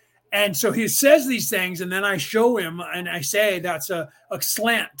 And so he says these things, and then I show him, and I say that's a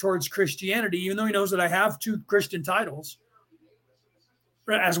slant towards Christianity, even though he knows that I have 2 Christian titles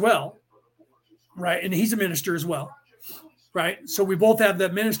as well, right? And he's a minister as well, right? So we both have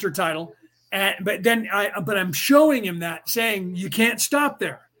that minister title. But I'm showing him that, saying you can't stop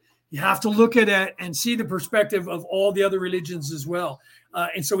there. You have to look at it and see the perspective of all the other religions as well.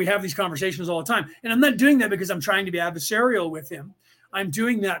 And so we have these conversations all the time. And I'm not doing that because I'm trying to be adversarial with him. I'm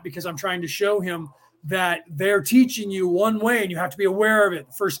doing that because I'm trying to show him that they're teaching you one way and you have to be aware of it.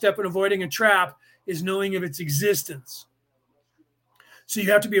 The first step in avoiding a trap is knowing of its existence. So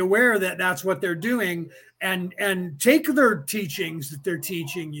you have to be aware that that's what they're doing, and take their teachings that they're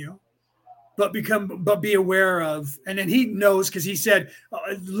teaching you, but be aware of. And then he knows, because he said,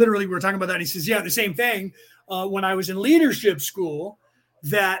 literally we were talking about that. And he says, yeah, the same thing when I was in leadership school,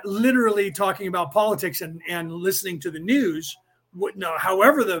 that literally talking about politics and listening to the news,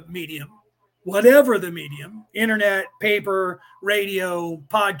 whatever the medium, internet, paper, radio,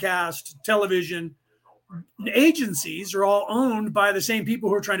 podcast, television, agencies are all owned by the same people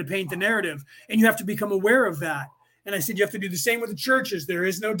who are trying to paint the narrative. And you have to become aware of that. And I said, you have to do the same with the churches. There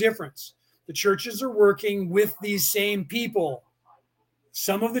is no difference. The churches are working with these same people.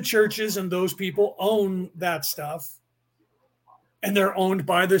 Some of the churches and those people own that stuff, and they're owned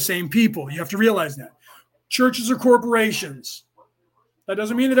by the same people. You have to realize that. Churches are corporations. That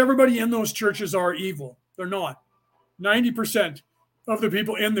doesn't mean that everybody in those churches are evil. They're not. 90% of the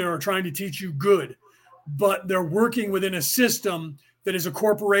people in there are trying to teach you good, but they're working within a system that is a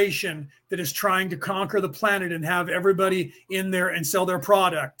corporation that is trying to conquer the planet and have everybody in there and sell their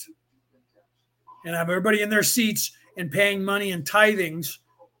product and have everybody in their seats and paying money and tithings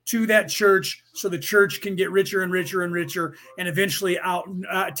to that church so the church can get richer and richer and richer and eventually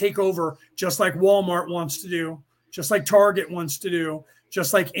take over, just like Walmart wants to do, just like Target wants to do,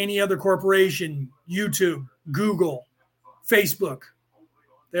 just like any other corporation, YouTube, Google, Facebook.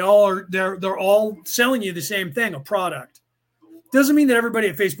 They're all selling you the same thing, a product. Doesn't mean that everybody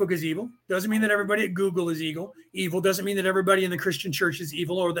at Facebook is evil. Doesn't mean that everybody at Google is evil. Evil doesn't mean that everybody in the Christian church is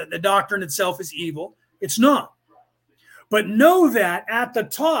evil or that the doctrine itself is evil. It's not. But know that at the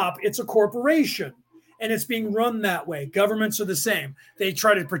top, it's a corporation and it's being run that way. Governments are the same. They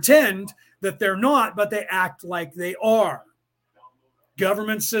try to pretend that they're not, but they act like they are.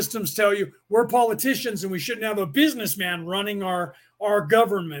 Government systems tell you we're politicians and we shouldn't have a businessman running our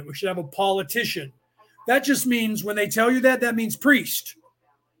government. We should have a politician. That just means when they tell you that means priest.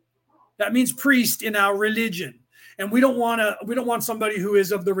 That means priest in our religion. And we don't want somebody who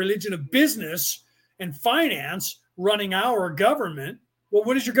is of the religion of business and finance running our government. Well,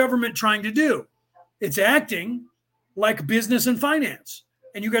 what is your government trying to do? It's acting like business and finance.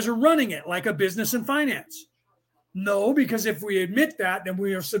 And you guys are running it like a business and finance. No, because if we admit that, then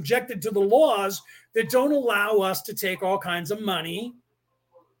we are subjected to the laws that don't allow us to take all kinds of money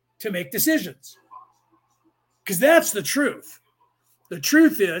to make decisions. Because that's the truth. The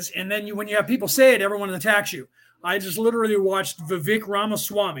truth is, and then when you have people say it, everyone attacks you. I just literally watched Vivek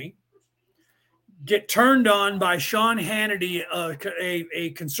Ramaswamy get turned on by Sean Hannity, a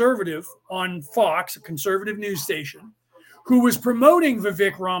conservative on Fox, a conservative news station, who was promoting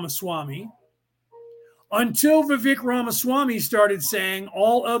Vivek Ramaswamy until Vivek Ramaswamy started saying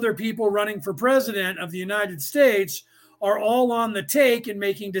all other people running for president of the United States are all on the take and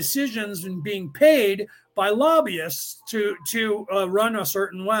making decisions and being paid by lobbyists to run a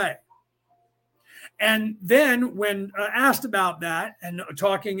certain way. And then when asked about that and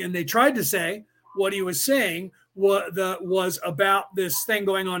talking, and they tried to say what he was saying was about this thing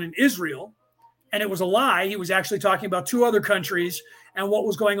going on in Israel, and it was a lie. He was actually talking about two other countries and what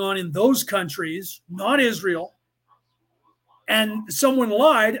was going on in those countries, not Israel. And someone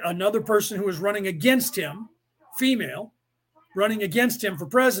lied, another person who was running against him, female, running against him for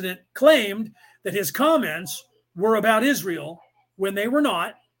president, claimed that his comments were about Israel when they were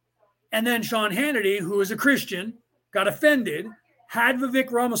not. And then Sean Hannity, who is a Christian, got offended, had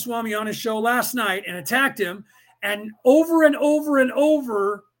Vivek Ramaswamy on his show last night and attacked him, and over and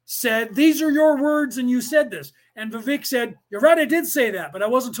over said, these are your words and you said this. And Vivek said, you're right, I did say that, but I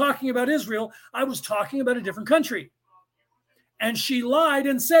wasn't talking about Israel. I was talking about a different country. And she lied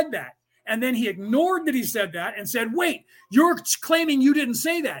and said that. And then he ignored that he said that and said, wait, you're claiming you didn't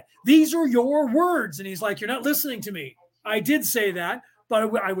say that. These are your words. And he's like, you're not listening to me. I did say that,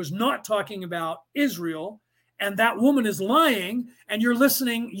 but I was not talking about Israel. And that woman is lying, and you're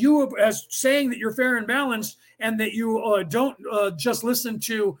listening, you as saying that you're fair and balanced and that you don't just listen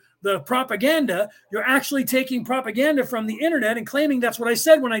to the propaganda. You're actually taking propaganda from the internet and claiming that's what I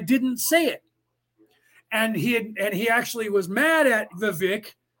said when I didn't say it. And he actually was mad at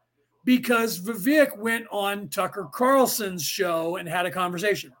Vivek because Vivek went on Tucker Carlson's show and had a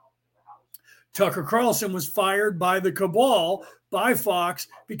conversation. Tucker Carlson was fired by the cabal, by Fox,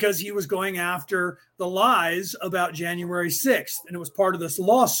 because he was going after the lies about January 6th. And it was part of this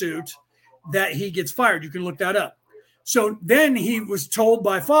lawsuit that he gets fired. You can look that up. So then he was told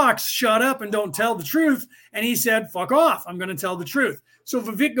by Fox, shut up and don't tell the truth. And he said, fuck off, I'm going to tell the truth. So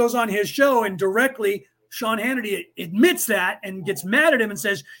Vivek goes on his show and directly Sean Hannity admits that and gets mad at him and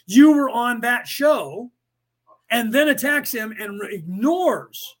says, you were on that show, and then attacks him and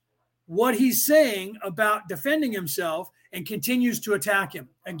ignores what he's saying about defending himself and continues to attack him.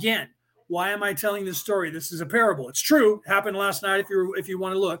 Again, why am I telling this story? This is a parable. It's true. It happened last night if you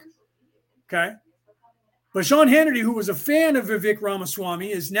want to look. Okay. But Sean Hannity, who was a fan of Vivek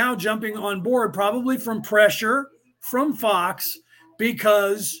Ramaswamy, is now jumping on board, probably from pressure from Fox,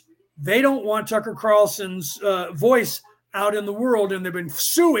 because they don't want Tucker Carlson's voice out in the world, and they've been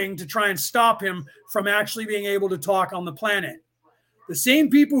suing to try and stop him from actually being able to talk on the planet. The same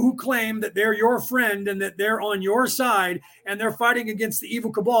people who claim that they're your friend and that they're on your side and they're fighting against the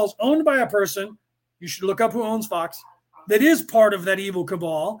evil cabals owned by a person, you should look up who owns Fox, that is part of that evil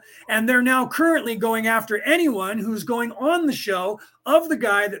cabal. And they're now currently going after anyone who's going on the show of the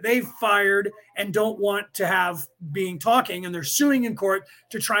guy that they've fired and don't want to have being talking. And they're suing in court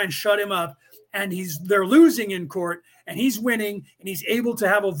to try and shut him up. And they're losing in court, and he's winning, and he's able to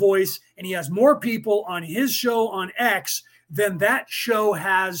have a voice, and he has more people on his show on X than that show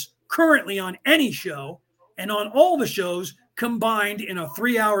has currently on any show and on all the shows combined in a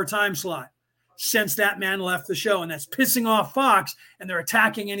 3-hour time slot since that man left the show. And that's pissing off Fox, and they're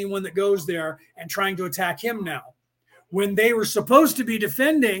attacking anyone that goes there and trying to attack him now, when they were supposed to be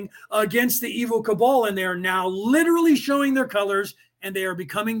defending against the evil cabal, and they are now literally showing their colors, and they are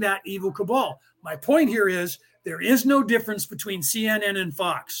becoming that evil cabal. My point here is there is no difference between CNN and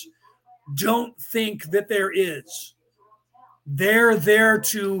Fox. Don't think that there is. They're there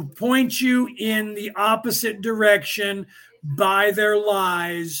to point you in the opposite direction by their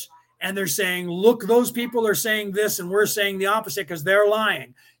lies. And they're saying, look, those people are saying this and we're saying the opposite because they're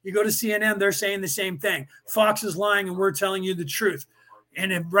lying. You go to CNN, they're saying the same thing. Fox is lying and we're telling you the truth.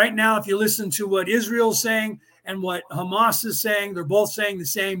 And right now, if you listen to what Israel's saying and what Hamas is saying, they're both saying the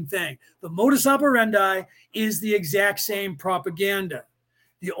same thing. The modus operandi is the exact same propaganda.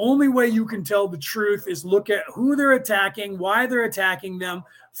 The only way you can tell the truth is look at who they're attacking, why they're attacking them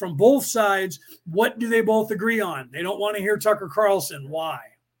from both sides. What do they both agree on? They don't want to hear Tucker Carlson. Why?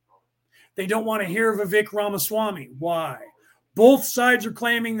 They don't want to hear Vivek Ramaswamy. Why? Both sides are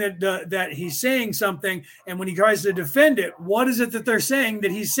claiming that he's saying something, and when he tries to defend it, what is it that they're saying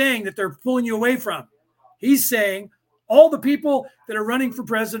that he's saying that they're pulling you away from? He's saying all the people that are running for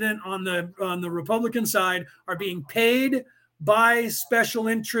president on the Republican side are being paid by special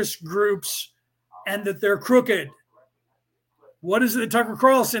interest groups and that they're crooked. What is it that Tucker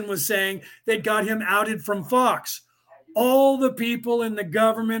Carlson was saying that got him outed from Fox? All the people in the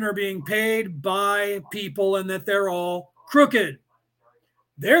government are being paid by people and that they're all crooked.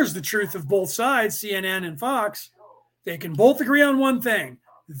 There's the truth of both sides, CNN and Fox. They can both agree on one thing.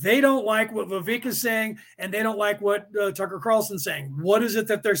 They don't like what Vivek is saying, and they don't like what Tucker Carlson's saying. What is it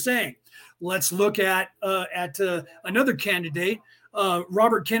that they're saying? Let's look at another candidate,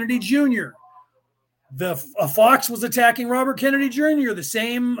 Robert Kennedy Jr. Fox was attacking Robert Kennedy Jr. The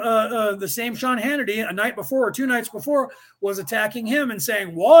same Sean Hannity a night before or 2 nights before was attacking him and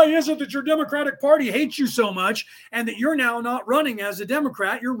saying, why is it that your Democratic Party hates you so much and that you're now not running as a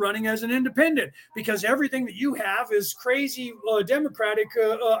Democrat, you're running as an independent because everything that you have is crazy Democratic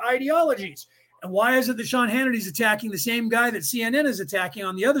ideologies. And why is it that Sean Hannity's attacking the same guy that CNN is attacking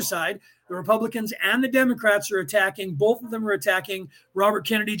on the other side? The Republicans and the Democrats are attacking, both of them are attacking Robert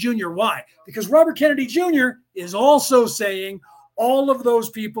Kennedy Jr. Why? Because Robert Kennedy Jr. is also saying all of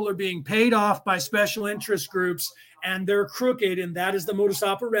those people are being paid off by special interest groups and they're crooked, and that is the modus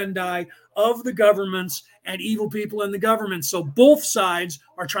operandi of the governments and evil people in the government. So both sides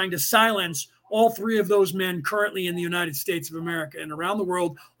are trying to silence all three of those men currently in the United States of America and around the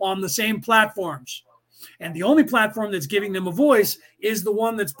world on the same platforms. And the only platform that's giving them a voice is the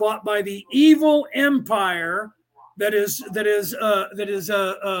one that's bought by the evil empire that is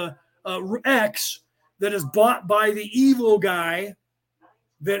X, that is bought by the evil guy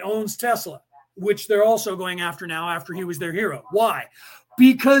that owns Tesla, which they're also going after now after he was their hero. Why?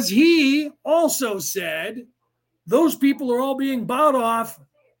 Because he also said those people are all being bought off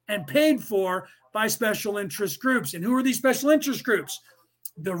and paid for by special interest groups. And who are these special interest groups?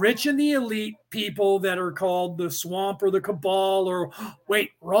 The rich and the elite people that are called the swamp or the cabal, or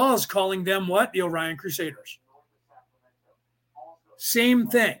wait, Raw's calling them what? The Orion Crusaders. Same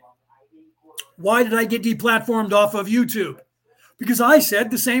thing. Why did I get deplatformed off of YouTube? Because I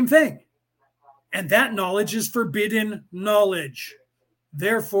said the same thing. And that knowledge is forbidden knowledge.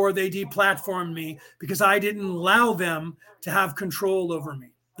 Therefore, they deplatformed me because I didn't allow them to have control over me.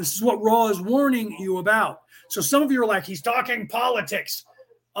 This is what Raw is warning you about. So some of you are like, he's talking politics.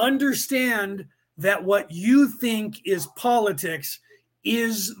 Understand that what you think is politics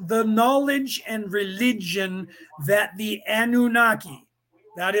is the knowledge and religion that the Anunnaki,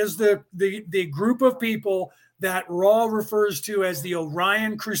 that is the group of people that Raw refers to as the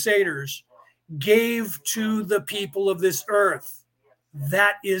Orion Crusaders, gave to the people of this earth.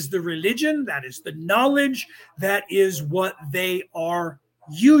 That is the religion, that is the knowledge, that is what they are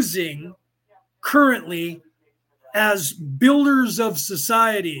using currently as builders of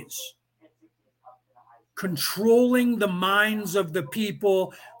societies, controlling the minds of the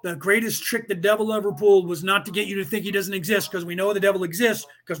people. The greatest trick the devil ever pulled was not to get you to think he doesn't exist, because we know the devil exists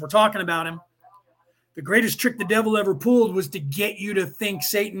because we're talking about him. The greatest trick the devil ever pulled was to get you to think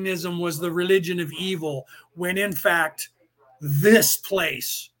Satanism was the religion of evil, when in fact, this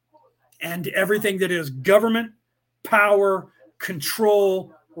place and everything that is government, power,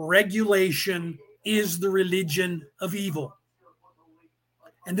 control, regulation is the religion of evil.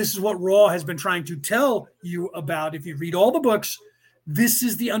 And this is what Raw has been trying to tell you about. If you read all the books, this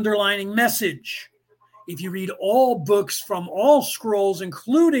is the underlying message. If you read all books from all scrolls,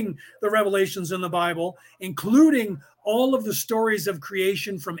 including the revelations in the Bible, including all of the stories of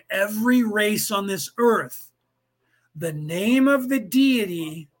creation from every race on this earth, the name of the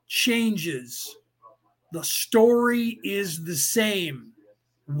deity changes. The story is the same.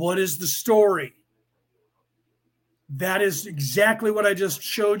 What is the story? That is exactly what I just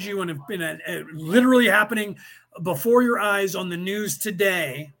showed you, and literally happening before your eyes on the news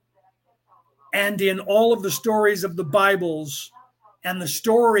today, and in all of the stories of the Bibles, and the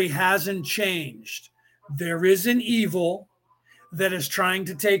story hasn't changed. There is an evil that is trying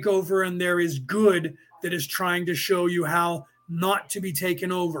to take over, and there is good that is trying to show you how not to be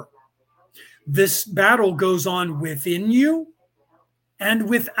taken over. This battle goes on within you and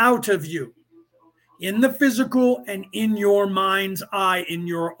without of you, in the physical and in your mind's eye, in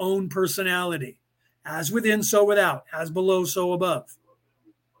your own personality. As within, so without. As below, so above.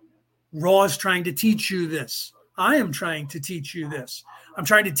 Raw is trying to teach you this. I am trying to teach you this. I'm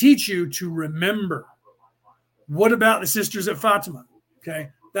trying to teach you to remember. What about the sisters at Fatima? Okay,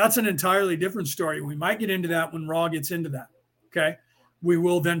 that's an entirely different story. We might get into that when Raw gets into that. Okay, we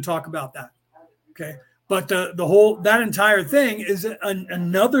will then talk about that. Okay, but that entire thing is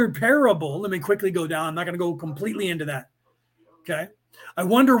another parable. Let me quickly go down. I'm not going to go completely into that. Okay, I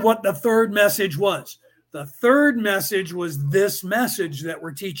wonder what the third message was. The third message was this message that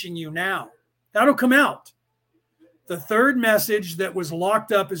we're teaching you now. That'll come out. The third message that was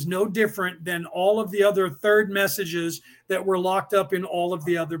locked up is no different than all of the other third messages that were locked up in all of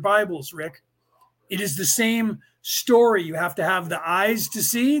the other Bibles, Rick. It is the same story. You have to have the eyes to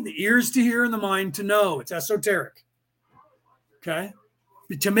see, the ears to hear, and the mind to know. It's esoteric. Okay?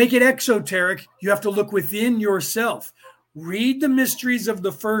 But to make it exoteric, you have to look within yourself. Read the mysteries of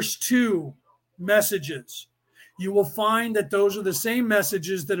the first two messages. You will find that those are the same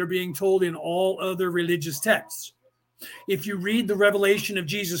messages that are being told in all other religious texts. If you read the revelation of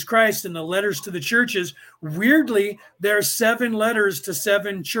Jesus Christ and the letters to the churches, weirdly, there are 7 letters to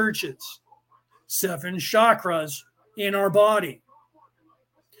 7 churches, 7 chakras in our body.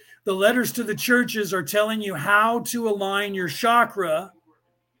 The letters to the churches are telling you how to align your chakra,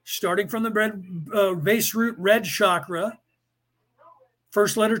 starting from the base root red chakra,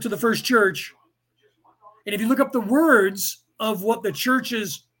 first letter to the first church. And if you look up the words of what the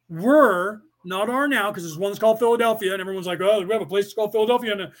churches were, not are now, because there's one that's called Philadelphia, and everyone's like, oh, we have a place called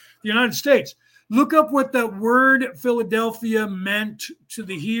Philadelphia in the United States. Look up what the word Philadelphia meant to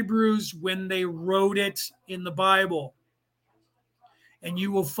the Hebrews when they wrote it in the Bible. And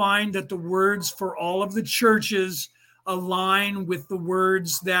you will find that the words for all of the churches align with the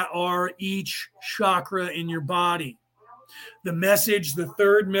words that are each chakra in your body. The message, the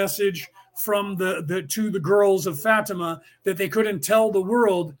third message from the to the girls of Fatima that they couldn't tell the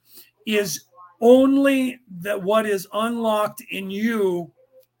world is only that what is unlocked in you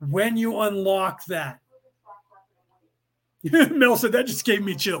when you unlock that. Mel said that just gave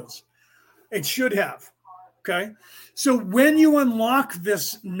me chills. It should have. Okay. So when you unlock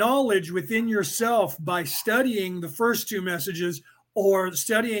this knowledge within yourself by studying the first two messages or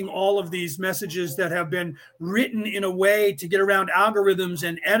studying all of these messages that have been written in a way to get around algorithms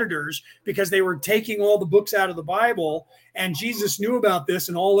and editors because they were taking all the books out of the Bible, and Jesus knew about this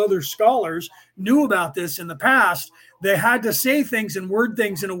and all other scholars knew about this in the past, they had to say things and word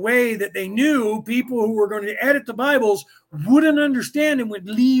things in a way that they knew people who were going to edit the Bibles wouldn't understand and would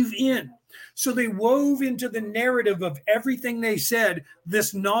leave in. So they wove into the narrative of everything they said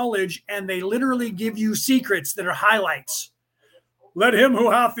this knowledge, and they literally give you secrets that are highlights. Let him who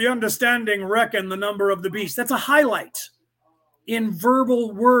hath the understanding reckon the number of the beast. That's a highlight in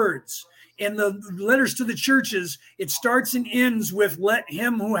verbal words. In the letters to the churches, it starts and ends with let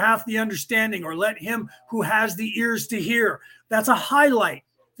him who hath the understanding, or let him who has the ears to hear. That's a highlight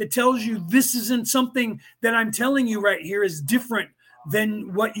that tells you this isn't something that I'm telling you right here is different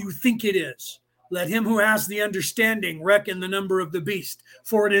than what you think it is. Let him who has the understanding reckon the number of the beast,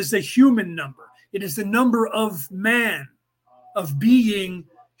 for it is the human number. It is the number of man, of being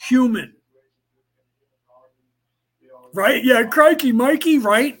human. Right? Yeah, crikey, Mikey,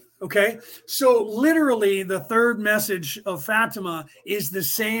 right? Okay. So literally the third message of Fatima is the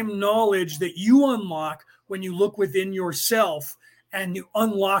same knowledge that you unlock when you look within yourself and you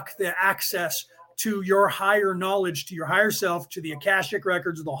unlock the access to your higher knowledge, to your higher self, to the Akashic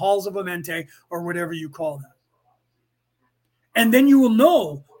records, the halls of Amente, or whatever you call them. And then you will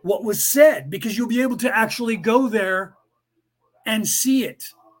know what was said because you'll be able to actually go there and see it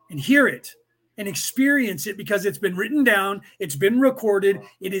and hear it and experience it because it's been written down, it's been recorded,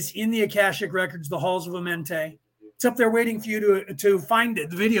 it is in the Akashic records, the halls of Amente. It's up there waiting for you to find it,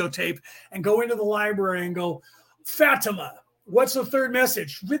 the videotape, and go into the library and go, Fatima, what's the third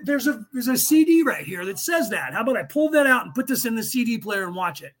message? There's a CD right here that says that. How about I pull that out and put this in the CD player and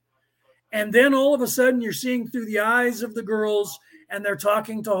watch it? And then all of a sudden you're seeing through the eyes of the girls and they're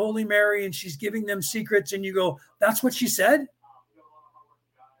talking to Holy Mary and she's giving them secrets and you go, that's what she said?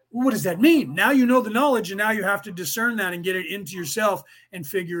 What does that mean? Now you know the knowledge and now you have to discern that and get it into yourself and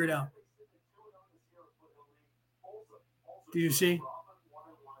figure it out. Do you see?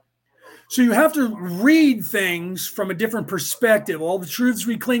 So you have to read things from a different perspective. All the truths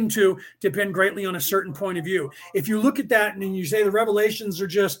we cling to depend greatly on a certain point of view. If you look at that and you say the revelations are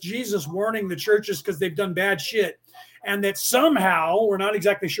just Jesus warning the churches because they've done bad shit, and that somehow, we're not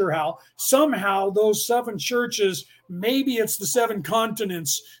exactly sure how, somehow those 7 churches, maybe it's the 7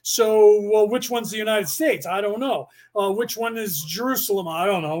 continents. So, well, which one's the United States? I don't know. Which one is Jerusalem? I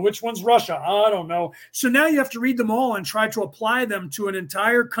don't know. Which one's Russia? I don't know. So now you have to read them all and try to apply them to an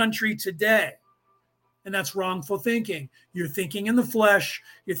entire country today. And that's wrongful thinking. You're thinking in the flesh.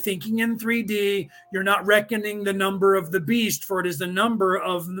 You're thinking in 3D. You're not reckoning the number of the beast, for it is the number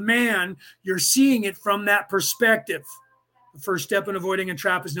of the man. You're seeing it from that perspective. The first step in avoiding a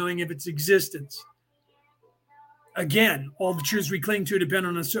trap is knowing of its existence. Again, all the truths we cling to depend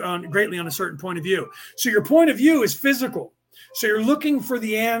greatly on a certain point of view. So your point of view is physical. So you're looking for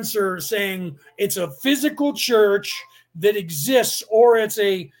the answer saying it's a physical church that exists, or it's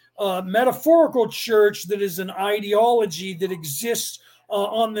a metaphorical church that is an ideology that exists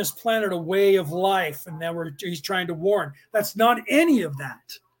on this planet, a way of life, and that he's trying to warn. That's not any of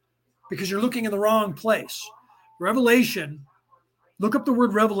that, because you're looking in the wrong place. Revelation, look up the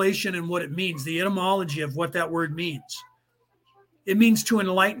word revelation and what it means, the etymology of what that word means. It means to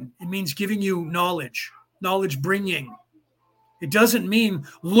enlighten. It means giving you knowledge bringing. It doesn't mean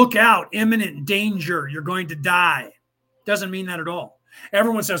look out, imminent danger, you're going to die. It doesn't mean that at all.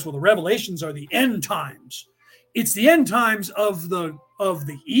 Everyone says, well, the revelations are the end times. It's the end times of the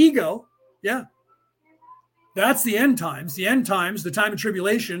ego. Yeah. That's the end times. The end times, the time of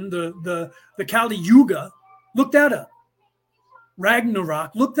tribulation, the Kali Yuga. Look that up.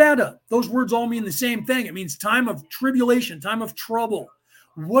 Ragnarok, look that up. Those words all mean the same thing. It means time of tribulation, time of trouble.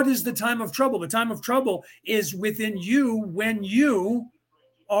 What is the time of trouble? The time of trouble is within you when you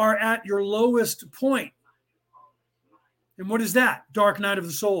are at your lowest point. And what is that? Dark night of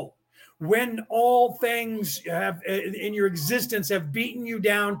the soul. When all things have in your existence have beaten you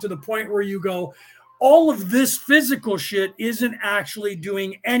down to the point where you go, all of this physical shit isn't actually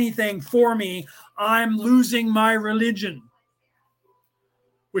doing anything for me. I'm losing my religion,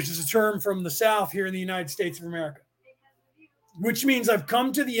 which is a term from the South here in the United States of America, which means I've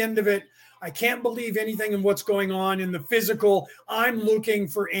come to the end of it. I can't believe anything in what's going on in the physical. I'm looking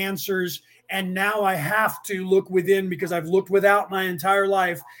for answers, and now I have to look within because I've looked without my entire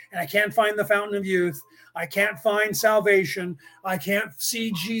life, and I can't find the fountain of youth. I can't find salvation. I can't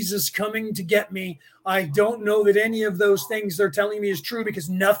see Jesus coming to get me. I don't know that any of those things they're telling me is true because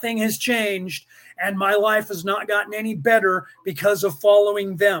nothing has changed, and my life has not gotten any better because of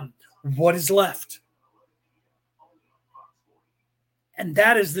following them. What is left? And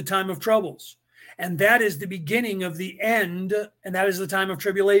that is the time of troubles. And that is the beginning of the end. And that is the time of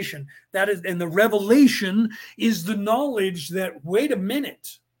tribulation. And the revelation is the knowledge that, wait a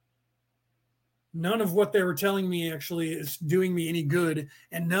minute, none of what they were telling me actually is doing me any good.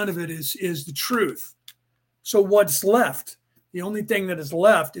 And none of it is the truth. So what's left? The only thing that is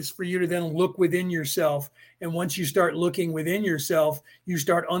left is for you to then look within yourself. And once you start looking within yourself, you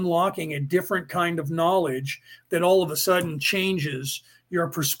start unlocking a different kind of knowledge that all of a sudden changes your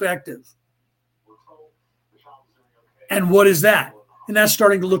perspective. And what is that? And that's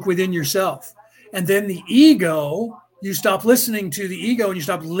starting to look within yourself. And then the ego, you stop listening to the ego and you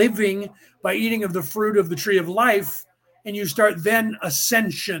stop living by eating of the fruit of the tree of life. And you start then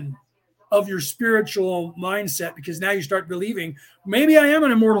ascension of your spiritual mindset, because now you start believing, maybe I am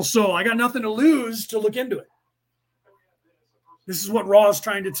an immortal soul. I got nothing to lose to look into it. This is what Ra is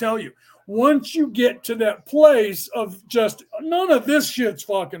trying to tell you. Once you get to that place of just none of this shit's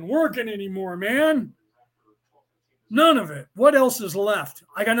fucking working anymore, man. None of it. What else is left?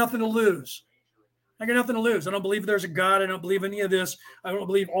 I got nothing to lose. I got nothing to lose. I don't believe there's a God. I don't believe any of this. I don't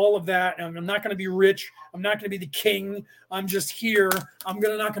believe all of that. And I'm not going to be rich. I'm not going to be the king. I'm just here. I'm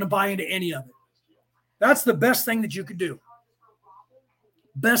not going to buy into any of it. That's the best thing that you could do.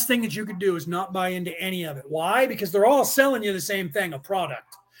 Best thing that you could do is not buy into any of it. Why? Because they're all selling you the same thing, a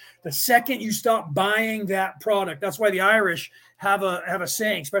product. The second you stop buying that product, that's why the Irish have a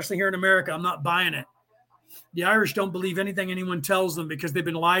saying, especially here in America, I'm not buying it. The Irish don't believe anything anyone tells them because they've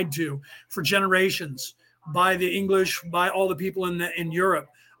been lied to for generations by the English, by all the people in Europe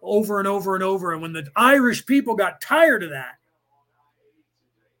over and over and over. And when the Irish people got tired of that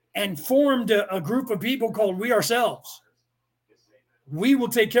and formed a group of people called We Ourselves, we will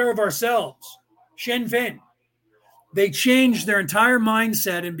take care of ourselves, Sinn Féin, they changed their entire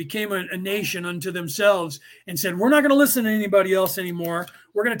mindset and became a nation unto themselves and said, we're not going to listen to anybody else anymore.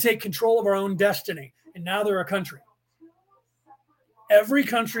 We're going to take control of our own destiny. And now they're a country. Every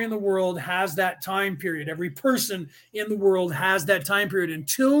country in the world has that time period. Every person in the world has that time period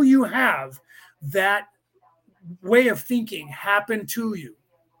until you have that way of thinking happen to you,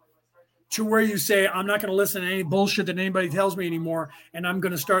 to where you say, I'm not going to listen to any bullshit that anybody tells me anymore, and I'm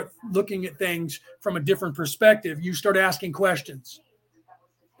going to start looking at things from a different perspective. You start asking questions.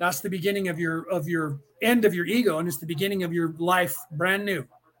 That's the beginning of your end of your ego, and it's the beginning of your life brand new.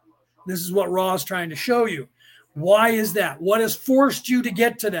 This is what Ra is trying to show you. Why is that? What has forced you to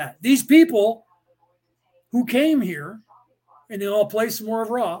get to that? These people who came here, and then I'll play some more of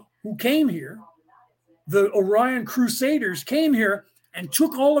Ra, who came here, the Orion Crusaders came here and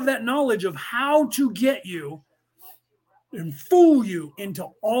took all of that knowledge of how to get you and fool you into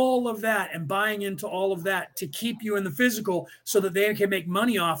all of that and buying into all of that to keep you in the physical so that they can make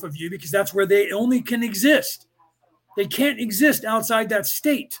money off of you, because that's where they only can exist. They can't exist outside that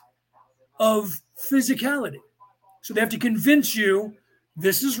state of physicality. So they have to convince you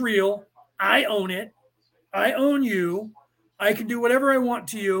this is real. I own it. I own you. I can do whatever I want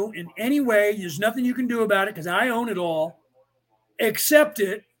to you in any way. There's nothing you can do about it because I own it all. Accept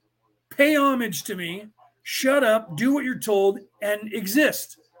it, pay homage to me, shut up, do what you're told, and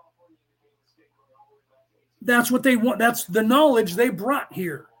exist. That's what they want. That's the knowledge they brought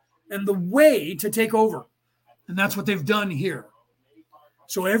here and the way to take over. And that's what they've done here.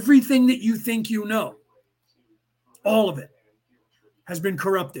 So everything that you think you know, all of it has been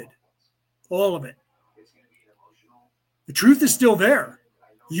corrupted. All of it. The truth is still there.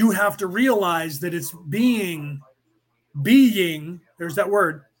 You have to realize that it's being, there's that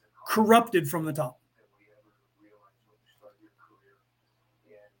word, corrupted from the top.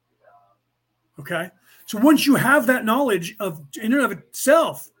 Okay? So once you have that knowledge of in and of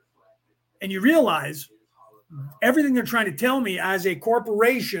itself, and you realize everything they're trying to tell me as a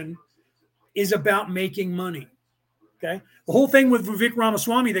corporation is about making money. Okay? The whole thing with Vivek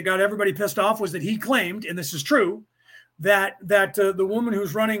Ramaswamy that got everybody pissed off was that he claimed, and this is true, that the woman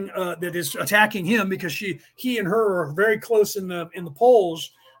who's running that is attacking him because he and her are very close in the polls,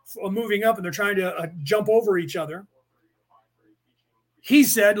 moving up, and they're trying to jump over each other. He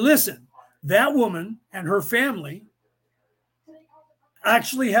said, listen, that woman and her family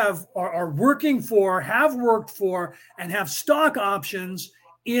actually are working for, have worked for, and have stock options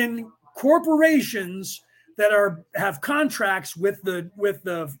in corporations that have contracts with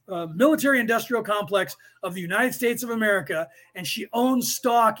the military industrial complex of the United States of America, and she owns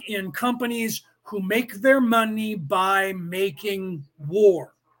stock in companies who make their money by making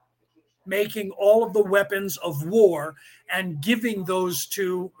war, making all of the weapons of war and giving those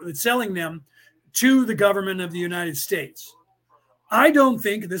selling them to the government of the United States. I don't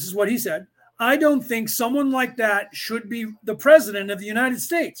think, this is what he said, I don't think someone like that should be the president of the United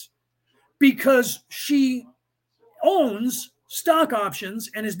States because she owns stock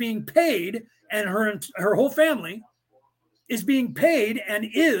options and is being paid, and her whole family is being paid and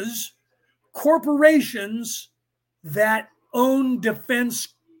is corporations that own defense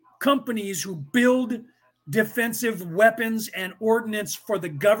companies who build defensive weapons and ordnance for the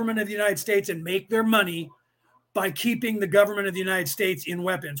government of the United States and make their money by keeping the government of the United States in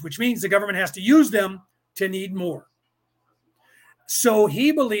weapons, which means the government has to use them to need more. So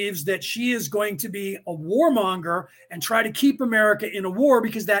he believes that she is going to be a warmonger and try to keep America in a war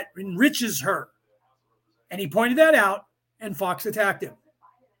because that enriches her. And he pointed that out, and Fox attacked him.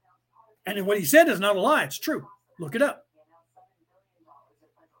 And what he said is not a lie. It's true. Look it up.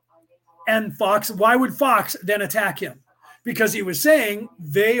 And Fox, why would Fox then attack him? Because he was saying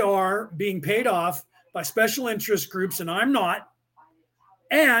they are being paid off by special interest groups, and I'm not.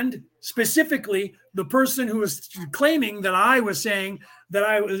 And specifically, the person who was claiming that I was saying that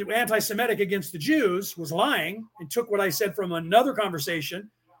I was anti-Semitic against the Jews was lying and took what I said from another conversation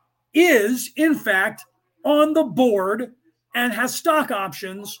is, in fact, on the board and has stock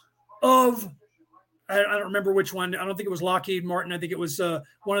options of, I don't remember which one. I don't think it was Lockheed Martin. I think it was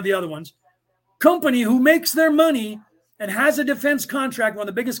one of the other ones. Company who makes their money and has a defense contract, one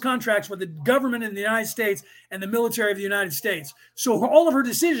of the biggest contracts with the government in the United States and the military of the United States. So all of her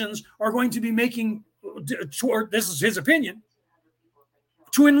decisions are going to be making, this is his opinion,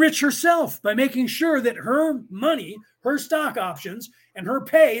 to enrich herself by making sure that her money, her stock options, and her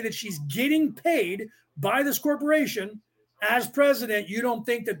pay that she's getting paid by this corporation as president, you don't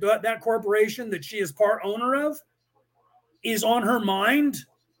think that that corporation that she is part owner of is on her mind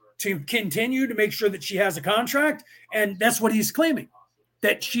to continue to make sure that she has a contract? And that's what he's claiming,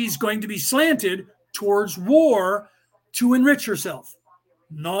 that she's going to be slanted towards war to enrich herself.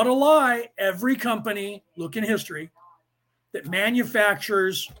 Not a lie. Every company, look in history, that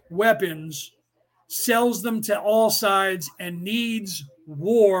manufactures weapons, sells them to all sides, and needs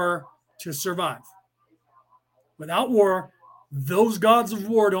war to survive. Without war, those gods of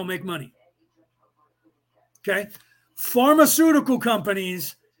war don't make money. Okay? Pharmaceutical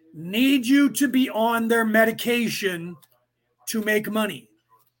companies need you to be on their medication to make money.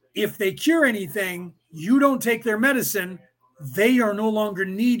 If they cure anything, you don't take their medicine, they are no longer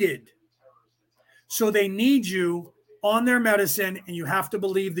needed. So they need you on their medicine, and you have to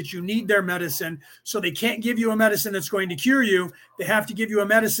believe that you need their medicine. So they can't give you a medicine that's going to cure you. They have to give you a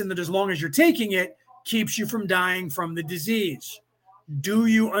medicine that, as long as you're taking it, keeps you from dying from the disease. Do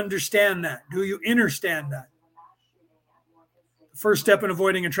you understand that? Do you understand that? First step in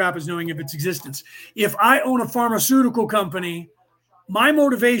avoiding a trap is knowing of its existence. If I own a pharmaceutical company, my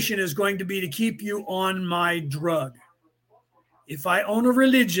motivation is going to be to keep you on my drug. If I own a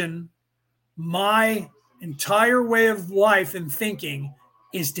religion, my entire way of life and thinking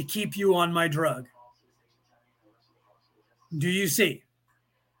is to keep you on my drug. Do you see?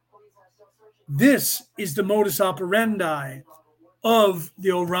 This is the modus operandi of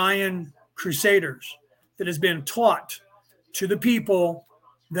the Orion Crusaders that has been taught to the people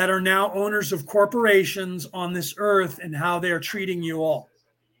that are now owners of corporations on this earth and how they are treating you all.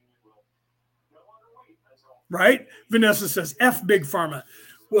 Right? Vanessa says, F Big Pharma.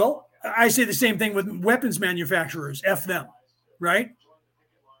 Well, I say the same thing with weapons manufacturers, F them, right?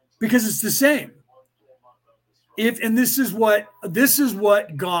 Because it's the same. And this is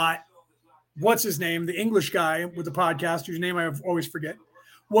what got, what's his name, the English guy with the podcast, whose name I always forget,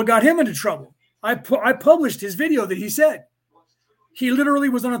 what got him into trouble. I published his video that he said. He literally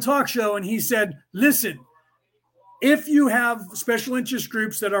was on a talk show and he said, listen, if you have special interest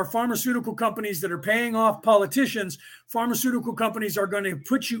groups that are pharmaceutical companies that are paying off politicians, pharmaceutical companies are going to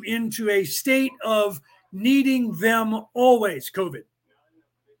put you into a state of needing them always, COVID.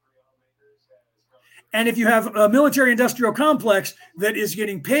 And if you have a military industrial complex that is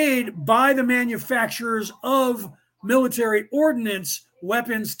getting paid by the manufacturers of military ordnance,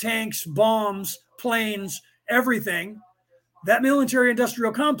 weapons, tanks, bombs, planes, everything, that military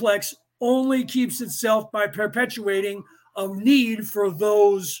industrial complex only keeps itself by perpetuating a need for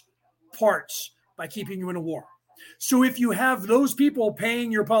those parts by keeping you in a war. So if you have those people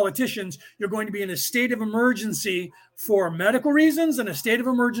paying your politicians, you're going to be in a state of emergency for medical reasons and a state of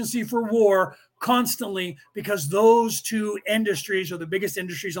emergency for war constantly, because those two industries are the biggest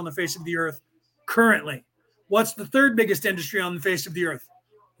industries on the face of the earth currently. What's the third biggest industry on the face of the earth?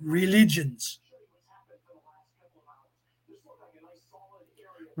 Religions.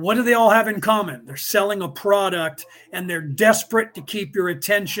 What do they all have in common? They're selling a product and they're desperate to keep your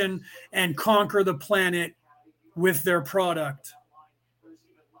attention and conquer the planet with their product.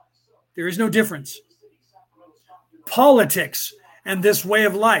 There is no difference. Politics and this way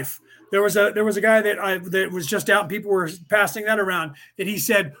of life. There was a guy that was just out and people were passing that around that he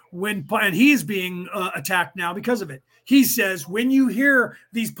said and he's being attacked now because of it. He says, when you hear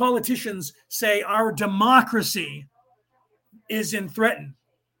these politicians say our democracy is threatened,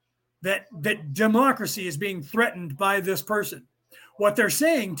 that democracy is being threatened by this person. What they're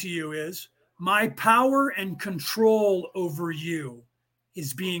saying to you is, my power and control over you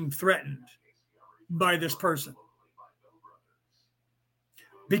is being threatened by this person.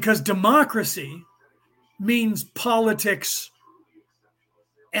 Because democracy means politics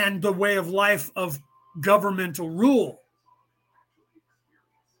and the way of life of governmental rule.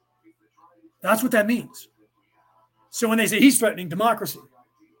 That's what that means. So when they say he's threatening democracy,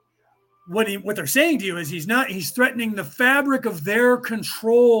 what they're saying to you is he's threatening the fabric of their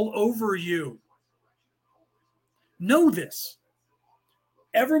control over you. Know this.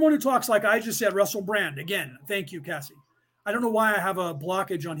 Everyone who talks like I just said, Russell Brand, again, thank you, Cassie. I don't know why I have a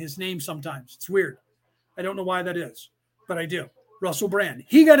blockage on his name sometimes. It's weird. I don't know why that is, but I do. Russell Brand.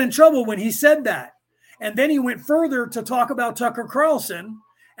 He got in trouble when he said that. And then he went further to talk about Tucker Carlson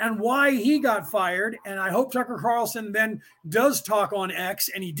and why he got fired. And I hope Tucker Carlson then does talk on X,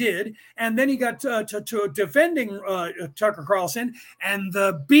 and he did. And then he got to defending Tucker Carlson, and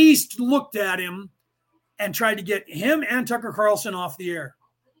the beast looked at him and tried to get him and Tucker Carlson off the air.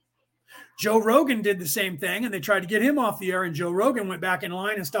 Joe Rogan did the same thing, and they tried to get him off the air, and Joe Rogan went back in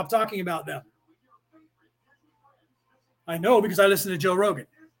line and stopped talking about them. I know because I listen to Joe Rogan.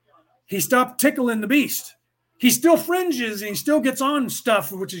 He stopped tickling the beast. He still fringes and he still gets on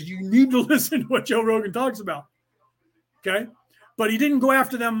stuff, which is you need to listen to what Joe Rogan talks about. Okay? But he didn't go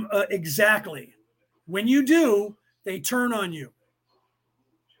after them exactly. When you do, they turn on you.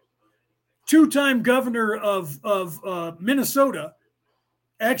 Two-time governor of Minnesota,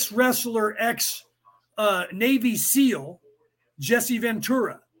 ex-wrestler, ex-Navy SEAL, Jesse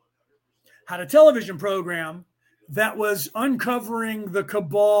Ventura, had a television program that was uncovering the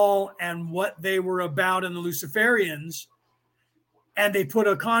cabal and what they were about in the Luciferians, and they put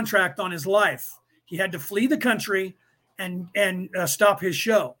a contract on his life. He had to flee the country and stop his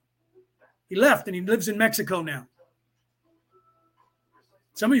show. He left, and he lives in Mexico now.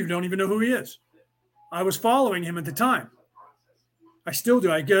 Some of you don't even know who he is. I was following him at the time. I still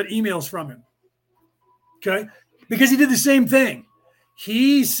do. I get emails from him. Okay? Because he did the same thing.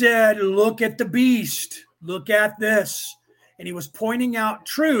 He said, look at the beast. Look at this. And he was pointing out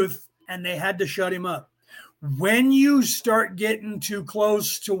truth, and they had to shut him up. When you start getting too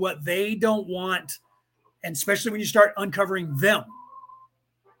close to what they don't want, and especially when you start uncovering them,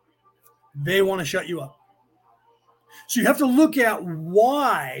 they want to shut you up. So you have to look at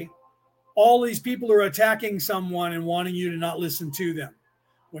why all these people are attacking someone and wanting you to not listen to them.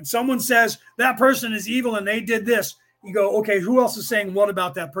 When someone says that person is evil and they did this, you go, okay, who else is saying what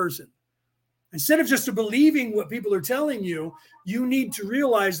about that person? Instead of just believing what people are telling you, you need to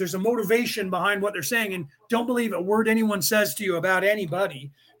realize there's a motivation behind what they're saying, and don't believe a word anyone says to you about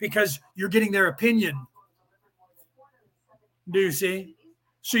anybody because you're getting their opinion. Do you see?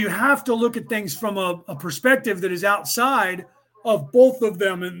 So you have to look at things from a perspective that is outside of both of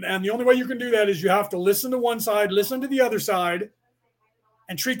them. And the only way you can do that is you have to listen to one side, listen to the other side,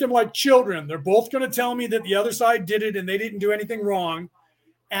 and treat them like children. They're both going to tell me that the other side did it and they didn't do anything wrong.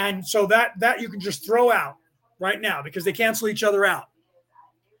 And so that you can just throw out right now because they cancel each other out.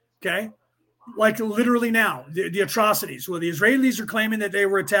 Okay? Like literally now, the atrocities. Well, the Israelis are claiming that they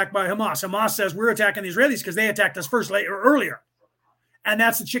were attacked by Hamas. Hamas says we're attacking the Israelis because they attacked us first, later, or earlier. And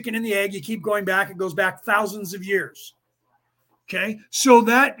that's the chicken and the egg. You keep going back. It goes back thousands of years. Okay? So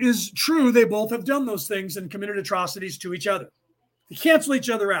that is true. They both have done those things and committed atrocities to each other. They cancel each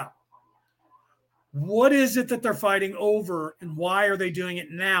other out. What is it that they're fighting over and why are they doing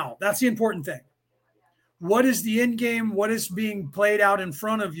it now? That's the important thing. What is the end game? What is being played out in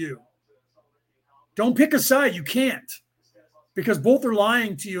front of you? Don't pick a side. You can't, because both are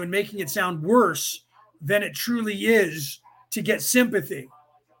lying to you and making it sound worse than it truly is to get sympathy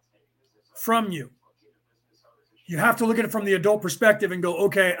from you. You have to look at it from the adult perspective and go,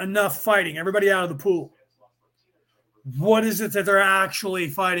 okay, enough fighting. Everybody out of the pool. What is it that they're actually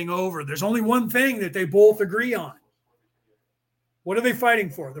fighting over? There's only one thing that they both agree on. What are they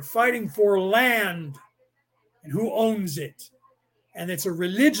fighting for? They're fighting for land and who owns it. And it's a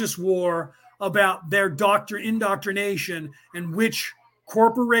religious war about their indoctrination and which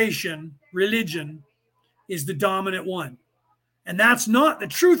corporation, religion, is the dominant one. And that's not the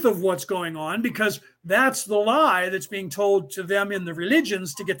truth of what's going on, because that's the lie that's being told to them in the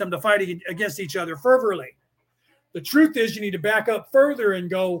religions to get them to fight against each other fervently. The truth is you need to back up further and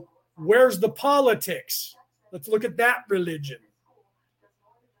go, where's the politics? Let's look at that religion.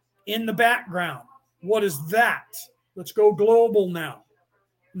 In the background, what is that? Let's go global now.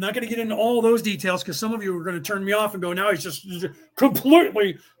 I'm not going to get into all those details because some of you are going to turn me off and go, now he's just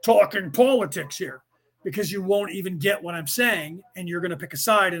completely talking politics here, because you won't even get what I'm saying and you're going to pick a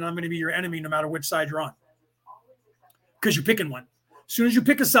side and I'm going to be your enemy no matter which side you're on, because you're picking one. As soon as you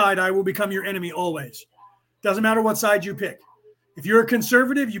pick a side, I will become your enemy always. Doesn't matter what side you pick. If you're a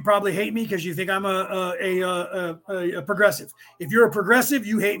conservative, you probably hate me because you think I'm a progressive. If you're a progressive,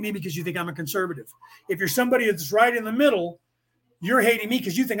 you hate me because you think I'm a conservative. If you're somebody that's right in the middle, you're hating me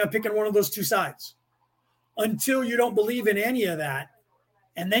because you think I'm picking one of those two sides. Until you don't believe in any of that,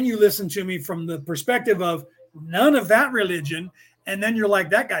 and then you listen to me from the perspective of none of that religion, and then you're like,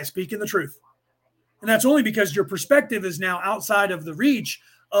 that guy's speaking the truth. And that's only because your perspective is now outside of the reach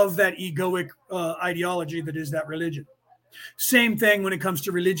of that egoic ideology that is that religion. Same thing when it comes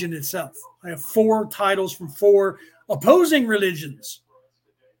to religion itself. I have 4 titles from 4 opposing religions,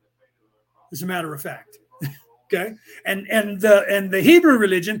 as a matter of fact. Okay, and the Hebrew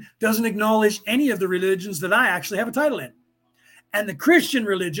religion doesn't acknowledge any of the religions that I actually have a title in, and the Christian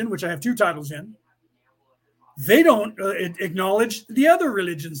religion, which I have 2 titles in, they don't acknowledge the other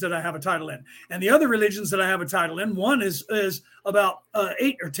religions that I have a title in. And the other religions that I have a title in, one is about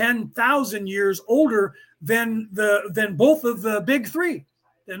 8 or 10,000 years older than both of the big 3,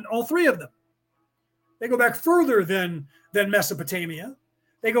 than all 3 of them. They go back further than Mesopotamia.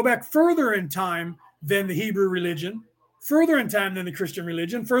 They go back further in time than the Hebrew religion, further in time than the Christian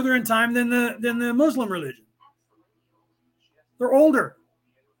religion, further in time than the Muslim religion. They're older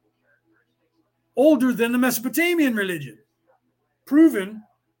than the Mesopotamian religion, proven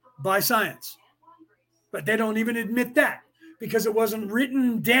by science. But they don't even admit that, because it wasn't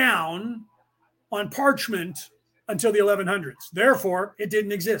written down on parchment until the 1100s. Therefore, it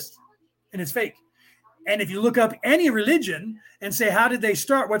didn't exist, and it's fake. And if you look up any religion and say, how did they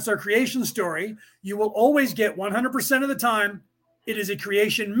start? What's their creation story? You will always get 100% of the time, it is a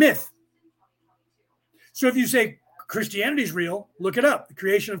creation myth. So if you say Christianity is real, look it up. The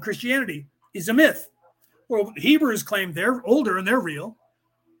creation of Christianity is a myth. Well, the Hebrews claim they're older and they're real.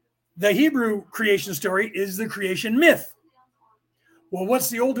 The Hebrew creation story is the creation myth. Well, what's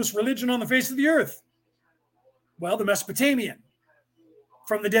the oldest religion on the face of the earth? Well, the Mesopotamian,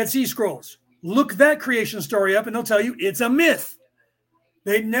 from the Dead Sea Scrolls. Look that creation story up and they'll tell you it's a myth.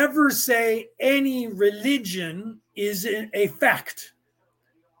 They never say any religion is a fact.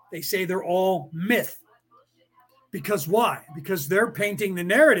 They say they're all myth. Because why? Because they're painting the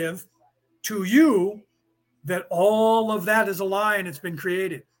narrative to you that all of that is a lie and it's been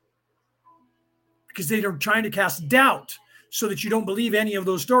created. Because they are trying to cast doubt so that you don't believe any of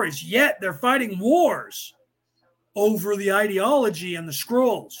those stories. Yet they're fighting wars over the ideology and the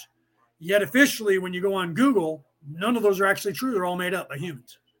scrolls. Yet officially, when you go on Google, none of those are actually true. They're all made up by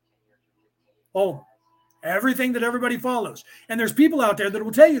humans. Oh, everything that everybody follows. And there's people out there that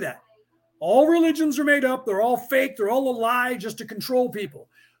will tell you that. All religions are made up. They're all fake. They're all a lie just to control people.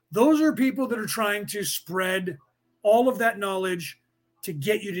 Those are people that are trying to spread all of that knowledge to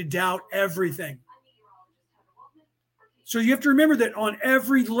get you to doubt everything. So you have to remember that on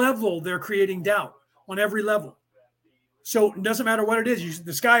every level, they're creating doubt on every level. So it doesn't matter what it is.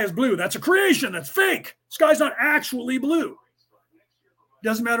 The sky is blue. That's a creation. That's fake. The sky's not actually blue.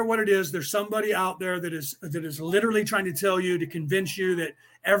 Doesn't matter what it is. There's somebody out there that is literally trying to tell you, to convince you that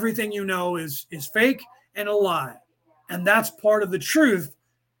everything you know is fake and a lie. And that's part of the truth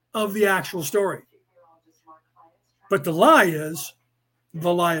of the actual story. But the lie is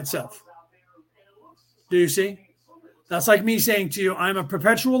the lie itself. Do you see? That's like me saying to you, I'm a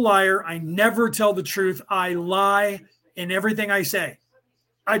perpetual liar. I never tell the truth. I lie in everything I say.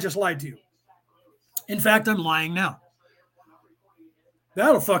 I just lied to you. In fact, I'm lying now.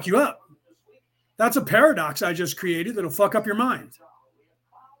 That'll fuck you up. That's a paradox I just created that'll fuck up your mind.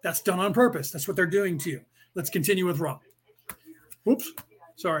 That's done on purpose. That's what they're doing to you. Let's continue with Raw. Whoops.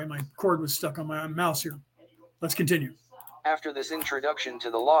 Sorry, my cord was stuck on my mouse here. Let's continue. After this introduction to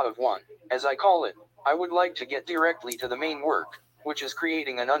the Law of One, as I call it, I would like to get directly to the main work, which is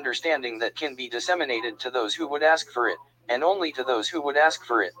creating an understanding that can be disseminated to those who would ask for it, and only to those who would ask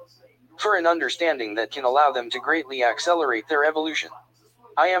for it. For an understanding that can allow them to greatly accelerate their evolution.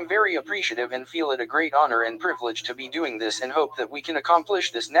 I am very appreciative and feel it a great honor and privilege to be doing this and hope that we can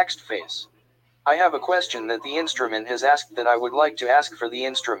accomplish this next phase. I have a question that the instrument has asked that I would like to ask for the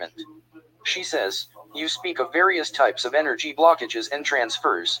instrument. She says, you speak of various types of energy blockages and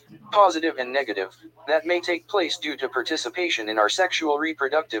transfers, positive and negative, that may take place due to participation in our sexual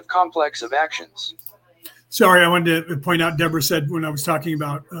reproductive complex of actions. Sorry, I wanted to point out, Deborah said when I was talking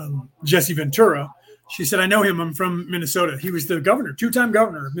about Jesse Ventura, she said, I know him. I'm from Minnesota. He was the governor, two-time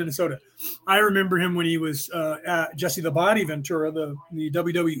governor of Minnesota. I remember him when he was Jesse the Body Ventura, the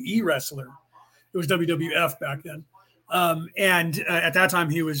WWE wrestler. It was WWF back then. And at that time,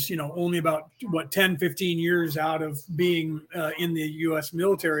 he was, only about, 10, 15 years out of being in the U.S.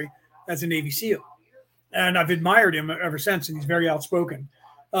 military as a Navy SEAL. And I've admired him ever since, and he's very outspoken.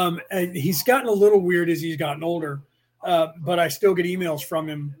 And he's gotten a little weird as he's gotten older, but I still get emails from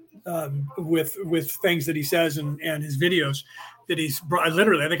him with things that he says and his videos that he's brought.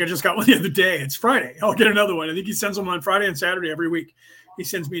 I think I just got one the other day. It's Friday. I'll get another one. I think he sends them on Friday and Saturday every week. He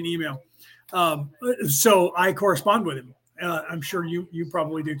sends me an email. So I correspond with him. I'm sure you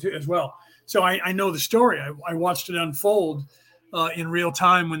probably do too as well. So I know the story. I watched it unfold in real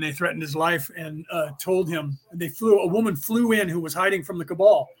time when they threatened his life and told him a woman flew in who was hiding from the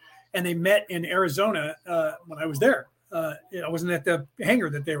cabal, and they met in Arizona when I was there. I wasn't at the hangar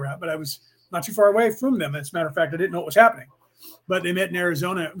that they were at, but I was not too far away from them. As a matter of fact, I didn't know what was happening, but they met in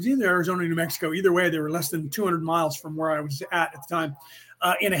Arizona. It was either Arizona or New Mexico. Either way, they were less than 200 miles from where I was at the time.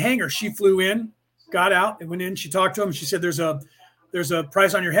 In a hangar, she flew in, got out, and went in. She talked to him. She said, there's a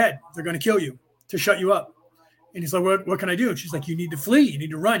price on your head. They're going to kill you to shut you up. And he's like, what can I do? And she's like, you need to flee. You need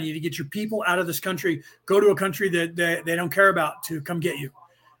to run. You need to get your people out of this country. Go to a country that they don't care about to come get you.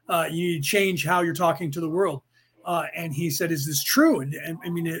 You need to change how you're talking to the world. And he said, is this true? And I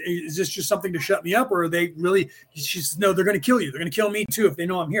mean, is this just something to shut me up? Or are they really? She says, no, they're going to kill you. They're going to kill me too if they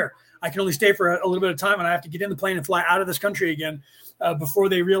know I'm here. I can only stay for a little bit of time, and I have to get in the plane and fly out of this country again before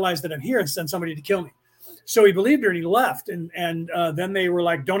they realize that I'm here and send somebody to kill me. So he believed her and he left. And then they were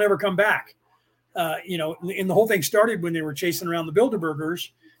like, don't ever come back. And the whole thing started when they were chasing around the Bilderbergers,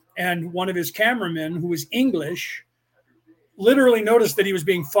 and one of his cameramen, who was English, literally noticed that he was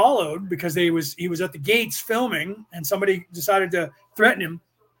being followed because he was at the gates filming, and somebody decided to threaten him.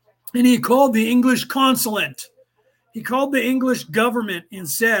 And he called the English consulate. He called the English government and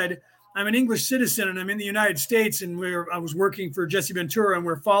said, I'm an English citizen and I'm in the United States, and I was working for Jesse Ventura, and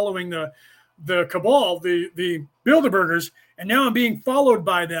we're following the cabal, the Bilderbergers, and now I'm being followed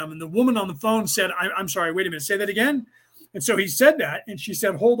by them. And the woman on the phone said, I'm sorry, wait a minute, say that again. And so he said that, and she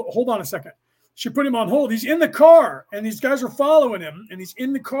said, hold on a second. She put him on hold. He's in the car, and these guys are following him, and he's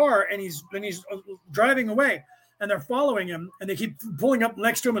in the car, and he's driving away, and they're following him, and they keep pulling up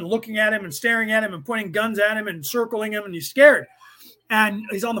next to him and looking at him and staring at him and pointing guns at him and circling him, and he's scared. And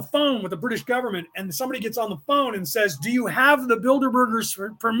he's on the phone with the British government, and somebody gets on the phone and says, do you have the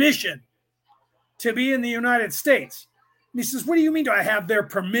Bilderbergers' permission to be in the United States? And he says, what do you mean, do I have their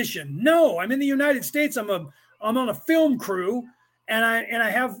permission? No, I'm in the United States. I'm on a film crew, and I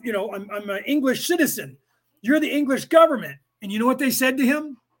have, I'm an English citizen. You're the English government. And you know what they said to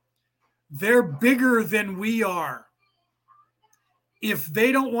him? They're bigger than we are. If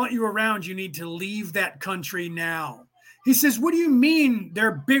they don't want you around, you need to leave that country now. He says, what do you mean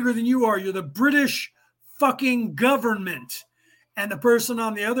they're bigger than you are? You're the British fucking government. And the person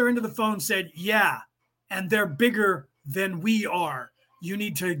on the other end of the phone said, yeah, and they're bigger than we are. You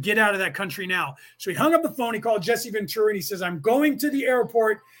need to get out of that country now. So he hung up the phone. He called Jesse Ventura and he says, I'm going to the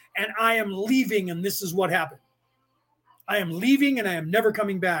airport and I am leaving. And this is what happened. I am leaving and I am never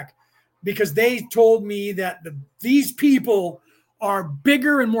coming back because they told me that these people are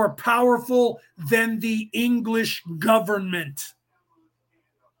bigger and more powerful than the English government.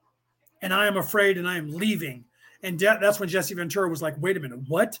 And I am afraid and I am leaving. And that's when Jesse Ventura was like, wait a minute,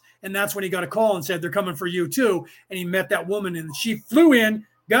 what? And that's when he got a call and said, they're coming for you too. And he met that woman and she flew in,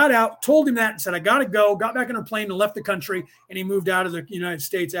 got out, told him that and said, I got to go, got back in her plane and left the country. And he moved out of the United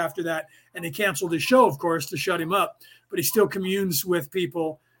States after that. And they canceled his show, of course, to shut him up. But he still communes with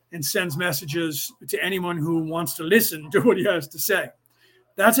people and sends messages to anyone who wants to listen to what he has to say.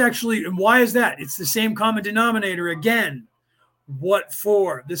 That's actually, and why is that? It's the same common denominator again. What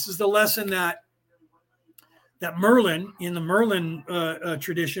for? This is the lesson that Merlin, in the Merlin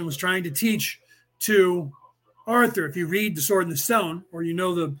tradition, was trying to teach to Arthur. If you read The Sword and the Stone, or you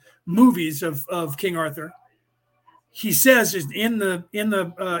know the movies of King Arthur, he says in the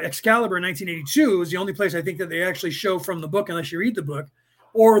Excalibur in 1982 is the only place I think that they actually show from the book, unless you read the book,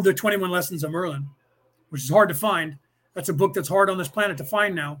 or the 21 Lessons of Merlin, which is hard to find. That's a book that's hard on this planet to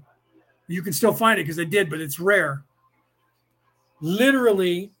find now. You can still find it because they did, but it's rare.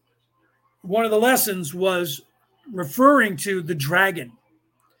 Literally, one of the lessons was referring to the dragon,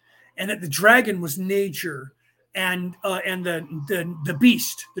 and that the dragon was nature, and the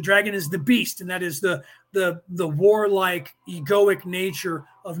beast. The dragon is the beast, and that is the warlike, egoic nature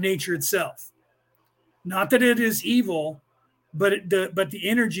of nature itself. Not that it is evil, but the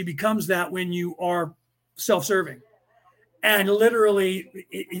energy becomes that when you are self-serving. And literally,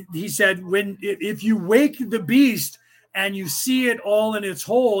 he said, if you wake the beast and you see it all in its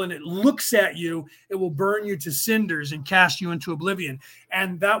hole and it looks at you, it will burn you to cinders and cast you into oblivion.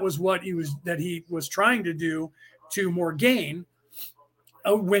 And that was what he was trying to do to Morgaine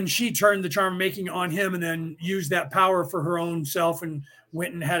when she turned the charm making on him and then used that power for her own self and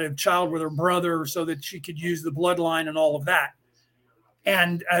went and had a child with her brother so that she could use the bloodline and all of that.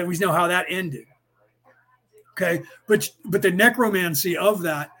 And we know how that ended. Okay, but the necromancy of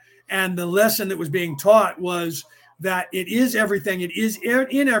that and the lesson that was being taught was that it is everything, it is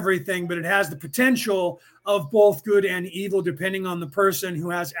in everything, but it has the potential of both good and evil depending on the person who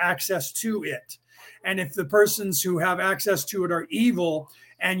has access to it. And if the persons who have access to it are evil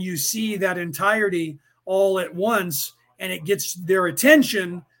and you see that entirety all at once and it gets their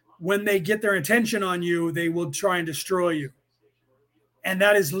attention, when they get their attention on you, they will try and destroy you. And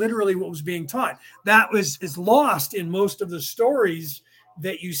that is literally what was being taught. That is lost in most of the stories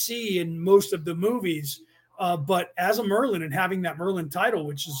that you see in most of the movies. But as a Merlin and having that Merlin title,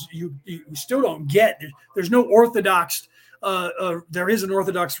 which is you still don't get, there's no orthodox, there is an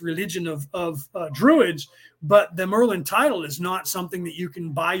orthodox religion of druids, but the Merlin title is not something that you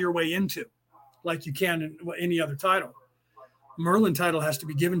can buy your way into like you can in any other title. Merlin title has to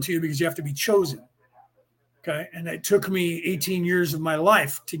be given to you because you have to be chosen. Okay. And it took me 18 years of my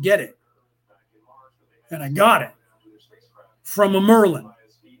life to get it. And I got it from a Merlin.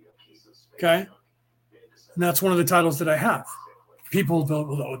 Okay. And that's one of the titles that I have. People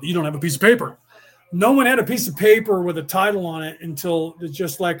don't, you don't have a piece of paper. No one had a piece of paper with a title on it until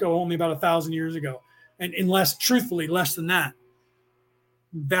just like only about 1,000 years ago. And truthfully, less than that.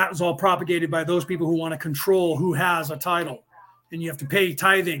 That was all propagated by those people who want to control who has a title. And you have to pay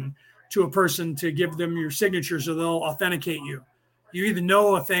tithing to a person to give them your signature so they'll authenticate you. You either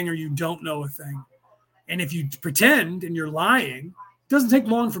know a thing or you don't know a thing. And if you pretend and you're lying, it doesn't take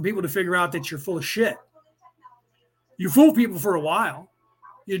long for people to figure out that you're full of shit. You fool people for a while.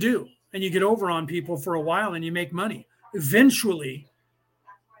 You do. And you get over on people for a while and you make money. Eventually,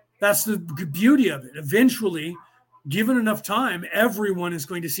 that's the beauty of it. Eventually, given enough time, everyone is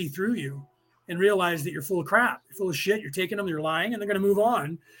going to see through you and realize that you're full of crap. You're full of shit. You're taking them, you're lying, and they're going to move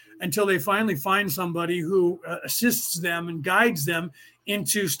on until they finally find somebody who assists them and guides them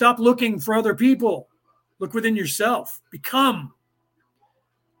into stop looking for other people. Look within yourself. Become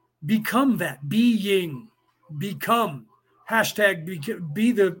that being. Become. Hashtag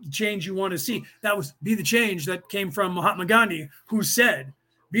be the change you want to see. That was be the change that came from Mahatma Gandhi, who said,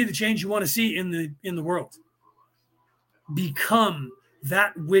 be the change you want to see in the world. Become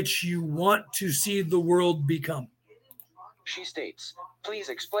that which you want to see the world become. She states, please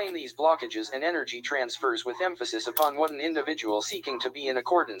explain these blockages and energy transfers with emphasis upon what an individual seeking to be in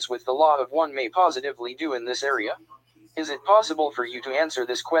accordance with the law of one may positively do in this area. Is it possible for you to answer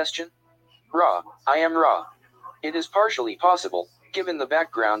this question? Ra, I am Ra. It is partially possible, given the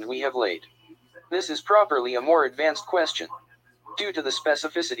background we have laid. This is properly a more advanced question. Due to the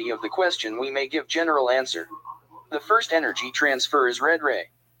specificity of the question, we may give general answer. The first energy transfer is red ray.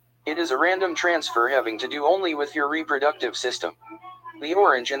 It is a random transfer having to do only with your reproductive system. The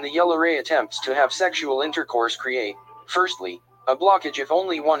orange and the yellow ray attempts to have sexual intercourse create, firstly, a blockage if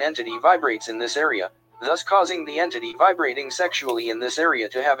only one entity vibrates in this area, thus causing the entity vibrating sexually in this area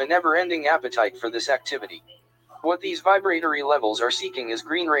to have a never-ending appetite for this activity. What these vibratory levels are seeking is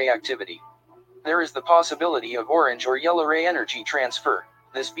green ray activity. There is the possibility of orange or yellow ray energy transfer,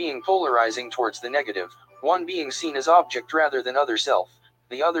 this being polarizing towards the negative, one being seen as object rather than other self,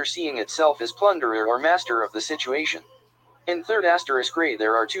 the other seeing itself as plunderer or master of the situation. In third asterisk ray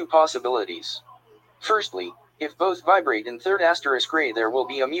there are two possibilities. Firstly, if both vibrate in third asterisk ray there will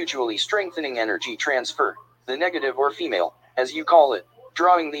be a mutually strengthening energy transfer, the negative or female, as you call it,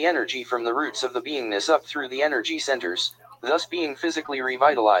 drawing the energy from the roots of the beingness up through the energy centers, thus being physically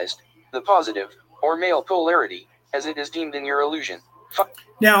revitalized, the positive, or male polarity, as it is deemed in your illusion.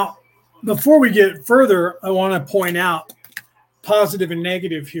 Now, before we get further, I want to point out positive and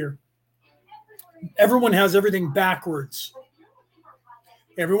negative here. Everyone has everything backwards.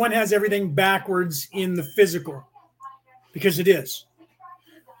 Everyone has everything backwards in the physical, because it is.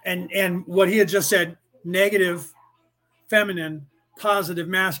 And what he had just said, negative, feminine, positive,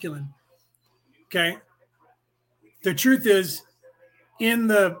 masculine. Okay. The truth is, in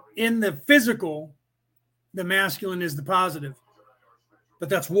the physical, the masculine is the positive. But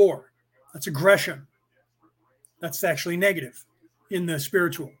that's war. That's aggression. That's actually negative in the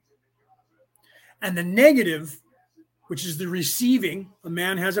spiritual. And the negative, which is the receiving, a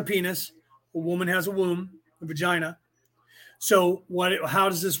man has a penis, a woman has a womb, a vagina. So how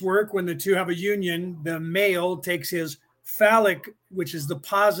does this work? When the two have a union, the male takes his phallic, which is the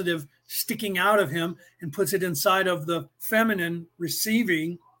positive sticking out of him, and puts it inside of the feminine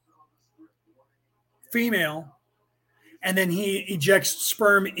receiving female. And then he ejects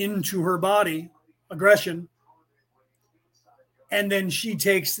sperm into her body, aggression. And then she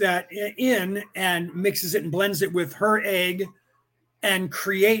takes that in and mixes it and blends it with her egg and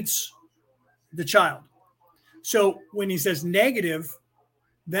creates the child. So when he says negative,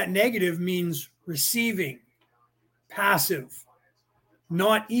 that negative means receiving, passive,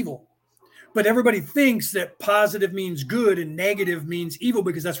 not evil. But everybody thinks that positive means good and negative means evil,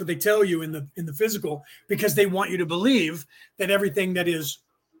 because that's what they tell you in the physical, because they want you to believe that everything that is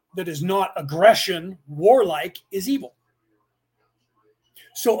not aggression, warlike, is evil.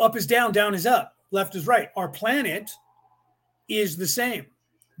 So up is down, down is up, left is right. Our planet is the same.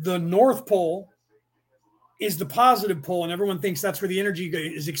 The North Pole is the positive pole, and everyone thinks that's where the energy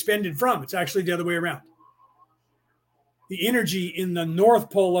is expended from. It's actually the other way around. The energy in the North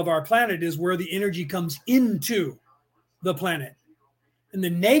Pole of our planet is where the energy comes into the planet. And the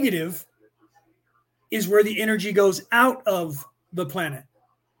negative is where the energy goes out of the planet.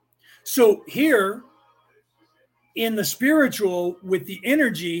 So here in the spiritual, with the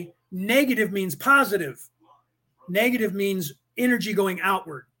energy, negative means positive. Negative means energy going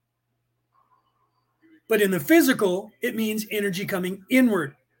outward. But in the physical, it means energy coming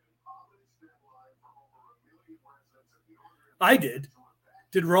inward. I did.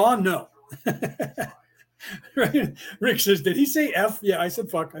 Did Ron? No. Right? Rick says, did he say F? Yeah, I said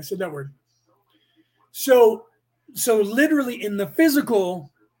fuck. I said that word. So literally in the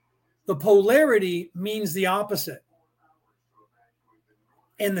physical, the polarity means the opposite.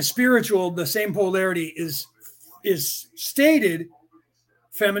 In the spiritual, the same polarity is stated.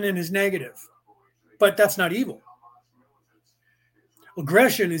 Feminine is negative. But that's not evil.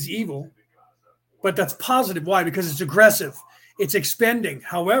 Aggression is evil, but that's positive. Why? Because it's aggressive. It's expending.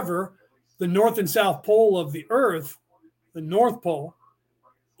 However, the North and South Pole of the Earth, the North Pole,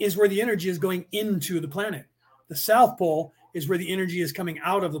 is where the energy is going into the planet. The South Pole is where the energy is coming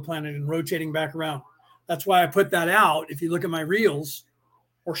out of the planet and rotating back around. That's why I put that out. If you look at my reels,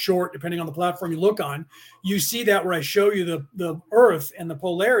 or short, depending on the platform you look on, you see that where I show you the Earth and the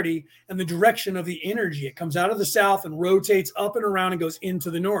polarity and the direction of the energy. It comes out of the south and rotates up and around and goes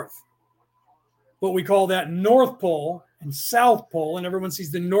into the north. What we call that North Pole and South Pole, and everyone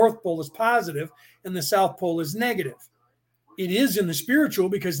sees the North Pole as positive and the South Pole as negative. It is in the spiritual,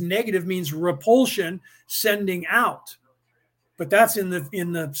 because negative means repulsion, sending out. But that's in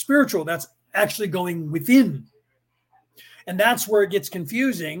the spiritual. That's actually going within. And that's where it gets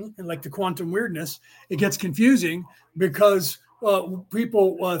confusing. And like the quantum weirdness, it gets confusing because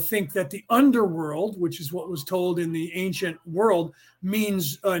people think that the underworld, which is what was told in the ancient world,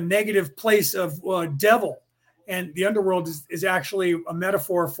 means a negative place of devil. And the underworld is actually a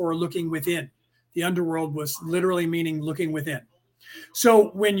metaphor for looking within. The underworld was literally meaning looking within. So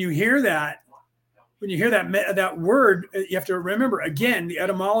when you hear that, that word, you have to remember, again, the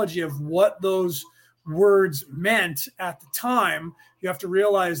etymology of what those words meant at the time. You have to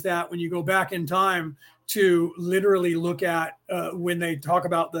realize that when you go back in time to literally look at when they talk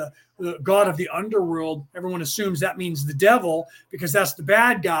about the god of the underworld, everyone assumes that means the devil, because that's the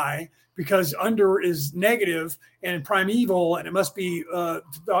bad guy, because under is negative and primeval, and it must be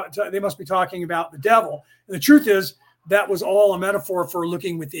they must be talking about the devil. And the truth is that was all a metaphor for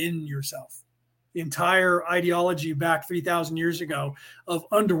looking within yourself. The entire ideology back 3,000 years ago of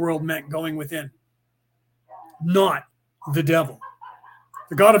underworld meant going within, not the devil.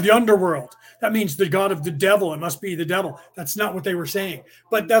 The god of the underworld. That means the god of the devil. It must be the devil. That's not what they were saying.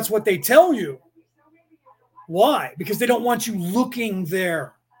 But that's what they tell you. Why? Because they don't want you looking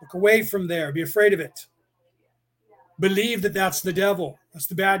there. Look away from there. Be afraid of it. Believe that that's the devil. That's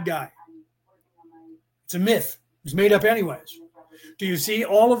the bad guy. It's a myth. It's made up anyways. Do you see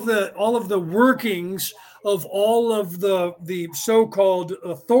all of the workings of all of the so-called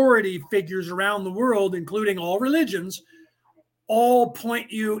authority figures around the world, including all religions, all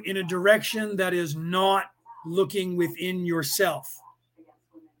point you in a direction that is not looking within yourself.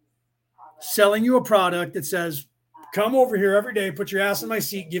 Selling you a product that says, come over here every day, put your ass in my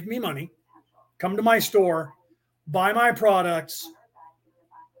seat, give me money, come to my store, buy my products,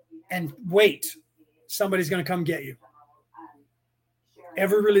 and wait. Somebody's going to come get you.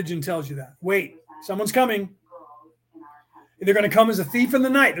 Every religion tells you that. Wait, someone's coming. They're going to come as a thief in the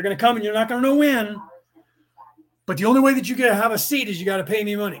night. They're going to come and you're not going to know when. But the only way that you can have a seat is you got to pay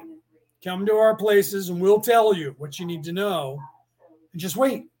me money. Come to our places and we'll tell you what you need to know. And just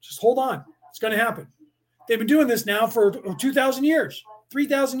wait. Just hold on. It's going to happen. They've been doing this now for 2,000 years,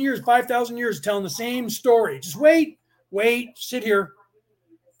 3,000 years, 5,000 years, telling the same story. Just wait, sit here,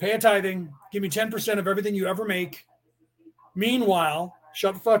 pay a tithing, give me 10% of everything you ever make. Meanwhile,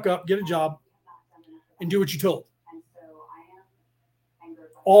 shut the fuck up, get a job, and do what you're told.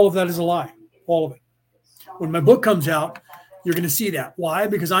 All of that is a lie. All of it. When my book comes out, you're going to see that. Why?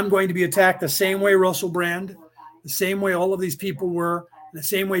 Because I'm going to be attacked the same way Russell Brand, the same way all of these people were, the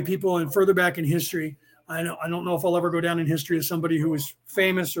same way people and further back in history. I don't know if I'll ever go down in history as somebody who is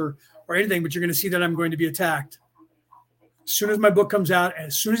famous or anything, but you're going to see that I'm going to be attacked. As soon as my book comes out, and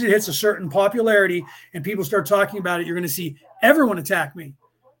as soon as it hits a certain popularity and people start talking about it, you're going to see everyone attack me.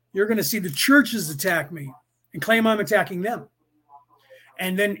 You're going to see the churches attack me and claim I'm attacking them.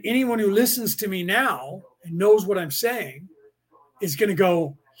 And then anyone who listens to me now and knows what I'm saying is going to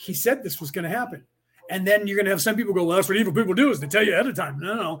go, he said this was going to happen. And then you're going to have some people go, well, that's what evil people do, is they tell you ahead of time.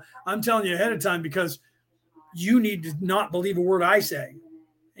 No, I'm telling you ahead of time because you need to not believe a word I say.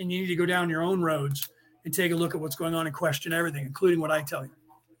 And you need to go down your own roads and take a look at what's going on and question everything, including what I tell you.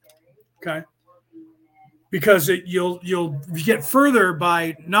 Okay? Because you'll get further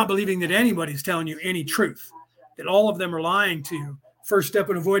by not believing that anybody's telling you any truth, that all of them are lying to you. First step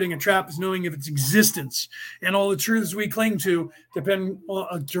in avoiding a trap is knowing of its existence. And all the truths we cling to depend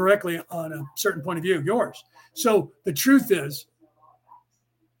directly on a certain point of view, yours. So the truth is,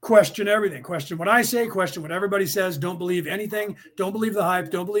 question everything. Question what I say, question what everybody says. Don't believe anything. Don't believe the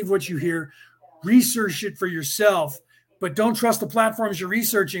hype. Don't believe what you hear. Research it for yourself, but don't trust the platforms you're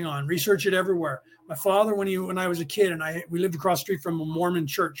researching on. Research it everywhere. My father, when I was a kid, and we lived across the street from a Mormon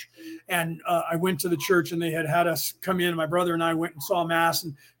church, and I went to the church, and they had us come in. My brother and I went and saw mass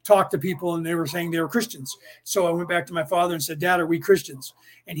and talked to people, and they were saying they were Christians. So I went back to my father and said, Dad, are we Christians?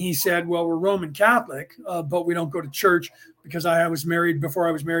 And he said, well, we're Roman Catholic, but we don't go to church because I was married before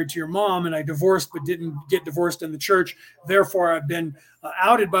I was married to your mom, and I divorced but didn't get divorced in the church. Therefore, I've been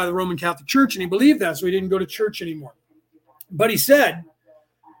outed by the Roman Catholic Church, and he believed that, so he didn't go to church anymore. But he said,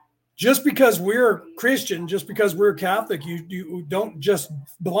 just because we're Christian, just because we're Catholic, you don't just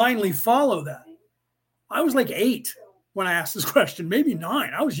blindly follow that. I was like 8 when I asked this question, maybe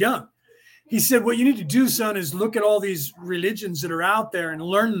 9. I was young. He said, what you need to do, son, is look at all these religions that are out there and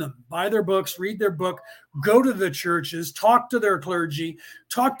learn them. Buy their books, read their book, go to the churches, talk to their clergy,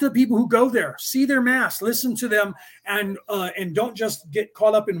 talk to people who go there, see their mass, listen to them, and don't just get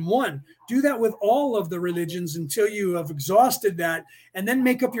caught up in one. Do that with all of the religions until you have exhausted that, and then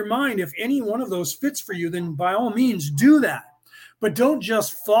make up your mind. If any one of those fits for you, then by all means do that. But don't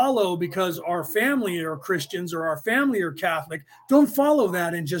just follow because our family are Christians or our family are Catholic. Don't follow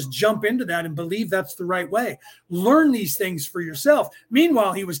that and just jump into that and believe that's the right way. Learn these things for yourself.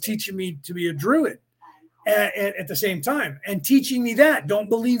 Meanwhile, he was teaching me to be a Druid at the same time and teaching me that. Don't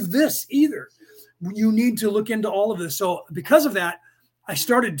believe this either. You need to look into all of this. So because of that, I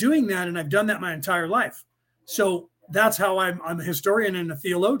started doing that, and I've done that my entire life. So that's how I'm a historian and a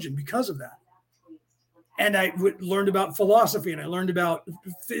theologian, because of that. And I learned about philosophy, and I learned about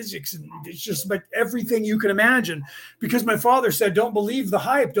physics, and it's just like everything you can imagine, because my father said, don't believe the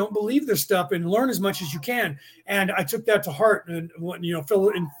hype, don't believe this stuff, and learn as much as you can. And I took that to heart. And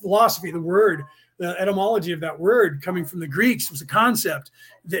in philosophy, the etymology of that word coming from the Greeks was a concept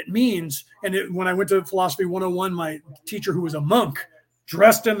that means, when I went to Philosophy 101, my teacher, who was a monk,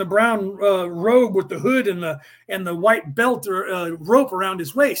 dressed in the brown robe with the hood and the white belt or rope around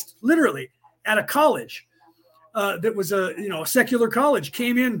his waist, literally at a college that was a secular college,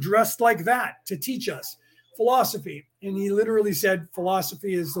 came in dressed like that to teach us philosophy. And he literally said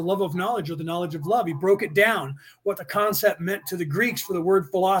philosophy is the love of knowledge, or the knowledge of love. He broke it down, what the concept meant to the Greeks for the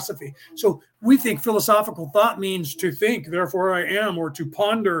word philosophy. So we think philosophical thought means to think, therefore I am, or to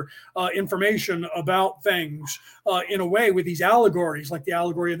ponder information about things in a way with these allegories, like the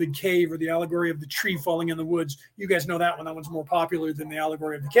allegory of the cave or the allegory of the tree falling in the woods. You guys know that one. That one's more popular than the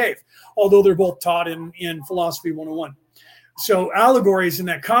allegory of the cave, although they're both taught in Philosophy 101. So allegories, and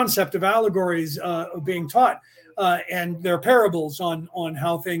that concept of allegories being taught, and their parables on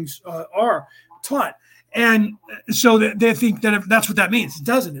how things are taught. And so they think that that's what that means. It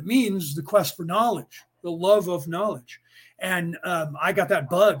doesn't. It means the quest for knowledge, the love of knowledge. And I got that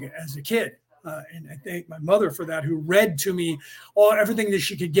bug as a kid. And I thank my mother for that, who read to me everything that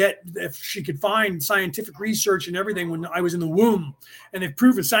she could get, if she could find scientific research and everything, when I was in the womb. And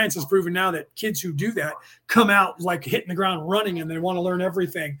science has proven now that kids who do that come out like hitting the ground running, and they want to learn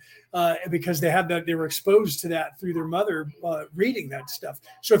everything because they were exposed to that through their mother reading that stuff.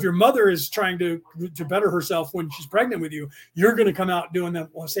 So if your mother is trying to better herself when she's pregnant with you, you're going to come out doing the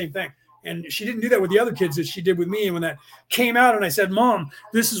same thing. And she didn't do that with the other kids that she did with me. And when that came out and I said, Mom,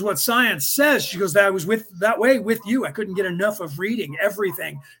 this is what science says, she goes, I was that way with you. I couldn't get enough of reading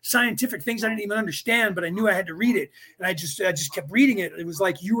everything, scientific things I didn't even understand, but I knew I had to read it. And I just kept reading it. It was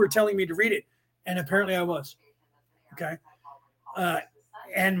like you were telling me to read it. And apparently I was. Okay.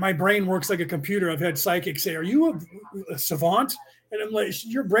 And my brain works like a computer. I've had psychics say, are you a savant? And I'm like,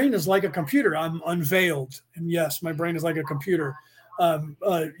 your brain is like a computer. I'm unveiled. And yes, my brain is like a computer.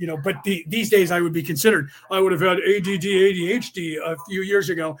 But these days I would be considered, I would have had ADD, ADHD a few years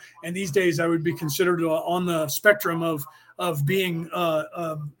ago. And these days I would be considered on the spectrum of being,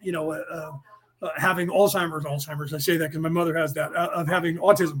 having Alzheimer's. I say that because my mother has that, of having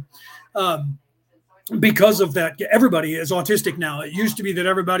autism. Because of that, everybody is autistic now. It used to be that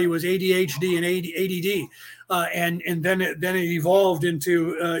everybody was ADHD and ADD. And then it evolved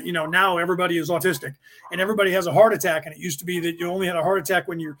into, now everybody is autistic, and everybody has a heart attack. And it used to be that you only had a heart attack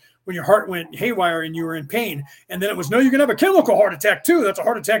when your heart went haywire and you were in pain. And then it was, no, you can have a chemical heart attack too. That's a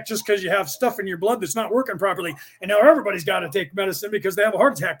heart attack just because you have stuff in your blood that's not working properly. And now everybody's got to take medicine because they have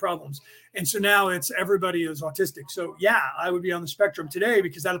heart attack problems. And so now it's everybody is autistic. So yeah, I would be on the spectrum today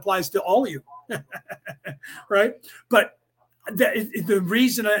because that applies to all of you. Right. But the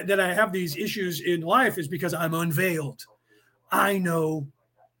reason that I have these issues in life is because I'm unveiled. I know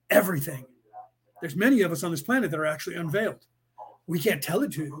everything. There's many of us on this planet that are actually unveiled. We can't tell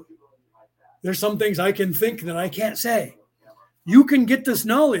it to you. There's some things I can think that I can't say. You can get this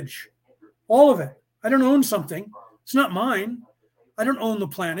knowledge, all of it. I don't own something. It's not mine. I don't own the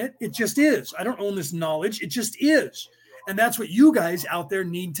planet. It just is. I don't own this knowledge. It just is. And that's what you guys out there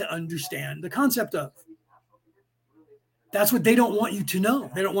need to understand the concept of. That's what they don't want you to know.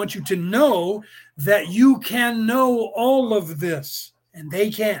 They don't want you to know that you can know all of this, and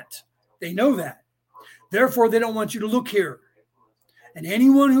they can't. They know that. Therefore, they don't want you to look here. And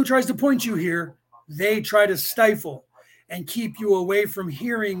anyone who tries to point you here, they try to stifle and keep you away from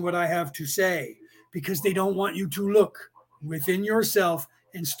hearing what I have to say, because they don't want you to look within yourself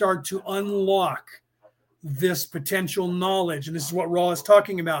and start to unlock this potential knowledge. And this is what Ra is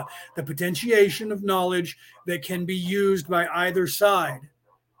talking about, the potentiation of knowledge that can be used by either side.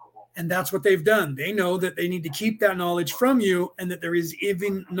 And that's what they've done. They know that they need to keep that knowledge from you, and that there is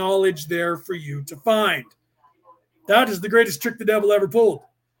even knowledge there for you to find. That is the greatest trick the devil ever pulled,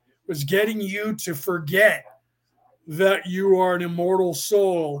 was getting you to forget that you are an immortal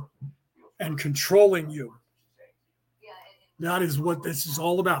soul and controlling you. That is what this is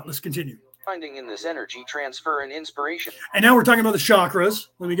all about. Let's continue. Finding in this energy transfer and inspiration. And now we're talking about the chakras.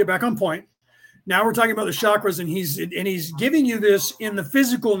 Let me get back on point. Now we're talking about the chakras, and he's giving you this in the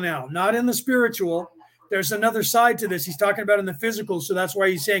physical now, not in the spiritual. There's another side to this. He's talking about in the physical. So that's why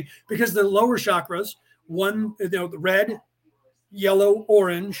he's saying, because the lower chakras, the red, yellow,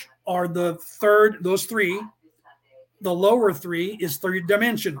 orange are the third, those three. The lower three is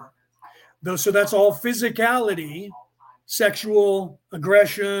three-dimensional. So that's all physicality, sexual,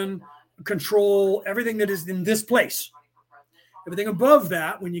 aggression, control, everything that is in this place. Everything above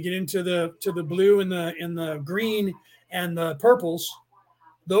that, when you get into the blue and the green and the purples,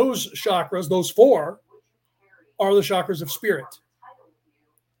 those chakras, those four, are the chakras of spirit,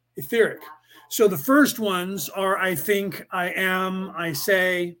 etheric. So the first ones are I think, I am, I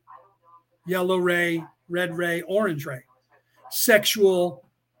say, yellow ray, red ray, orange ray, sexual,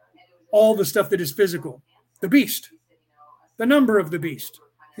 all the stuff that is physical, the beast, the number of the beast,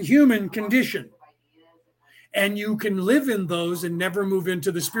 the human condition. And you can live in those and never move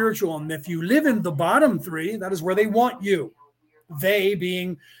into the spiritual. And if you live in the bottom three, that is where they want you. They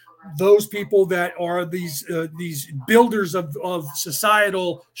being those people that are these builders of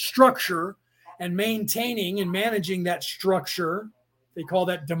societal structure and maintaining and managing that structure. They call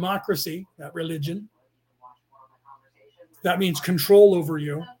that democracy, that religion. That means control over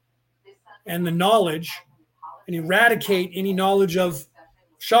you and the knowledge, and eradicate any knowledge of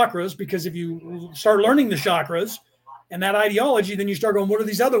chakras, because if you start learning the chakras and that ideology, then you start going, what are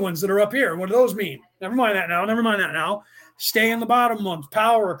these other ones that are up here? What do those mean? Never mind that now. Stay in the bottom ones: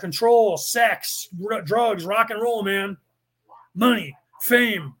 power, control, sex, drugs, rock and roll, man. Money,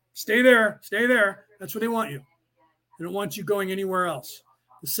 fame. Stay there. That's where they want you. They don't want you going anywhere else.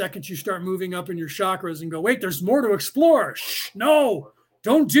 The second you start moving up in your chakras and go, wait, there's more to explore. Shh, no,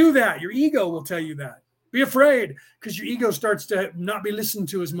 don't do that. Your ego will tell you that. Be afraid, because your ego starts to not be listened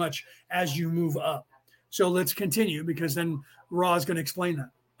to as much as you move up. So let's continue, because then Ra is going to explain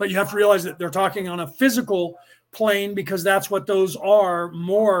that. But you have to realize that they're talking on a physical plane, because that's what those are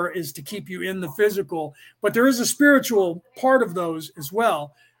more, is to keep you in the physical. But there is a spiritual part of those as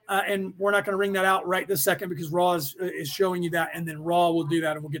well. And we're not going to ring that out right this second, because Ra is showing you that. And then Ra will do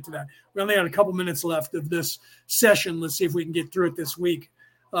that, and we'll get to that. We only had a couple minutes left of this session. Let's see if we can get through it this week.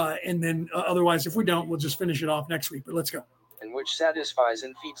 And then otherwise, if we don't, we'll just finish it off next week. But let's go. And which satisfies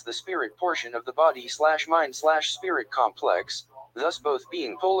and feeds the spirit portion of the body/mind/spirit complex, thus both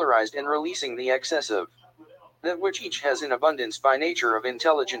being polarized and releasing the excess of that which each has in abundance by nature of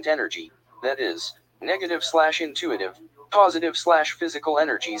intelligent energy, that is, negative/intuitive, positive/physical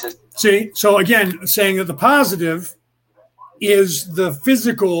energies. See, so again, saying that the positive is the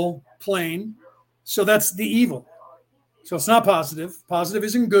physical plane, so that's the evil. So it's not positive. Positive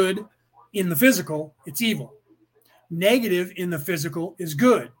isn't good in the physical, it's evil. Negative in the physical is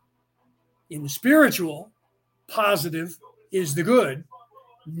good. In the spiritual, positive is the good,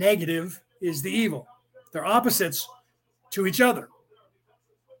 negative is the evil. They're opposites to each other.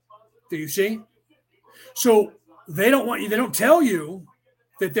 Do you see? So they don't tell you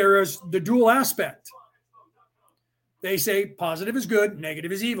that there is the dual aspect. They say positive is good,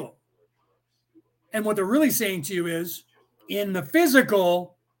 negative is evil. And what they're really saying to you is, in the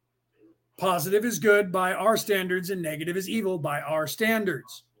physical, positive is good by our standards and negative is evil by our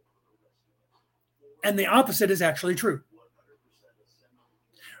standards. And the opposite is actually true.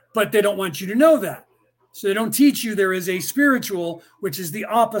 But they don't want you to know that. So they don't teach you there is a spiritual, which is the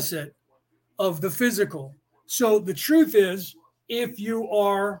opposite of the physical. So the truth is, if you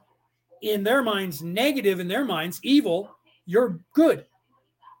are, in their minds, negative, in their minds, evil, you're good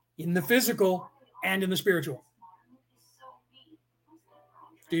in the physical and in the spiritual.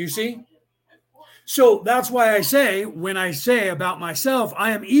 Do you see? So that's why I say, when I say about myself,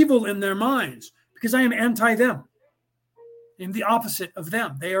 I am evil in their minds, because I am anti them. I'm the opposite of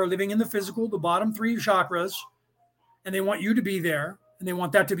them. They are living in the physical, the bottom three chakras, and they want you to be there, and they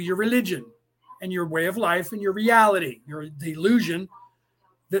want that to be your religion and your way of life and your reality, the illusion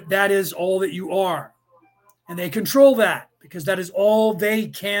that that is all that you are. And they control that, because that is all they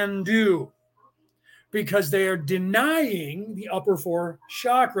can do, because they are denying the upper four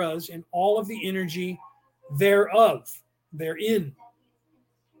chakras and all of the energy thereof. They're in.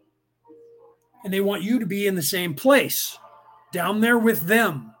 And they want you to be in the same place, down there with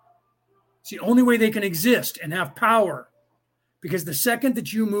them. It's the only way they can exist and have power. Because the second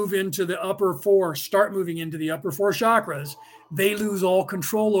that you move into the upper four, start moving into the upper four chakras, they lose all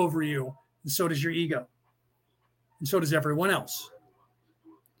control over you. And so does your ego. And so does everyone else.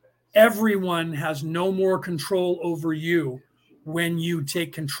 Everyone has no more control over you when you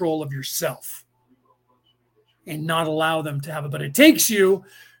take control of yourself and not allow them to have it. But it takes you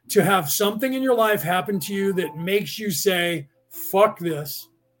to have something in your life happen to you that makes you say, fuck this,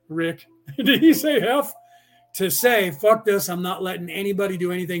 Rick. Did he say F? To say, fuck this, I'm not letting anybody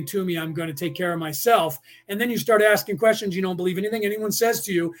do anything to me. I'm going to take care of myself. And then you start asking questions. You don't believe anything anyone says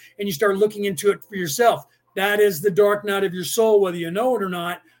to you, and you start looking into it for yourself. That is the dark night of your soul, whether you know it or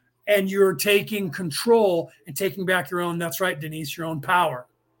not. And you're taking control and taking back your own, that's right, Denise, your own power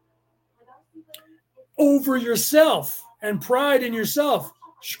over yourself and pride in yourself.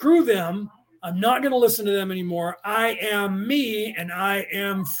 Screw them. I'm not going to listen to them anymore. I am me and I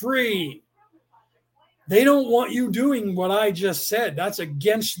am free. They don't want you doing what I just said. That's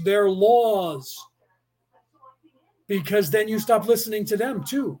against their laws. Because then you stop listening to them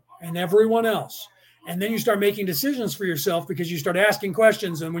too and everyone else. And then you start making decisions for yourself because you start asking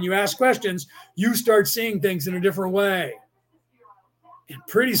questions. And when you ask questions, you start seeing things in a different way. And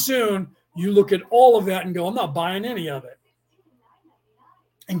pretty soon you look at all of that and go, I'm not buying any of it.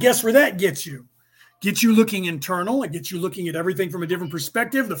 And guess where that gets you? Gets you looking internal. It gets you looking at everything from a different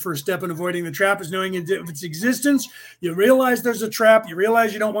perspective. The first step in avoiding the trap is knowing its existence. You realize there's a trap. You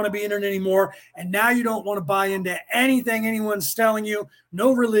realize you don't want to be in it anymore. And now you don't want to buy into anything anyone's telling you.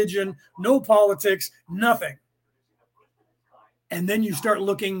 No religion, no politics, nothing. And then you start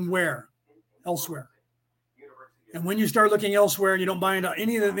looking where? Elsewhere. And when you start looking elsewhere and you don't buy into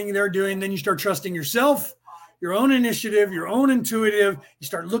anything they're doing, then you start trusting yourself, your own initiative, your own intuitive. You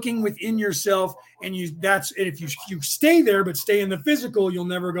start looking within yourself, and if you stay there but stay in the physical, you'll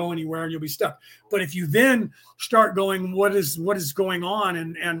never go anywhere and you'll be stuck. But if you then start going, what is going on,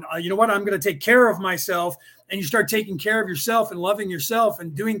 and you know what, I'm going to take care of myself, and you start taking care of yourself and loving yourself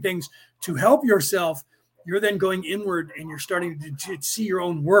and doing things to help yourself, you're then going inward and you're starting to see your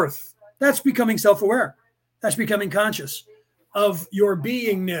own worth. That's becoming self-aware. That's becoming conscious of your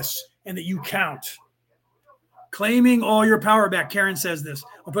beingness and that you count. Claiming all your power back. Karen says this.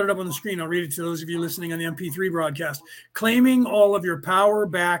 I'll put it up on the screen. I'll read it to those of you listening on the MP3 broadcast. Claiming all of your power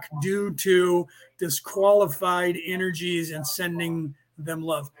back due to disqualified energies and sending them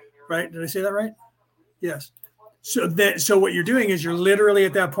love. Right? Did I say that right? Yes. So what you're doing is you're literally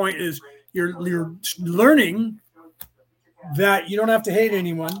at that point is you're learning that you don't have to hate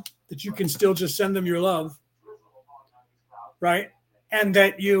anyone, that you can still just send them your love. Right? And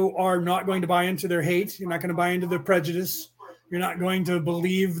that you are not going to buy into their hate. You're not going to buy into their prejudice. You're not going to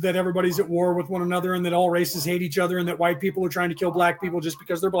believe that everybody's at war with one another and that all races hate each other and that white people are trying to kill black people just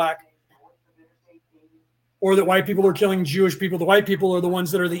because they're black. Or that white people are killing Jewish people. The white people are the ones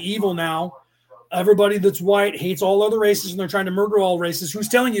that are the evil now. Everybody that's white hates all other races and they're trying to murder all races. Who's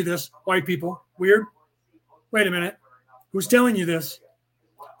telling you this? White people. Weird. Wait a minute. Who's telling you this?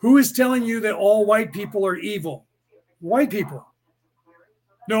 Who is telling you that all white people are evil? White people.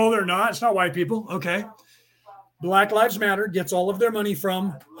 No, they're not. It's not white people. Okay. Black Lives Matter gets all of their money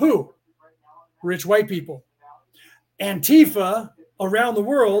from who? Rich white people. Antifa around the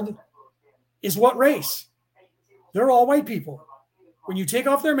world is what race? They're all white people. When you take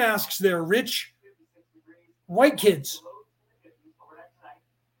off their masks, they're rich white kids.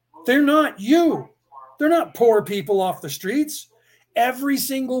 They're not you. They're not poor people off the streets. Every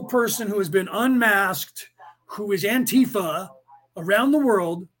single person who has been unmasked, who is Antifa, around the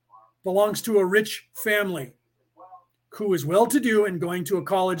world belongs to a rich family who is well-to-do and going to a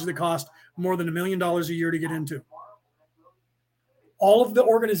college that costs more than $1 million a year to get into. All of the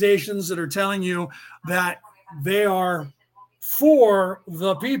organizations that are telling you that they are for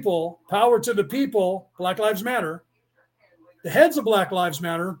the people, power to the people, Black Lives Matter, the heads of Black Lives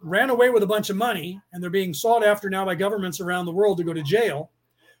Matter ran away with a bunch of money, and they're being sought after now by governments around the world to go to jail.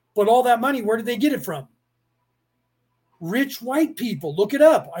 But all that money, where did they get it from? Rich white people. Look it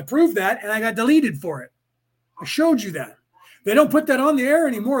up. I proved that, and I got deleted for it. I showed you that. They don't put that on the air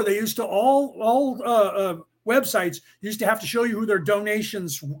anymore. They used to all websites used to have to show you who their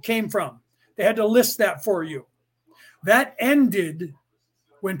donations came from. They had to list that for you. That ended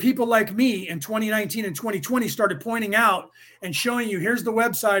when people like me in 2019 and 2020 started pointing out and showing you, here's the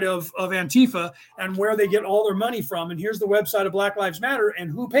website of Antifa and where they get all their money from, and here's the website of Black Lives Matter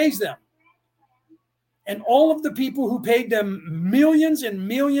and who pays them. And all of the people who paid them millions and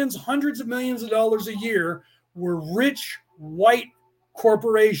millions, hundreds of millions of dollars a year were rich white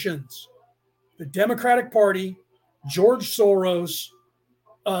corporations. The Democratic Party, George Soros,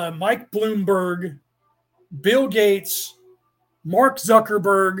 Mike Bloomberg, Bill Gates, Mark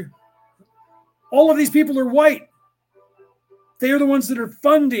Zuckerberg. All of these people are white. They are the ones that are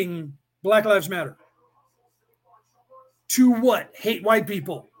funding Black Lives Matter. To what? Hate white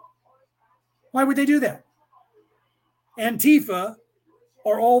people. Why would they do that? Antifa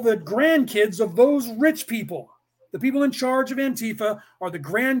are all the grandkids of those rich people. The people in charge of Antifa are the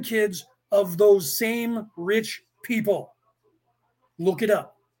grandkids of those same rich people. Look it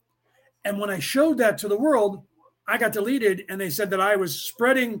up. And when I showed that to the world, I got deleted and they said that I was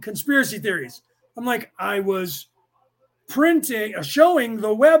spreading conspiracy theories. I'm like, I was showing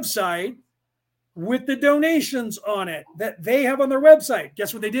the website with the donations on it that they have on their website.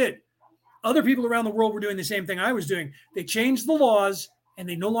 Guess what they did? Other people around the world were doing the same thing I was doing. They changed the laws and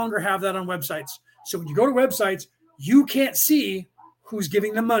they no longer have that on websites. So when you go to websites, you can't see who's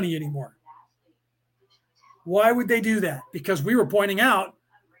giving them money anymore. Why would they do that? Because we were pointing out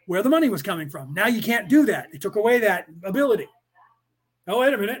where the money was coming from. Now you can't do that. They took away that ability. Oh,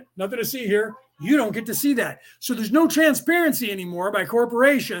 wait a minute. Nothing to see here. You don't get to see that. So there's no transparency anymore by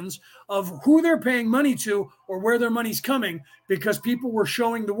corporations of who they're paying money to or where their money's coming, because people were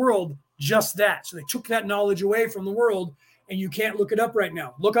showing the world just that. So they took that knowledge away from the world, and you can't look it up right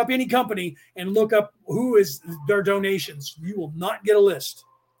now. Look up any company and look up who is their donations. You will not get a list.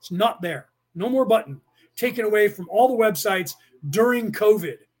 It's not there. No more button. Taken away from all the websites during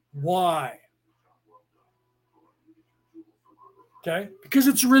COVID. Why? Okay, because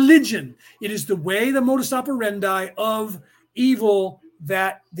it's religion. It is the way, the modus operandi of evil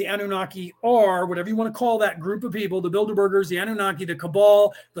that the Anunnaki are, whatever you want to call that group of people, the Bilderbergers, the Anunnaki, the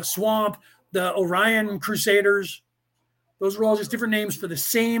Cabal, the Swamp, the Orion Crusaders. Those are all just different names for the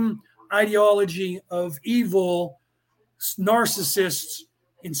same ideology of evil narcissists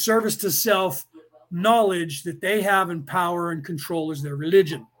in service to self, knowledge that they have in power and control as their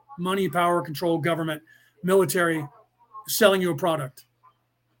religion. Money, power, control, government, military, selling you a product,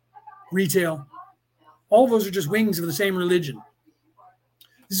 retail. All of those are just wings of the same religion.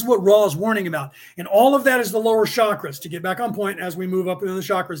 This is what Ra is warning about. And all of that is the lower chakras. To get back on point as we move up into the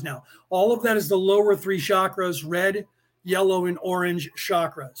chakras now. All of that is the lower three chakras, red, yellow, and orange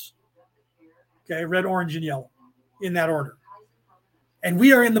chakras. Okay, red, orange, and yellow in that order. And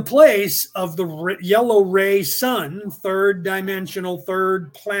we are in the place of the yellow ray sun, third dimensional,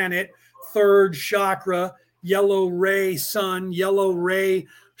 third planet, third chakra, yellow ray sun, yellow ray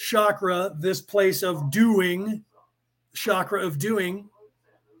chakra, this place of doing, chakra of doing.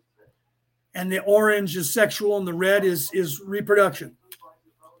 And the orange is sexual and the red is reproduction.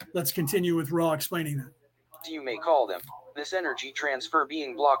 Let's continue with Ra explaining that. You may call them. This energy transfer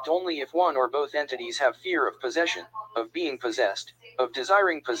being blocked only if one or both entities have fear of possession, of being possessed, of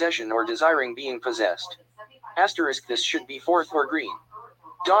desiring possession or desiring being possessed. Asterisk, this should be fourth or green.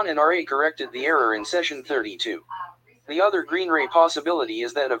 Don and RA corrected the error in session 32. The other green ray possibility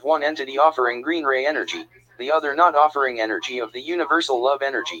is that of one entity offering green ray energy, the other not offering energy of the universal love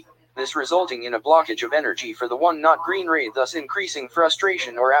energy, this resulting in a blockage of energy for the one not green ray, thus increasing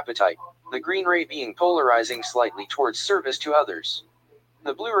frustration or appetite, the green ray being polarizing slightly towards service to others.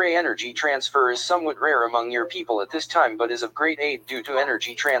 The blue ray energy transfer is somewhat rare among your people at this time, but is of great aid due to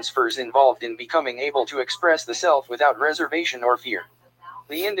energy transfers involved in becoming able to express the self without reservation or fear.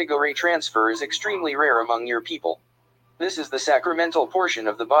 The indigo ray transfer is extremely rare among your people. This is the sacramental portion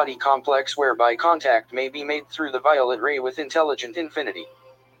of the body complex whereby contact may be made through the violet ray with intelligent infinity.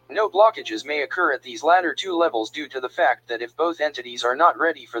 No blockages may occur at these latter two levels due to the fact that if both entities are not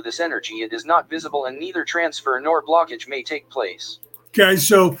ready for this energy, it is not visible and neither transfer nor blockage may take place. Okay,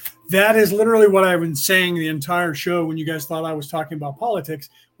 so that is literally what I've been saying the entire show when you guys thought I was talking about politics,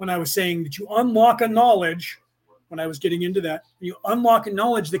 when I was saying that you unlock a knowledge, when I was getting into that, you unlock a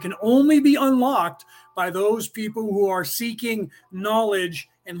knowledge that can only be unlocked by those people who are seeking knowledge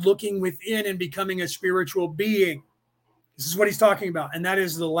and looking within and becoming a spiritual being. This is what he's talking about. And that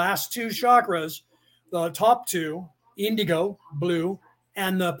is the last two chakras, the top two, indigo, blue,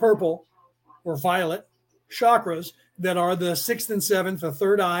 and the purple or violet chakras that are the sixth and seventh, the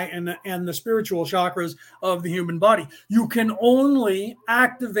third eye, and the spiritual chakras of the human body. You can only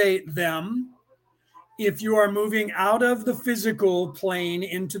activate them if you are moving out of the physical plane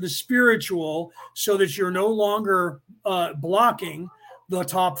into the spiritual, so that you're no longer blocking the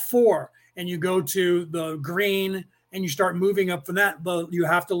top four. And you go to the green and you start moving up from that. But you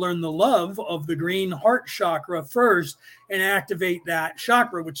have to learn the love of the green heart chakra first and activate that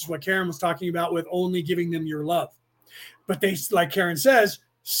chakra, which is what Karen was talking about with only giving them your love. But they, like Karen says,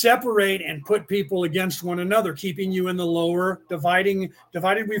 separate and put people against one another, keeping you in the lower,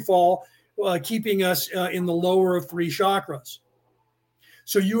 divided we fall, keeping us in the lower of three chakras.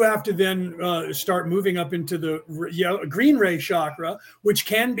 So you have to then start moving up into the green ray chakra, which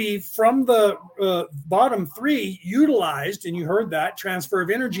can be from the bottom three utilized, and you heard that transfer of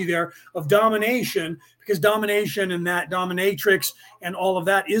energy there of domination, because domination and that dominatrix and all of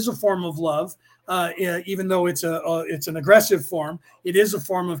that is a form of love. Even though it's an aggressive form, it is a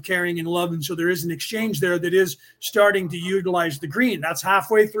form of caring and love. And so there is an exchange there that is starting to utilize the green. That's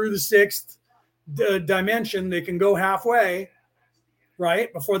halfway through the sixth dimension. They can go halfway,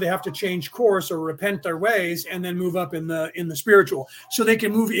 right, before they have to change course or repent their ways and then move up in the spiritual. So they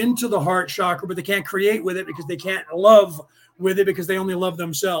can move into the heart chakra, but they can't create with it because they can't love with it because they only love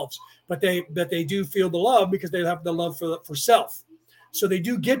themselves. But they do feel the love because they have the love for self. So they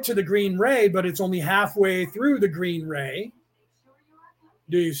do get to the green ray, but it's only halfway through the green ray.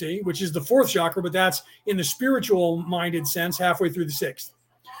 Do you see? Which is the fourth chakra, but that's in the spiritual minded sense, halfway through the sixth.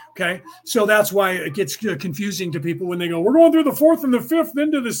 Okay, so that's why it gets confusing to people when they go, "We're going through the fourth and the fifth,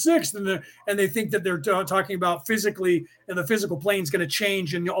 into the sixth," and they think that they're talking about physically, and the physical plane is going to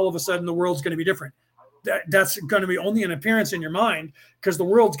change, and all of a sudden the world's going to be different. That's going to be only an appearance in your mind, because the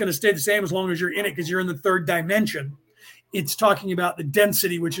world's going to stay the same as long as you're in it, because you're in the third dimension. It's talking about the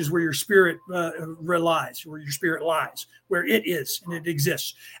density, which is where your spirit relies, where your spirit lies, where it is and it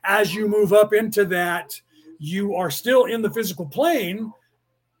exists. As you move up into that, you are still in the physical plane,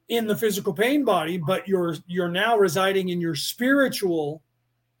 in the physical pain body, but you're now residing in your spiritual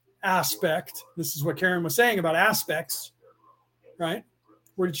aspect. This is what Karen was saying about aspects, right?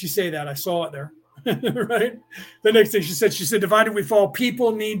 Where did she say that? I saw it there. Right? The next thing she said, divided we fall.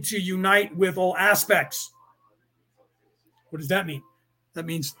 People need to unite with all aspects. What does that mean? That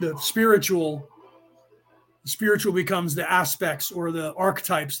means the spiritual becomes the aspects or the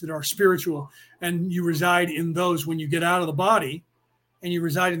archetypes that are spiritual, and you reside in those when you get out of the body. And you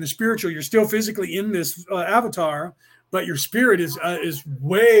reside in the spiritual. You're still physically in this avatar, but your spirit is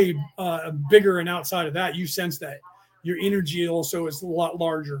way bigger and outside of that. You sense that. Your energy also is a lot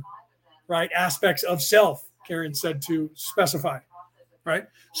larger, right? Aspects of self, Karen said to specify, right?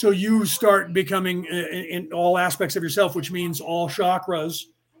 So you start becoming in all aspects of yourself, which means all chakras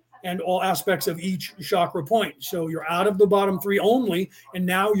and all aspects of each chakra point. So you're out of the bottom three only, and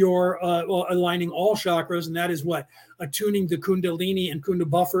now you're aligning all chakras, and that is what? Attuning the Kundalini and Kunda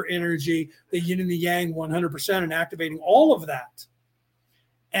buffer energy, the yin and the yang 100%, and activating all of that.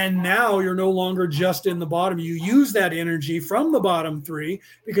 And now you're no longer just in the bottom. You use that energy from the bottom three,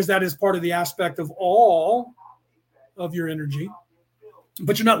 because that is part of the aspect of all of your energy.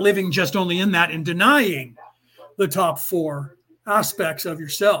 But you're not living just only in that and denying the top four aspects of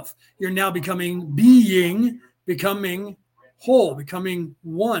yourself. You're now becoming whole, becoming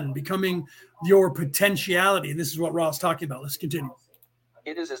one, becoming your potentiality. And this is what Ra's talking about. Let's continue.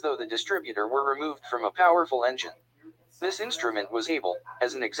 It is as though the distributor were removed from a powerful engine. This instrument was able,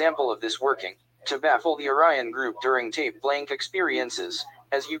 as an example of this working, to baffle the Orion group during tape blank experiences,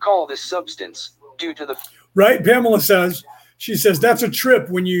 as you call this substance, due to the... Right, Pamela says, she says, that's a trip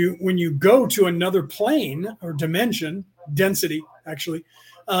when you go to another plane or dimension, density, actually,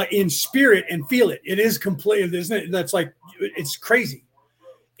 in spirit and feel it. It is complete, isn't it? That's like, it's crazy.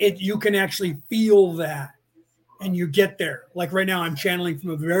 You can actually feel that, and you get there. Like right now, I'm channeling from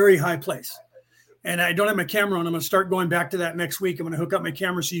a very high place, and I don't have my camera on. I'm going to start going back to that next week. I'm going to hook up my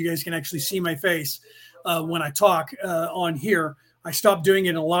camera so you guys can actually see my face when I talk on here. I stopped doing it,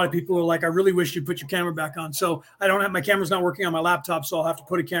 and a lot of people are like, I really wish you put your camera back on. So I don't have, my camera's not working on my laptop, so I'll have to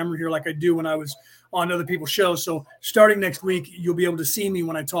put a camera here like I do when I was on other people's shows. So starting next week, you'll be able to see me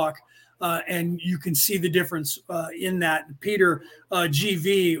when I talk, and you can see the difference in that. Peter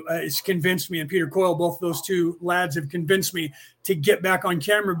GV has convinced me, and Peter Coyle, both those two lads have convinced me to get back on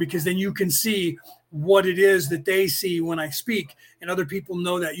camera, because then you can see what it is that they see when I speak, and other people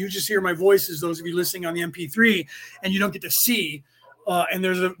know that. You just hear my voices, those of you listening on the MP3, and you don't get to see. And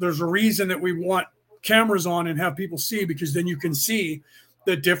there's a reason that we want cameras on and have people see, because then you can see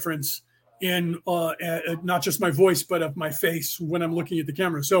the difference in not just my voice, but of my face when I'm looking at the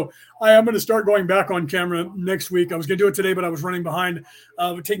camera. So I am going to start going back on camera next week. I was going to do it today, but I was running behind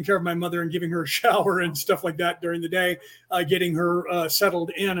taking care of my mother and giving her a shower and stuff like that during the day, getting her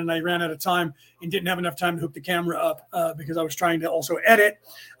settled in. And I ran out of time and didn't have enough time to hook the camera up because I was trying to also edit,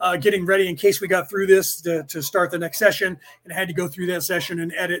 getting ready in case we got through this to start the next session. And I had to go through that session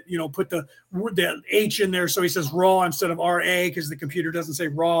and edit, put the H in there. So he says raw instead of RA, because the computer doesn't say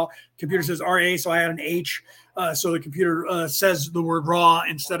raw. Computer says RA, so I had an H. So the computer says the word raw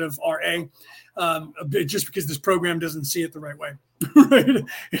instead of RA, just because this program doesn't see it the right way. Right?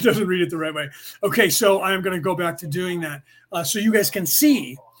 It doesn't read it the right way. Okay, so I am going to go back to doing that so you guys can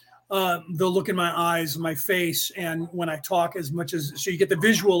see the look in my eyes, my face, and when I talk, so you get the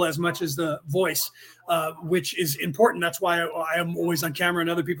visual as much as the voice, which is important. That's why I am always on camera, and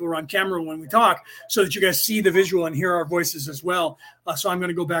other people are on camera when we talk, so that you guys see the visual and hear our voices as well. So I'm going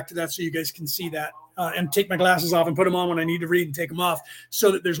to go back to that so you guys can see that, and take my glasses off and put them on when I need to read and take them off, so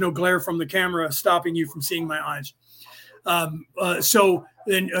that there's no glare from the camera stopping you from seeing my eyes. So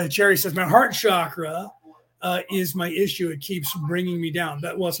then Cherry says, my heart chakra is my issue. It keeps bringing me down.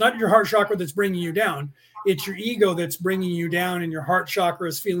 Well, it's not your heart chakra that's bringing you down. It's your ego that's bringing you down, and your heart chakra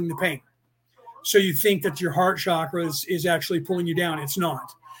is feeling the pain. So you think that your heart chakra is actually pulling you down. It's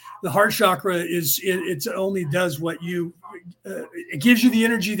not. The heart chakra it only does what it gives you the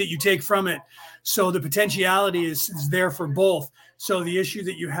energy that you take from it. So the potentiality is there for both. So the issue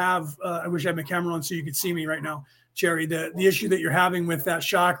that you have, I wish I had my camera on so you could see me right now. Jerry. The issue that you're having with that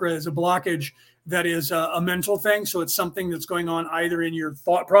chakra is a blockage that is a mental thing. So it's something that's going on either in your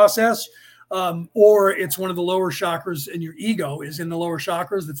thought process, or it's one of the lower chakras, and your ego is in the lower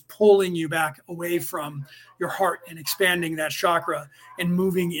chakras that's pulling you back away from your heart and expanding that chakra and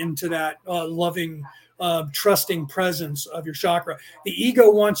moving into that loving, trusting presence of your chakra. The ego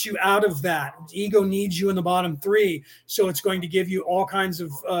wants you out of that. The ego needs you in the bottom three. So it's going to give you all kinds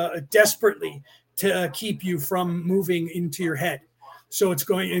of desperately to keep you from moving into your head. So it's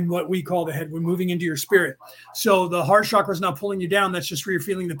going in what we call the head. We're moving into your spirit. So the heart chakra is not pulling you down. That's just where you're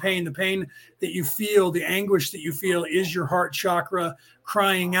feeling the pain. The pain that you feel, the anguish that you feel is your heart chakra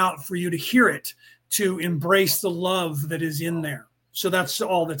crying out for you to hear it, to embrace the love that is in there. So that's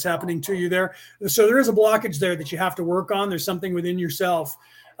all that's happening to you there. So there is a blockage there that you have to work on. There's something within yourself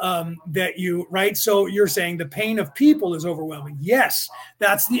that you, right? So you're saying the pain of people is overwhelming. Yes,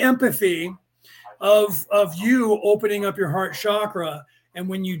 that's the empathy of you opening up your heart chakra. And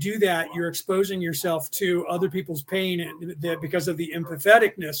when you do that, you're exposing yourself to other people's pain and because of the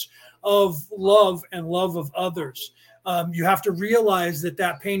empatheticness of love and love of others. You have to realize that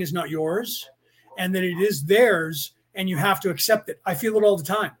that pain is not yours and that it is theirs, and you have to accept it. I feel it all the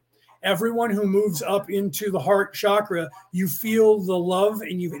time. Everyone who moves up into the heart chakra, you feel the love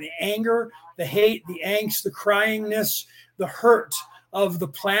and you feel the anger, the hate, the angst, the cryingness, the hurt of the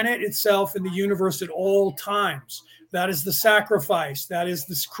planet itself and the universe at all times. That is the sacrifice. That is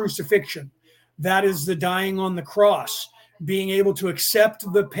this crucifixion. That is the dying on the cross, being able to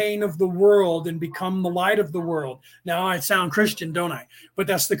accept the pain of the world and become the light of the world. Now I sound Christian, don't I? But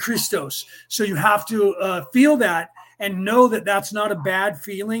that's the Christos. So you have to feel that and know that that's not a bad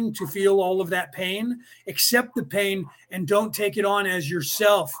feeling to feel all of that pain. Accept the pain and don't take it on as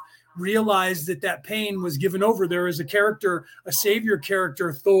yourself. Realize that that pain was given over. There is a character, a savior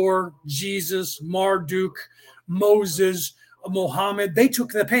character, Thor, Jesus, Marduk, Moses, Muhammad. They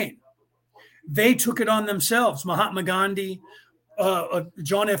took the pain. They took it on themselves. Mahatma Gandhi,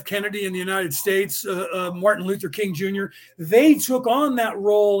 John F. Kennedy in the United States, Martin Luther King Jr. They took on that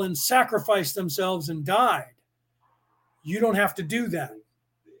role and sacrificed themselves and died. You don't have to do that.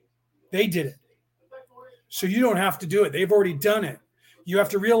 They did it. So you don't have to do it. They've already done it. You have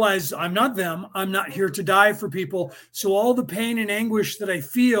to realize I'm not them. I'm not here to die for people. So all the pain and anguish that I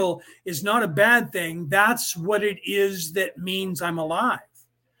feel is not a bad thing. That's what it is that means I'm alive.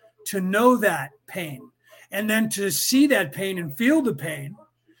 To know that pain and then to see that pain and feel the pain,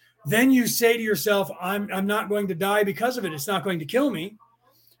 then you say to yourself, I'm not going to die because of it. It's not going to kill me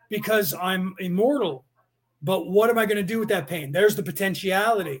because I'm immortal. But what am I going to do with that pain? There's the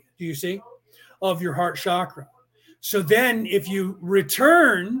potentiality, do you see, of your heart chakra. So then if you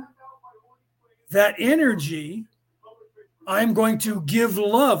return that energy, I'm going to give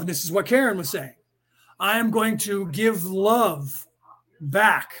love. And this is what Karen was saying. I am going to give love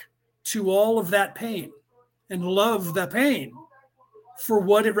back to all of that pain and love the pain for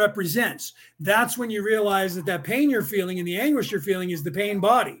what it represents. That's when you realize that that pain you're feeling and the anguish you're feeling is the pain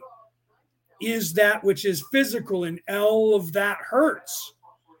body, is that which is physical, and all of that hurts.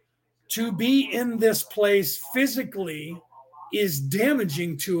 To be in this place physically is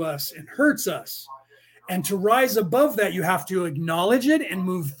damaging to us and hurts us. And to rise above that, you have to acknowledge it and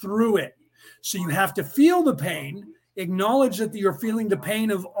move through it. So you have to feel the pain, acknowledge that you're feeling the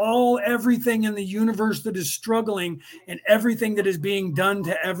pain of everything in the universe that is struggling and everything that is being done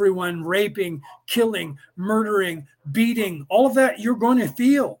to everyone, raping, killing, murdering, beating, all of that you're going to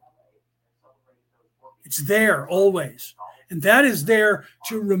feel. It's there always. And that is there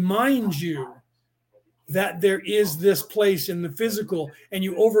to remind you that there is this place in the physical, and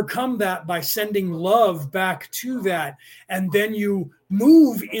you overcome that by sending love back to that. And then you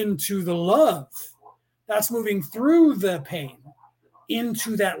move into the love. That's moving through the pain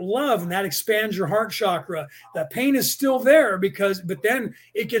into that love, and that expands your heart chakra. That pain is still there but then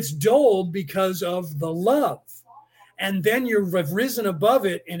it gets dulled because of the love. And then you've risen above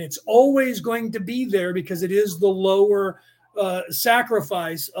it, and it's always going to be there because it is the lower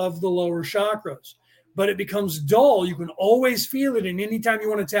sacrifice of the lower chakras. But it becomes dull. You can always feel it, and anytime you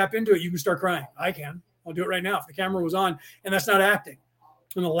want to tap into it, you can start crying. I can. I'll do it right now if the camera was on, and that's not acting.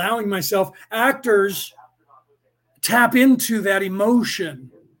 I'm allowing myself. Actors tap into that emotion.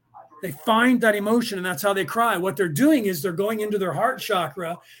 They find that emotion, and that's how they cry. What they're doing is they're going into their heart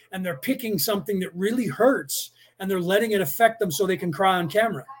chakra, and they're picking something that really hurts, and they're letting it affect them so they can cry on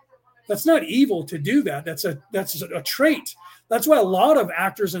camera. That's not evil to do that. That's a trait. That's why a lot of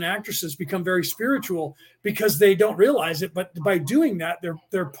actors and actresses become very spiritual, because they don't realize it. But by doing that,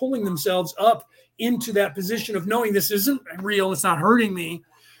 they're pulling themselves up into that position of knowing this isn't real. It's not hurting me.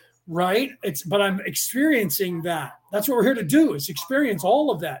 right? But I'm experiencing that. That's what we're here to do, is experience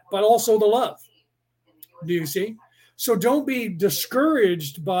all of that, but also the love. Do you see? So don't be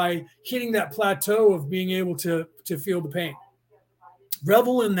discouraged by hitting that plateau of being able to feel the pain.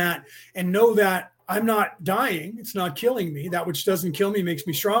 Revel in that and know that I'm not dying. It's not killing me. That which doesn't kill me makes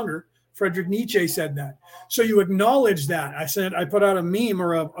me stronger. Friedrich Nietzsche said that. So you acknowledge that. I put out a meme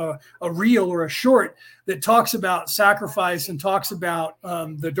or a reel or a short that talks about sacrifice and talks about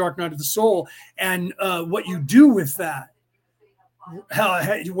the dark night of the soul and what you do with that.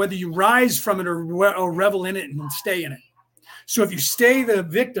 Whether you rise from it or revel in it and stay in it. So if you stay the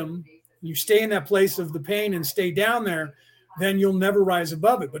victim, you stay in that place of the pain and stay down there, then you'll never rise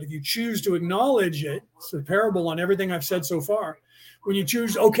above it. But if you choose to acknowledge it, it's a parable on everything I've said so far. When you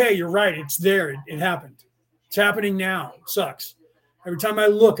choose, okay, you're right, it's there, it happened. It's happening now. It sucks. Every time I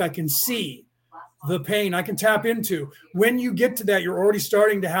look, I can see the pain I can tap into. When you get to that, you're already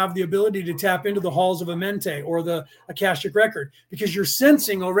starting to have the ability to tap into the halls of Amente or the Akashic record, because you're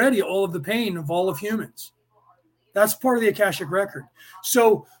sensing already all of the pain of all of humans. That's part of the Akashic record.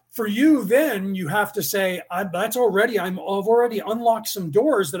 So for you, then you have to say, I've already unlocked some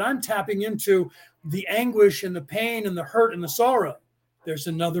doors that I'm tapping into the anguish and the pain and the hurt and the sorrow. There's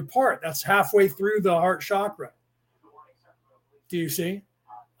another part that's halfway through the heart chakra. Do you see?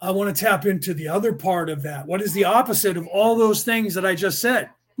 I want to tap into the other part of that. What is the opposite of all those things that I just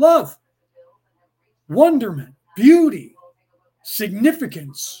said? Love, wonderment, beauty,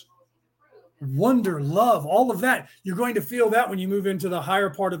 significance, wonder, love, all of that. You're going to feel that when you move into the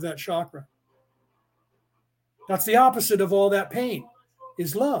higher part of that chakra. That's the opposite of all that pain,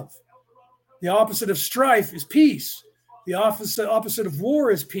 is love. The opposite of strife is peace. The opposite of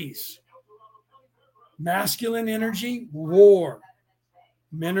war is peace. Masculine energy, war.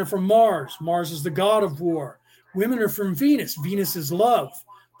 Men are from Mars. Mars is the god of war. Women are from Venus. Venus is love.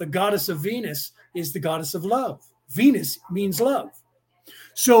 The goddess of Venus is the goddess of love. Venus means love.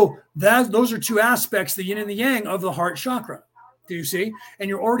 So those are two aspects, the yin and the yang of the heart chakra. Do you see? And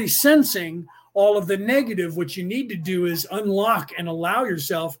you're already sensing all of the negative. What you need to do is unlock and allow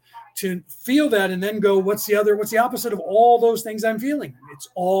yourself to feel that and then go, what's the opposite of all those things I'm feeling? It's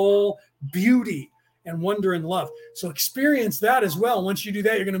all beauty and wonder and love. So experience that as well. Once you do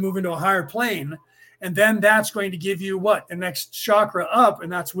that, you're going to move into a higher plane. And then that's going to give you what? The next chakra up,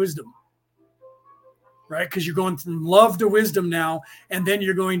 and that's wisdom. Right? Because you're going from love to wisdom now. And then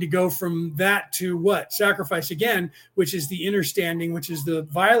you're going to go from that to what? Sacrifice again, which is the inner standing, which is the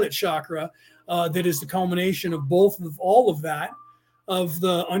violet chakra. That is the culmination of all of that, of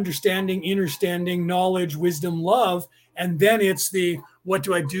the understanding, inner standing, knowledge, wisdom, love. And then it's the, what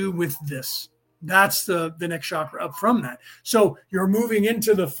do I do with this? That's the next chakra up from that. So you're moving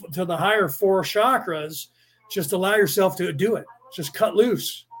into the higher four chakras. Just allow yourself to do it. Just cut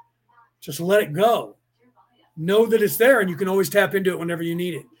loose. Just let it go. Know that it's there, and you can always tap into it whenever you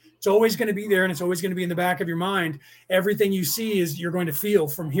need it. It's always going to be there, and it's always going to be in the back of your mind. Everything you see is you're going to feel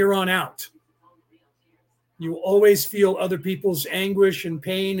from here on out. You always feel other people's anguish and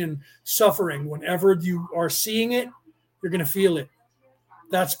pain and suffering. Whenever you are seeing it, you're going to feel it.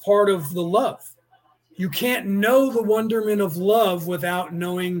 That's part of the love. You can't know the wonderment of love without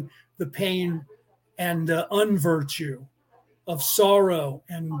knowing the pain and the unvirtue of sorrow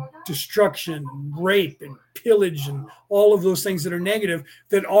and destruction, and rape and pillage and all of those things that are negative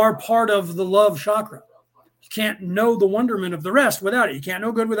that are part of the love chakra. You can't know the wonderment of the rest without it. You can't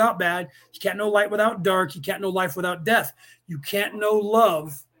know good without bad. You can't know light without dark. You can't know life without death. You can't know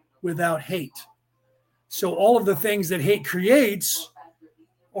love without hate. So all of the things that hate creates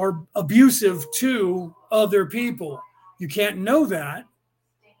are abusive to other people. You can't know that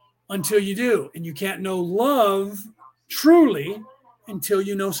until you do. And you can't know love truly until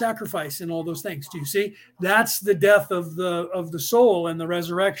you know sacrifice and all those things. Do you see? That's the death of the soul and the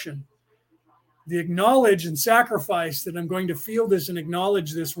resurrection. The acknowledge and sacrifice that I'm going to feel this and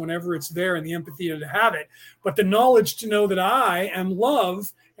acknowledge this whenever it's there, and the empathy to have it. But the knowledge to know that I am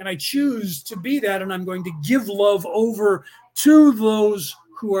love and I choose to be that, and I'm going to give love over to those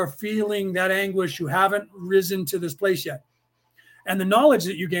who are feeling that anguish, who haven't risen to this place yet. And the knowledge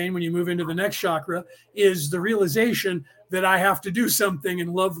that you gain when you move into the next chakra is the realization that I have to do something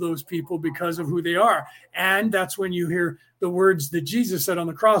and love those people because of who they are. And that's when you hear the words that Jesus said on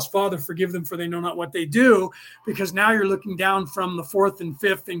the cross, Father, forgive them for they know not what they do, because now you're looking down from the fourth and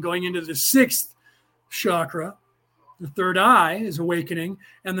fifth and going into the sixth chakra. The third eye is awakening,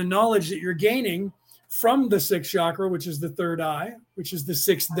 and the knowledge that you're gaining from the sixth chakra, which is the third eye, which is the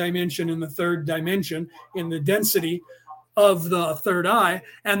sixth dimension in the third dimension in the density of the third eye,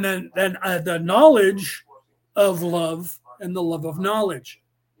 and then the knowledge of love and the love of knowledge.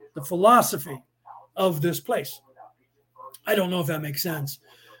 the philosophy of this place. I don't know if that makes sense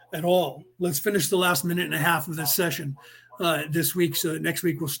at all. Let's finish the last minute and a half of this session this week. So next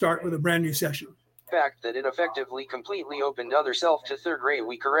week we'll start with a brand new session. Fact that it effectively completely opened other self to third ray.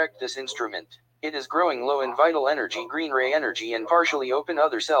 We correct this instrument. It is growing low in vital energy, green ray energy, and partially open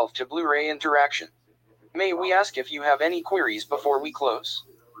other self to blue ray interaction. May we ask if you have any queries before we close?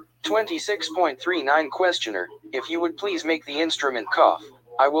 26.39 Questioner, if you would please make the instrument cough.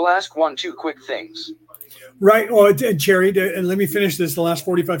 I will ask 1-2 quick things. Right. Oh, Cherry, and let me finish this the last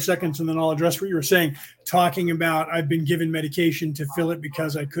 45 seconds, and then I'll address what you were saying, talking about I've been given medication to fill it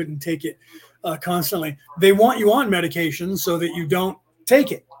because I couldn't take it constantly. They want you on medication so that you don't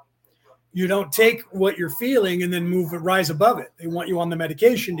take it. You don't take what you're feeling and then rise above it. They want you on the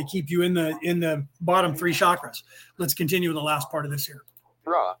medication to keep you in the bottom 3 chakras. Let's continue with the last part of this here.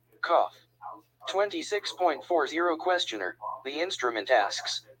 Raw, cough. 26.40 Questioner, the instrument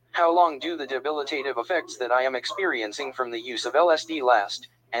asks, how long do the debilitative effects that I am experiencing from the use of LSD last,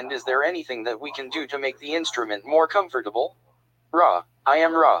 and is there anything that we can do to make the instrument more comfortable? Raw, I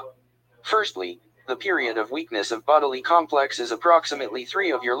am Raw. Firstly, the period of weakness of bodily complex is approximately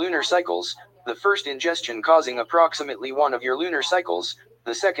 3 of your lunar cycles, the first ingestion causing approximately 1 of your lunar cycles,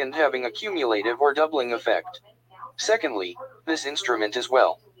 the second having a cumulative or doubling effect. Secondly, this instrument is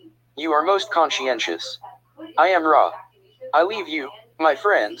well. You are most conscientious. I am Ra. I leave you, my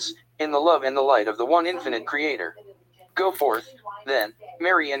friends, in the love and the light of the one infinite Creator. Go forth, then,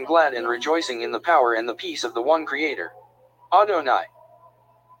 merry and glad and rejoicing in the power and the peace of the one Creator. Adonai.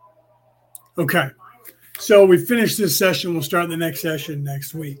 Okay. So we finished this session. We'll start the next session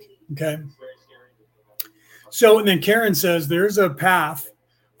next week. Okay. So, and then Karen says there's a path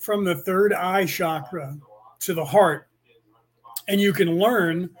from the third eye chakra to the heart, and you can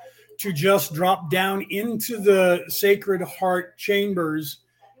learn to just drop down into the sacred heart chambers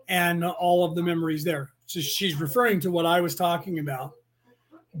and all of the memories there. So she's referring to what I was talking about,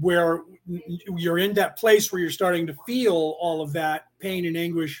 where you're in that place where you're starting to feel all of that pain and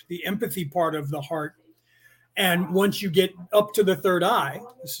anguish, the empathy part of the heart. And once you get up to the third eye,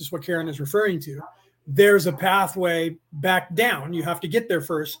 this is what Karen is referring to, there's a pathway back down. You have to get there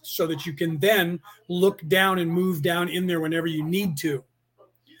first so that you can then look down and move down in there whenever you need to.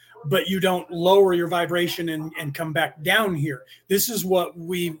 But you don't lower your vibration and come back down here. This is what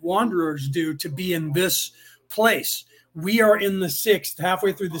we wanderers do to be in this place. We are in the 6th,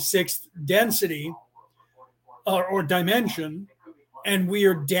 halfway through the 6th density or dimension, and we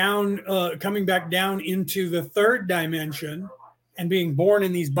are down, coming back down into the 3rd dimension and being born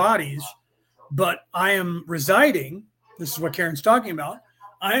in these bodies. But I am residing, this is what Karen's talking about,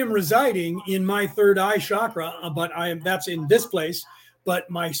 I am residing in my 3rd eye chakra, but that's in this place. But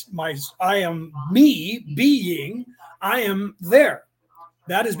I am me being, I am there.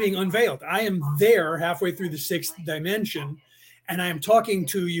 That is being unveiled. I am there halfway through the 6th dimension, and I am talking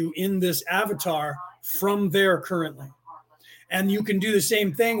to you in this avatar from there currently. And you can do the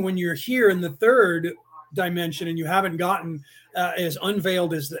same thing when you're here in the 3rd dimension and you haven't gotten as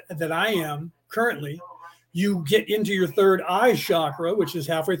unveiled as that I am currently. You get into your 3rd eye chakra, which is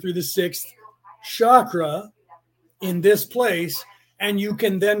halfway through the 6th chakra in this place. And you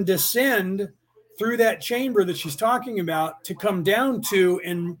can then descend through that chamber that she's talking about to come down to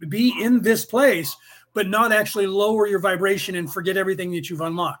and be in this place, but not actually lower your vibration and forget everything that you've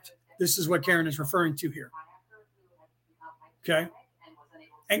unlocked. This is what Karen is referring to here. Okay.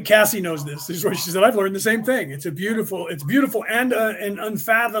 And Cassie knows this. This is what she said. I've learned the same thing. It's beautiful and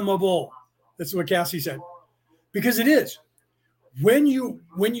unfathomable. That's what Cassie said. Because it is. But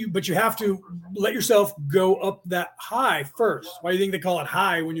you have to let yourself go up that high first. Why do you think they call it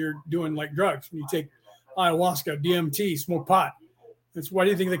high when you're doing like drugs? When you take ayahuasca, DMT, smoke pot. Why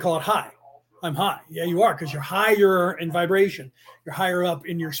do you think they call it high? I'm high. Yeah, you are, because you're higher in vibration. You're higher up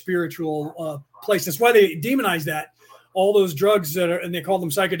in your spiritual place. That's why they demonize that. All those drugs and they call them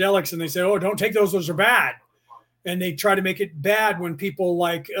psychedelics, and they say, oh, don't take those. Those are bad. And they try to make it bad when people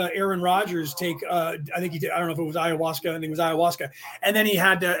like Aaron Rodgers take, I don't know if it was ayahuasca, I think it was ayahuasca. And then he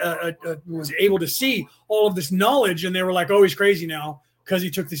had was able to see all of this knowledge, and they were like, oh, he's crazy now because he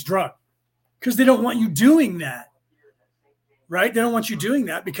took this drug. Because they don't want you doing that, right? They don't want you doing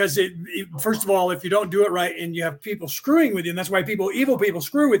that because first of all, if you don't do it right and you have people screwing with you, and that's why evil people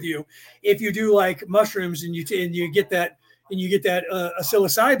screw with you. If you do like mushrooms and you get that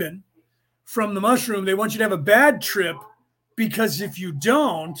psilocybin from the mushroom, they want you to have a bad trip, because if you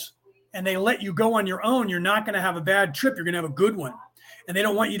don't and they let you go on your own, you're not going to have a bad trip. You're going to have a good one. And they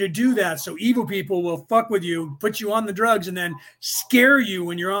don't want you to do that. So evil people will fuck with you, put you on the drugs, and then scare you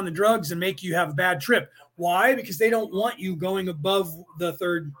when you're on the drugs and make you have a bad trip. Why? Because they don't want you going above the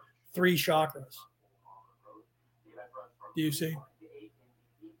third 3 chakras. Do you see?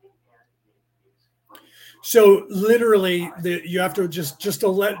 So literally, you have to just to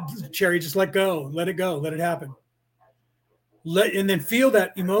let Cherry, just let go, let it go, let it happen. And then feel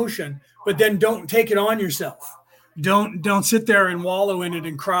that emotion, but then don't take it on yourself. Don't sit there and wallow in it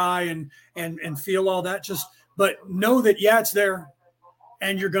and cry and feel all that. But know that it's there,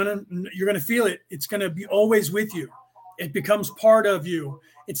 and you're gonna feel it. It's gonna be always with you. It becomes part of you.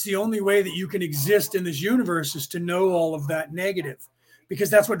 It's the only way that you can exist in this universe is to know all of that negative, because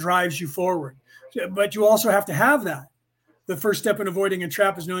that's what drives you forward. But you also have to have that. The first step in avoiding a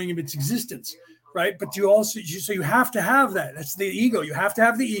trap is knowing of its existence, right? But you have to have that. That's the ego. You have to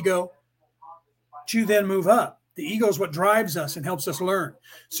have the ego to then move up. The ego is what drives us and helps us learn.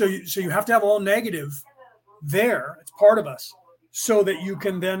 So you have to have all negative there. It's part of us, so that you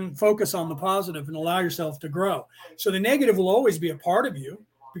can then focus on the positive and allow yourself to grow. So the negative will always be a part of you,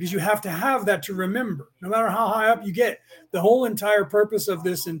 because you have to have that to remember, no matter how high up you get. The whole entire purpose of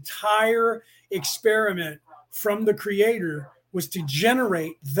this entire experiment from the creator was to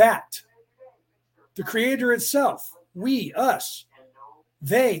generate that. The creator itself, we, us,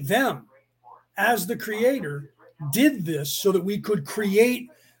 they, them, as the creator, did this so that we could create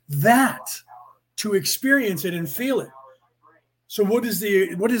that, to experience it and feel it. So what is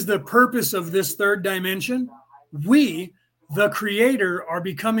the purpose of this third dimension? We, the creator, are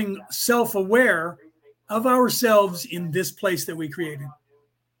becoming self-aware of ourselves in this place that we created.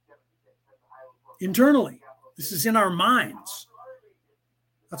 Internally. This is in our minds.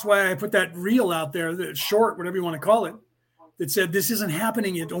 That's why I put that reel out there, that short, whatever you want to call it, that said this isn't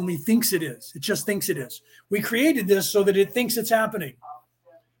happening. It only thinks it is. It just thinks it is. We created this so that it thinks it's happening,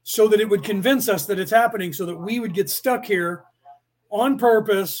 so that it would convince us that it's happening, so that we would get stuck here on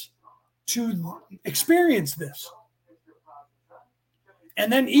purpose to experience this.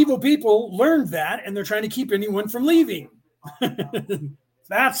 And then evil people learned that, and they're trying to keep anyone from leaving.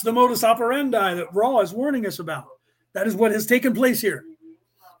 That's the modus operandi that Ra is warning us about. That is what has taken place here.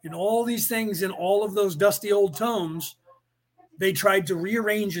 In all these things, in all of those dusty old tomes, they tried to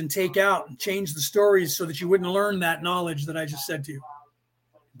rearrange and take out and change the stories so that you wouldn't learn that knowledge that I just said to you.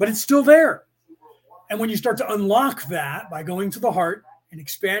 But it's still there. And when you start to unlock that by going to the heart and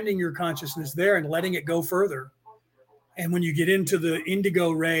expanding your consciousness there and letting it go further, and when you get into the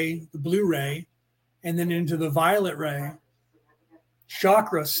indigo ray, the blue ray, and then into the violet ray,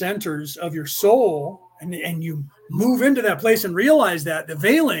 chakra centers of your soul, and you move into that place and realize that the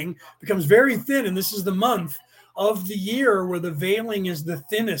veiling becomes very thin. And this is the month of the year where the veiling is the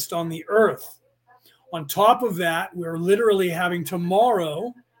thinnest on the earth. On top of that, we're literally having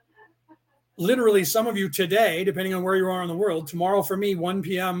tomorrow, literally some of you today, depending on where you are in the world, tomorrow for me, 1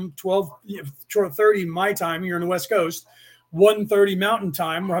 p.m., 12:30 my time, you're in the West Coast, 1:30 Mountain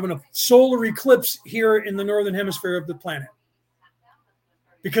Time. We're having a solar eclipse here in the northern hemisphere of the planet.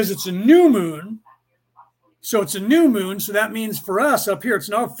 Because it's a new moon. So it's a new moon. So that means for us up here, it's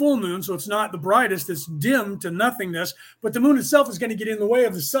not a full moon. So it's not the brightest. It's dim to nothingness. But the moon itself is going to get in the way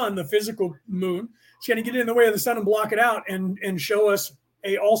of the sun, the physical moon. It's going to get in the way of the sun and block it out and show us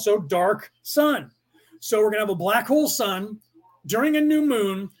a also dark sun. So we're going to have a black hole sun during a new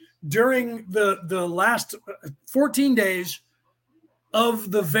moon, during the last 14 days of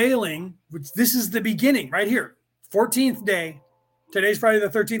the veiling, which this is the beginning right here, 14th day. Today's Friday the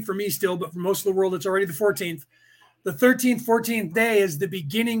 13th for me still, but for most of the world, it's already the 14th. The 13th, 14th day is the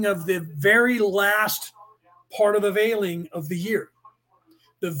beginning of the very last part of the veiling of the year.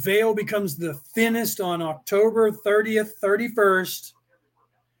 The veil becomes the thinnest on October 30th, 31st.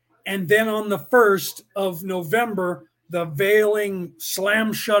 And then on the 1st of November, the veiling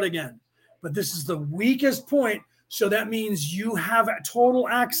slams shut again. But this is the weakest point. So that means you have total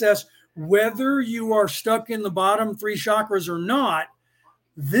access, whether you are stuck in the bottom 3 chakras or not.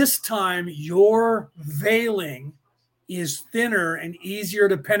 This time, your veiling is thinner and easier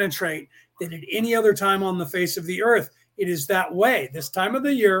to penetrate than at any other time on the face of the earth. It is that way. This time of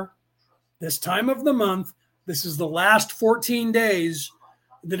the year, this time of the month, this is the last 14 days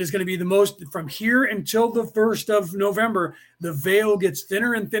that is going to be the most, from here until the 1st of November, the veil gets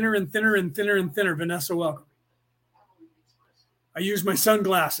thinner and thinner and thinner and thinner and thinner. Vanessa, welcome. I use my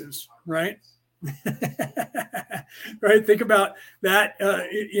sunglasses, right? Right. Think about that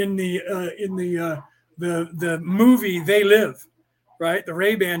in the movie They Live, right? The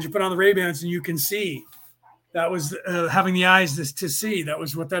Ray-Bans, you put on the Ray-Bans and you can see. That was having the eyes to see. That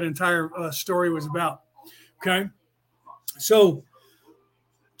was what that entire story was about. Okay. So,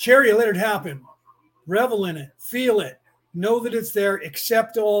 Cherry, let it happen. Revel in it. Feel it. Know that it's there.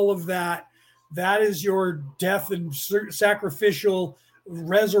 Accept all of that. that is your death and sacrificial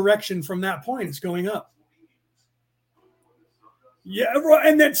resurrection from that point. It's going up. Yeah,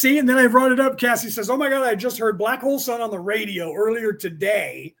 and then I brought it up. Cassie says, "Oh my God, I just heard Black Hole Sun on the radio earlier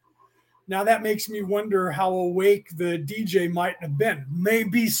today." Now that makes me wonder how awake the DJ might have been.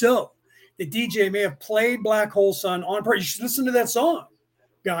 Maybe so. The DJ may have played Black Hole Sun on purpose. You should listen to that song,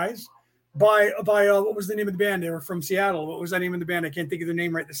 guys. By what was the name of the band? They were from Seattle. What was the name of the band? I can't think of the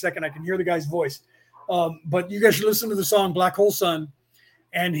name right this second. I can hear the guy's voice. But you guys should listen to the song Black Hole Sun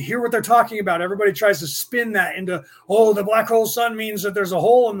and hear what they're talking about. Everybody tries to spin that into, oh, the black hole sun means that there's a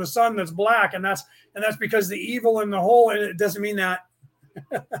hole in the sun that's black, and that's because the evil in the hole, and it doesn't mean that.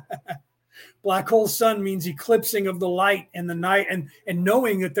 Black hole sun means eclipsing of the light and the night, and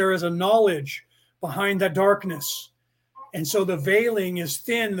knowing that there is a knowledge behind that darkness. And so the veiling is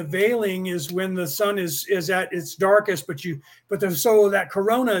thin. The veiling is when the sun is at its darkest, so that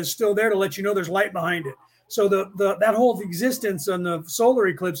corona is still there to let you know there's light behind it. So that whole existence on the solar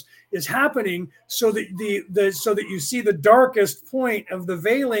eclipse is happening so that so that you see the darkest point of the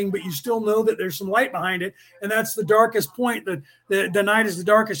veiling, but you still know that there's some light behind it, and that's the darkest point. The night is the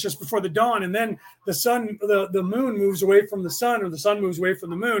darkest just before the dawn, and then the moon moves away from the sun, or the sun moves away from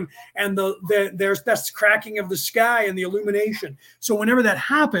the moon, and there's that's cracking of the sky and the illumination. So whenever that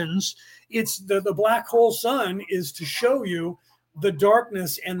happens, it's the black hole sun is to show you the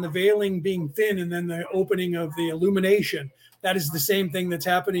darkness and the veiling being thin, and then the opening of the illumination. That is the same thing that's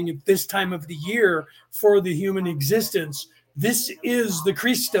happening at this time of the year for the human existence. This is the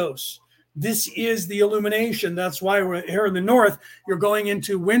Christos. This is the illumination. That's why we're here in the north. You're going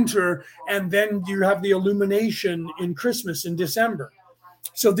into winter, and then you have the illumination in Christmas in December.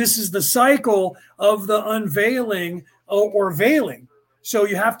 So this is the cycle of the unveiling or veiling. So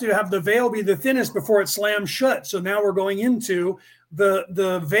you have to have the veil be the thinnest before it slams shut. So now we're going into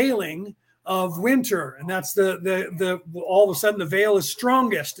the veiling of winter, and that's the all of a sudden the veil is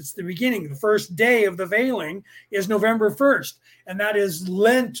strongest. It's the beginning. The first day of the veiling is November 1st, and that is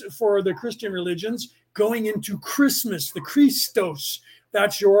Lent for the Christian religions, going into Christmas, the Christos.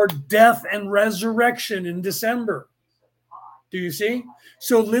 That's your death and resurrection in December. Do you see?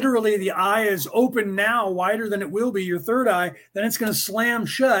 So literally the eye is open now, wider than it will be, your third eye, then it's going to slam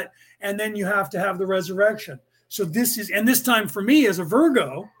shut, and then you have to have the resurrection. So this time for me as a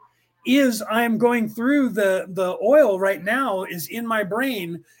Virgo, is I'm going through the oil right now is in my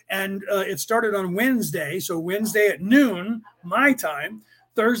brain, and it started on Wednesday. So Wednesday at noon, my time.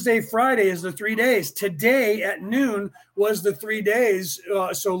 Thursday, Friday is the 3 days. Today at noon was the 3 days.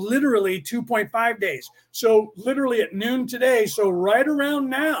 So literally 2.5 days. So literally at noon today. So right around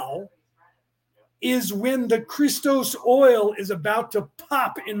now is when the Christos oil is about to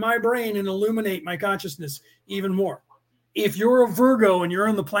pop in my brain and illuminate my consciousness even more. If you're a Virgo and you're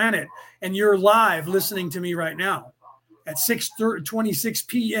on the planet and you're live listening to me right now at 6:26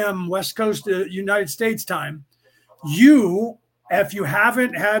 p.m. West Coast United States time, if you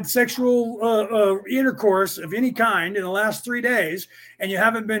haven't had sexual intercourse of any kind in the last 3 days, and you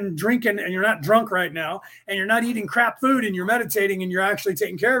haven't been drinking, and you're not drunk right now, and you're not eating crap food, and you're meditating, and you're actually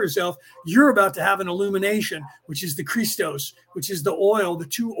taking care of yourself, you're about to have an illumination, which is the Christos, which is the oil, the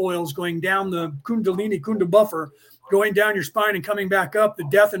two oils going down the Kundalini, Kunda buffer, going down your spine and coming back up, the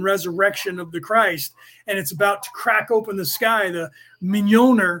death and resurrection of the Christ. And it's about to crack open the sky, the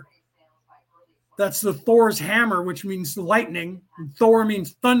Mignoner. That's the Thor's hammer, which means lightning. And Thor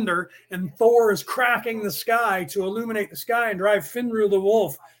means thunder. And Thor is cracking the sky to illuminate the sky and drive Fenrir the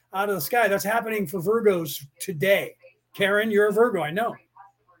wolf out of the sky. That's happening for Virgos today. Karen, you're a Virgo, I know.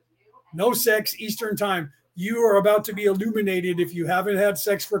 No sex, Eastern time. You are about to be illuminated if you haven't had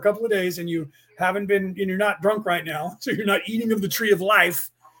sex for a couple of days and you haven't been, and you're not drunk right now, so you're not eating of the tree of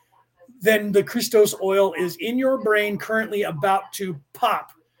life. Then the Christos oil is in your brain currently about to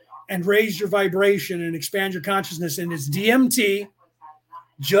pop and raise your vibration and expand your consciousness. And it's DMT,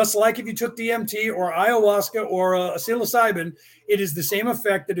 just like if you took DMT or ayahuasca or psilocybin, it is the same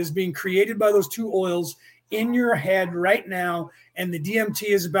effect that is being created by those two oils in your head right now. And the DMT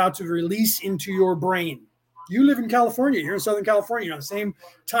is about to release into your brain. You live in California. You're in Southern California. You're on the same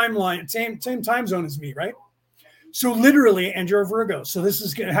timeline, same time zone as me, right? So literally, and you're a Virgo. So this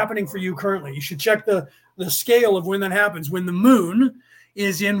is happening for you currently. You should check the scale of when that happens. When the moon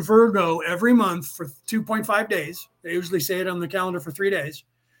is in Virgo every month for 2.5 days. They usually say it on the calendar for 3 days.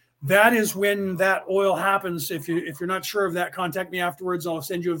 That is when that oil happens. If you're not sure of that, contact me afterwards. I'll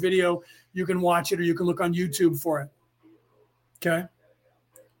send you a video. You can watch it, or you can look on YouTube for it. Okay.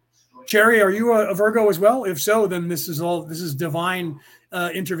 Cherry, are you a Virgo as well? If so, then this is divine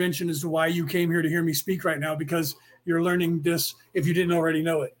intervention as to why you came here to hear me speak right now, because you're learning this if you didn't already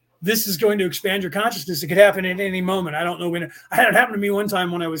know it. this is going to expand your consciousness. It could happen at any moment. I don't know when. I had it happen to me one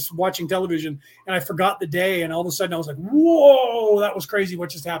time when I was watching television and I forgot the day. And all of a sudden I was like, whoa, that was crazy.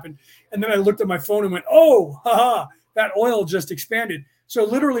 What just happened? And then I looked at my phone and went, oh, haha, that oil just expanded. So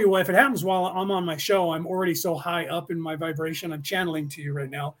literally, if it happens while I'm on my show, I'm already so high up in my vibration. I'm channeling to you right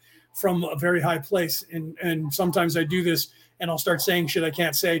now from a very high place. And sometimes I do this and I'll start saying shit I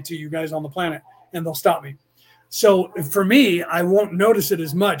can't say to you guys on the planet and they'll stop me. So for me, I won't notice it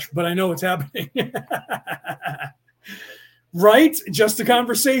as much, but I know it's happening. Right? Just a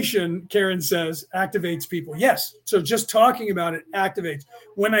conversation, Karen says, activates people. Yes. So just talking about it activates.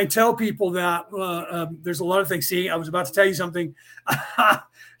 When I tell people that, there's a lot of things. See, I was about to tell you something that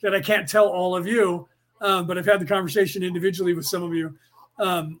I can't tell all of you, but I've had the conversation individually with some of you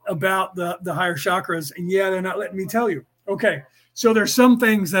about the higher chakras. And yeah, they're not letting me tell you. Okay. So there's some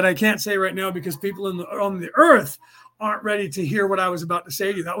things that I can't say right now because people on the earth aren't ready to hear what I was about to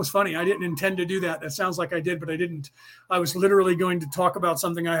say to you. That was funny. I didn't intend to do that. That sounds like I did, but I didn't. I was literally going to talk about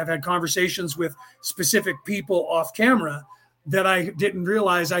something I have had conversations with specific people off camera that I didn't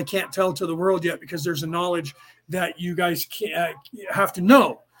realize I can't tell to the world yet because there's a knowledge that you guys have to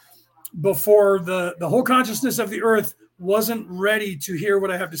know before the whole consciousness of the earth wasn't ready to hear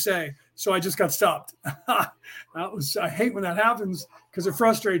what I have to say. So I just got stopped. I hate when that happens because it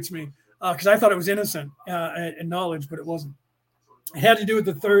frustrates me because I thought it was innocent and knowledge, but it wasn't. It had to do with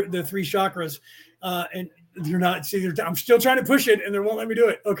the three chakras. And you're not, see, I'm still trying to push it and they won't let me do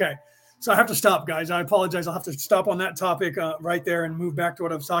it. Okay. So I have to stop, guys. I apologize. I'll have to stop on that topic right there and move back to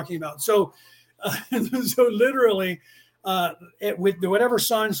what I was talking about. So, so literally with whatever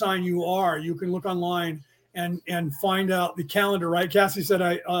sun sign you are, you can look online and find out the calendar, right? Cassie said,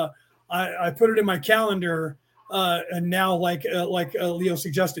 I put it in my calendar, and now, like Leo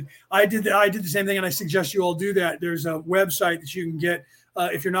suggested, I did the same thing, and I suggest you all do that. There's a website that you can get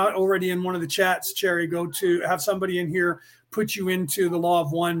if you're not already in one of the chats. Cherry, go to have somebody in here put you into the Law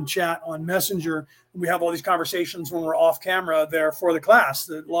of One chat on Messenger. We have all these conversations when we're off camera there for the class,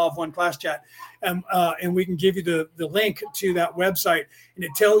 the Law of One class chat, and we can give you the link to that website, and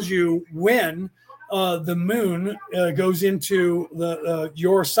it tells you when the moon goes into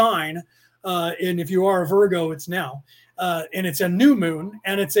your sign, and if you are a Virgo, it's now, and it's a new moon,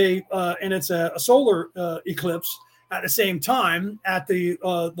 and it's a solar eclipse at the same time at the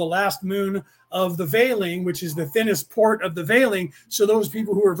last moon of the veiling, which is the thinnest part of the veiling. So those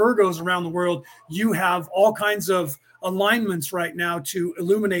people who are Virgos around the world, you have all kinds of alignments right now to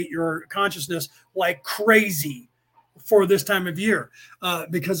illuminate your consciousness like crazy for this time of year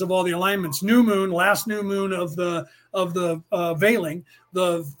because of all the alignments. New moon, last new moon of the veiling,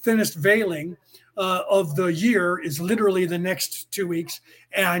 the thinnest veiling of the year is literally the next 2 weeks.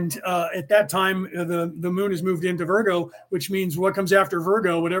 And at that time, the moon is moved into Virgo, which means what comes after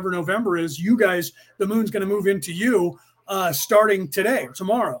Virgo, whatever November is, you guys, the moon's going to move into you starting today or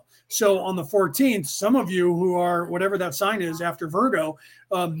tomorrow. So on the 14th, some of you who are whatever that sign is after Virgo,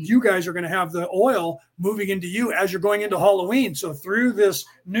 you guys are going to have the oil moving into you as you're going into Halloween. So through this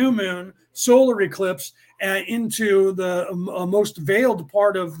new moon, solar eclipse, and into the most veiled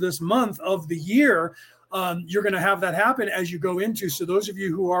part of this month of the year, you're going to have that happen as you go into. So those of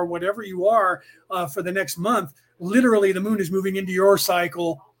you who are whatever you are for the next month, literally the moon is moving into your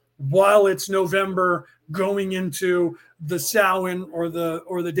cycle while it's November, going into the Samhain or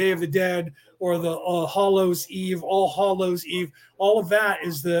the Day of the Dead or the Hallows Eve, All Hallows Eve. All of that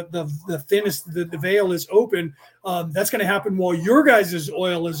is the thinnest, the veil is open. That's going to happen while your guys'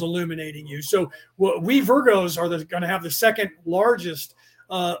 oil is illuminating you. So we Virgos are going to have the second largest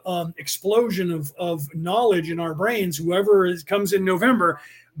explosion of knowledge in our brains. Whoever comes in November,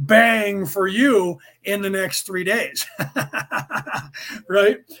 bang for you in the next 3 days.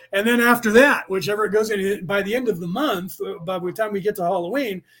 Right? And then after that, whichever it goes in, by the end of the month, by the time we get to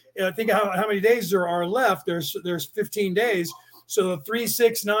Halloween, think how many days there are left. There's 15 days. So 3,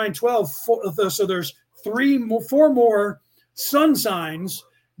 6, 9, 12. So there's 4 more sun signs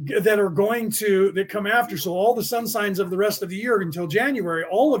that come after. So all the sun signs of the rest of the year until January,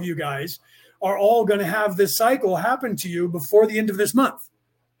 all of you guys are all going to have this cycle happen to you before the end of this month.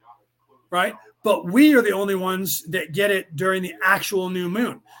 Right? But we are the only ones that get it during the actual new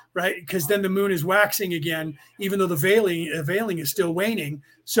moon, right? Because then the moon is waxing again, even though the veiling is still waning.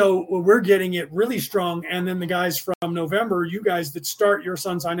 So we're getting it really strong. And then the guys from November, you guys that start your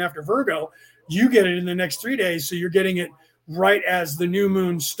sun sign after Virgo, you get it in the next 3 days. So you're getting it right as the new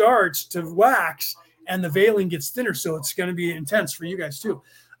moon starts to wax and the veiling gets thinner. So it's going to be intense for you guys too.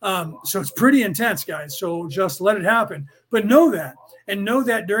 So it's pretty intense, guys. So just let it happen. But know that. And know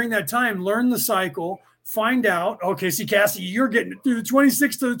that during that time, learn the cycle, find out. Okay, see, Cassie, you're getting through the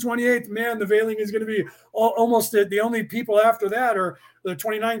 26th to the 28th. Man, the veiling is going to be almost the only people after that are the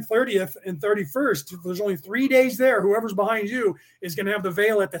 29th, 30th, and 31st. There's only 3 days there. Whoever's behind you is going to have the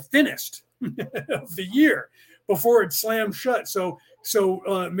veil at the thinnest of the year before it slams shut. So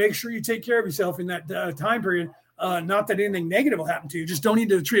make sure you take care of yourself in that time period. Not that anything negative will happen to you. Just don't eat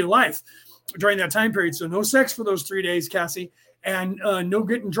the tree of life during that time period. So no sex for those 3 days, Cassie, and no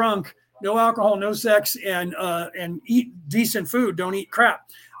getting drunk. No alcohol, no sex, and eat decent food. Don't eat crap.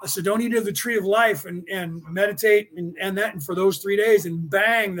 So don't eat of the tree of life and meditate and that. And for those 3 days, and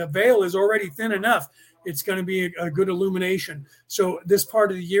bang, the veil is already thin enough. It's going to be a good illumination. So this part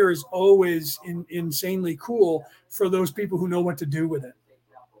of the year is always insanely cool for those people who know what to do with it.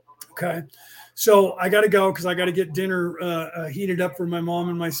 Okay. So I got to go because I got to get dinner heated up for my mom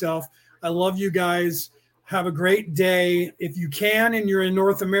and myself. I love you guys. Have a great day. If you can, and you're in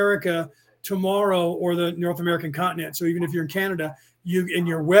North America tomorrow or the North American continent. So even if you're in Canada, you in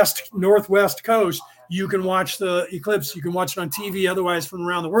your northwest coast, you can watch the eclipse. You can watch it on TV, otherwise from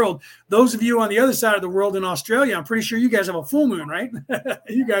around the world. Those of you on the other side of the world in Australia, I'm pretty sure you guys have a full moon, right?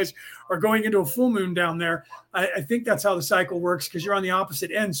 You guys are going into a full moon down there. I think that's how the cycle works because you're on the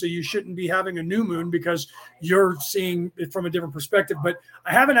opposite end. So you shouldn't be having a new moon because you're seeing it from a different perspective. But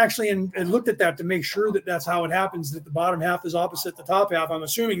I haven't actually looked at that to make sure that that's how it happens, that the bottom half is opposite the top half. I'm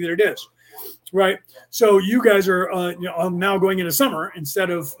assuming that it is. Right. So you guys are now going into summer instead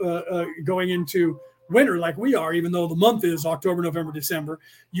of going into winter like we are, even though the month is October, November, December.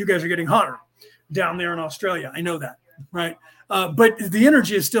 You guys are getting hotter down there in Australia. I know that. Right. But the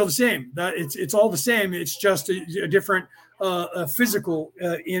energy is still the same. That it's all the same. It's just a different physical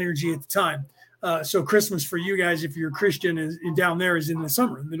energy at the time. So Christmas for you guys, if you're Christian, is down there is in the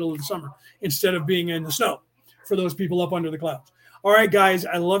summer, in the middle of the summer, instead of being in the snow for those people up under the clouds. All right, guys,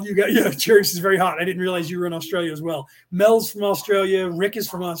 I love you guys. Yeah, Cherries is very hot. I didn't realize you were in Australia as well. Mel's from Australia. Rick is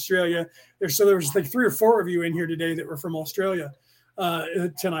from Australia. There was like 3 or 4 of you in here today that were from Australia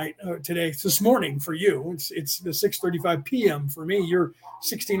today. It's this morning for you. It's the 6:35 p.m. for me. You're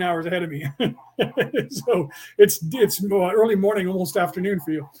 16 hours ahead of me. So it's early morning, almost afternoon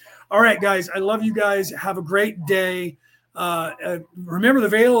for you. All right, guys, I love you guys. Have a great day. Remember, the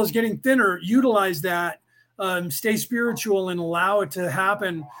veil is getting thinner. Utilize that. Stay spiritual and allow it to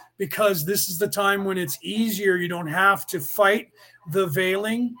happen because this is the time when it's easier. You don't have to fight the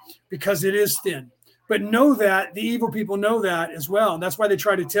veiling because it is thin. But know that the evil people know that as well. And that's why they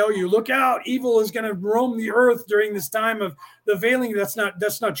try to tell you, look out, evil is going to roam the earth during this time of the veiling. That's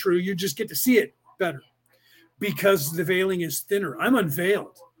not true. You just get to see it better because the veiling is thinner. I'm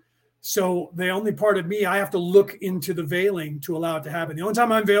unveiled. So the only part of me, I have to look into the veiling to allow it to happen. The only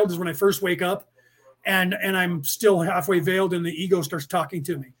time I'm veiled is when I first wake up. And I'm still halfway veiled and the ego starts talking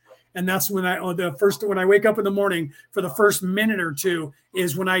to me. And that's when when I wake up in the morning for the first minute or two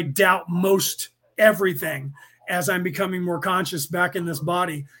is when I doubt most everything as I'm becoming more conscious back in this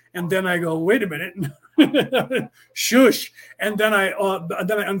body. And then I go, wait a minute, shush. And then I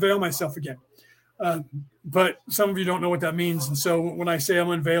unveil myself again. But some of you don't know what that means. And so when I say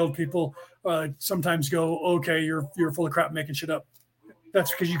I'm unveiled, people sometimes go, okay, you're full of crap making shit up. That's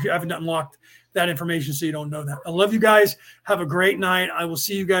because you haven't unlocked that information, so you don't know that. I love you guys. Have a great night. I will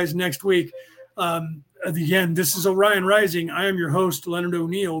see you guys next week. Again, this is Orion Rising. I am your host, Leonard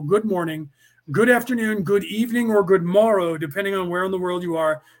O'Neill. Good morning, good afternoon, good evening, or good morrow, depending on where in the world you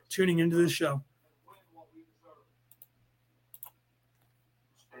are tuning into this show.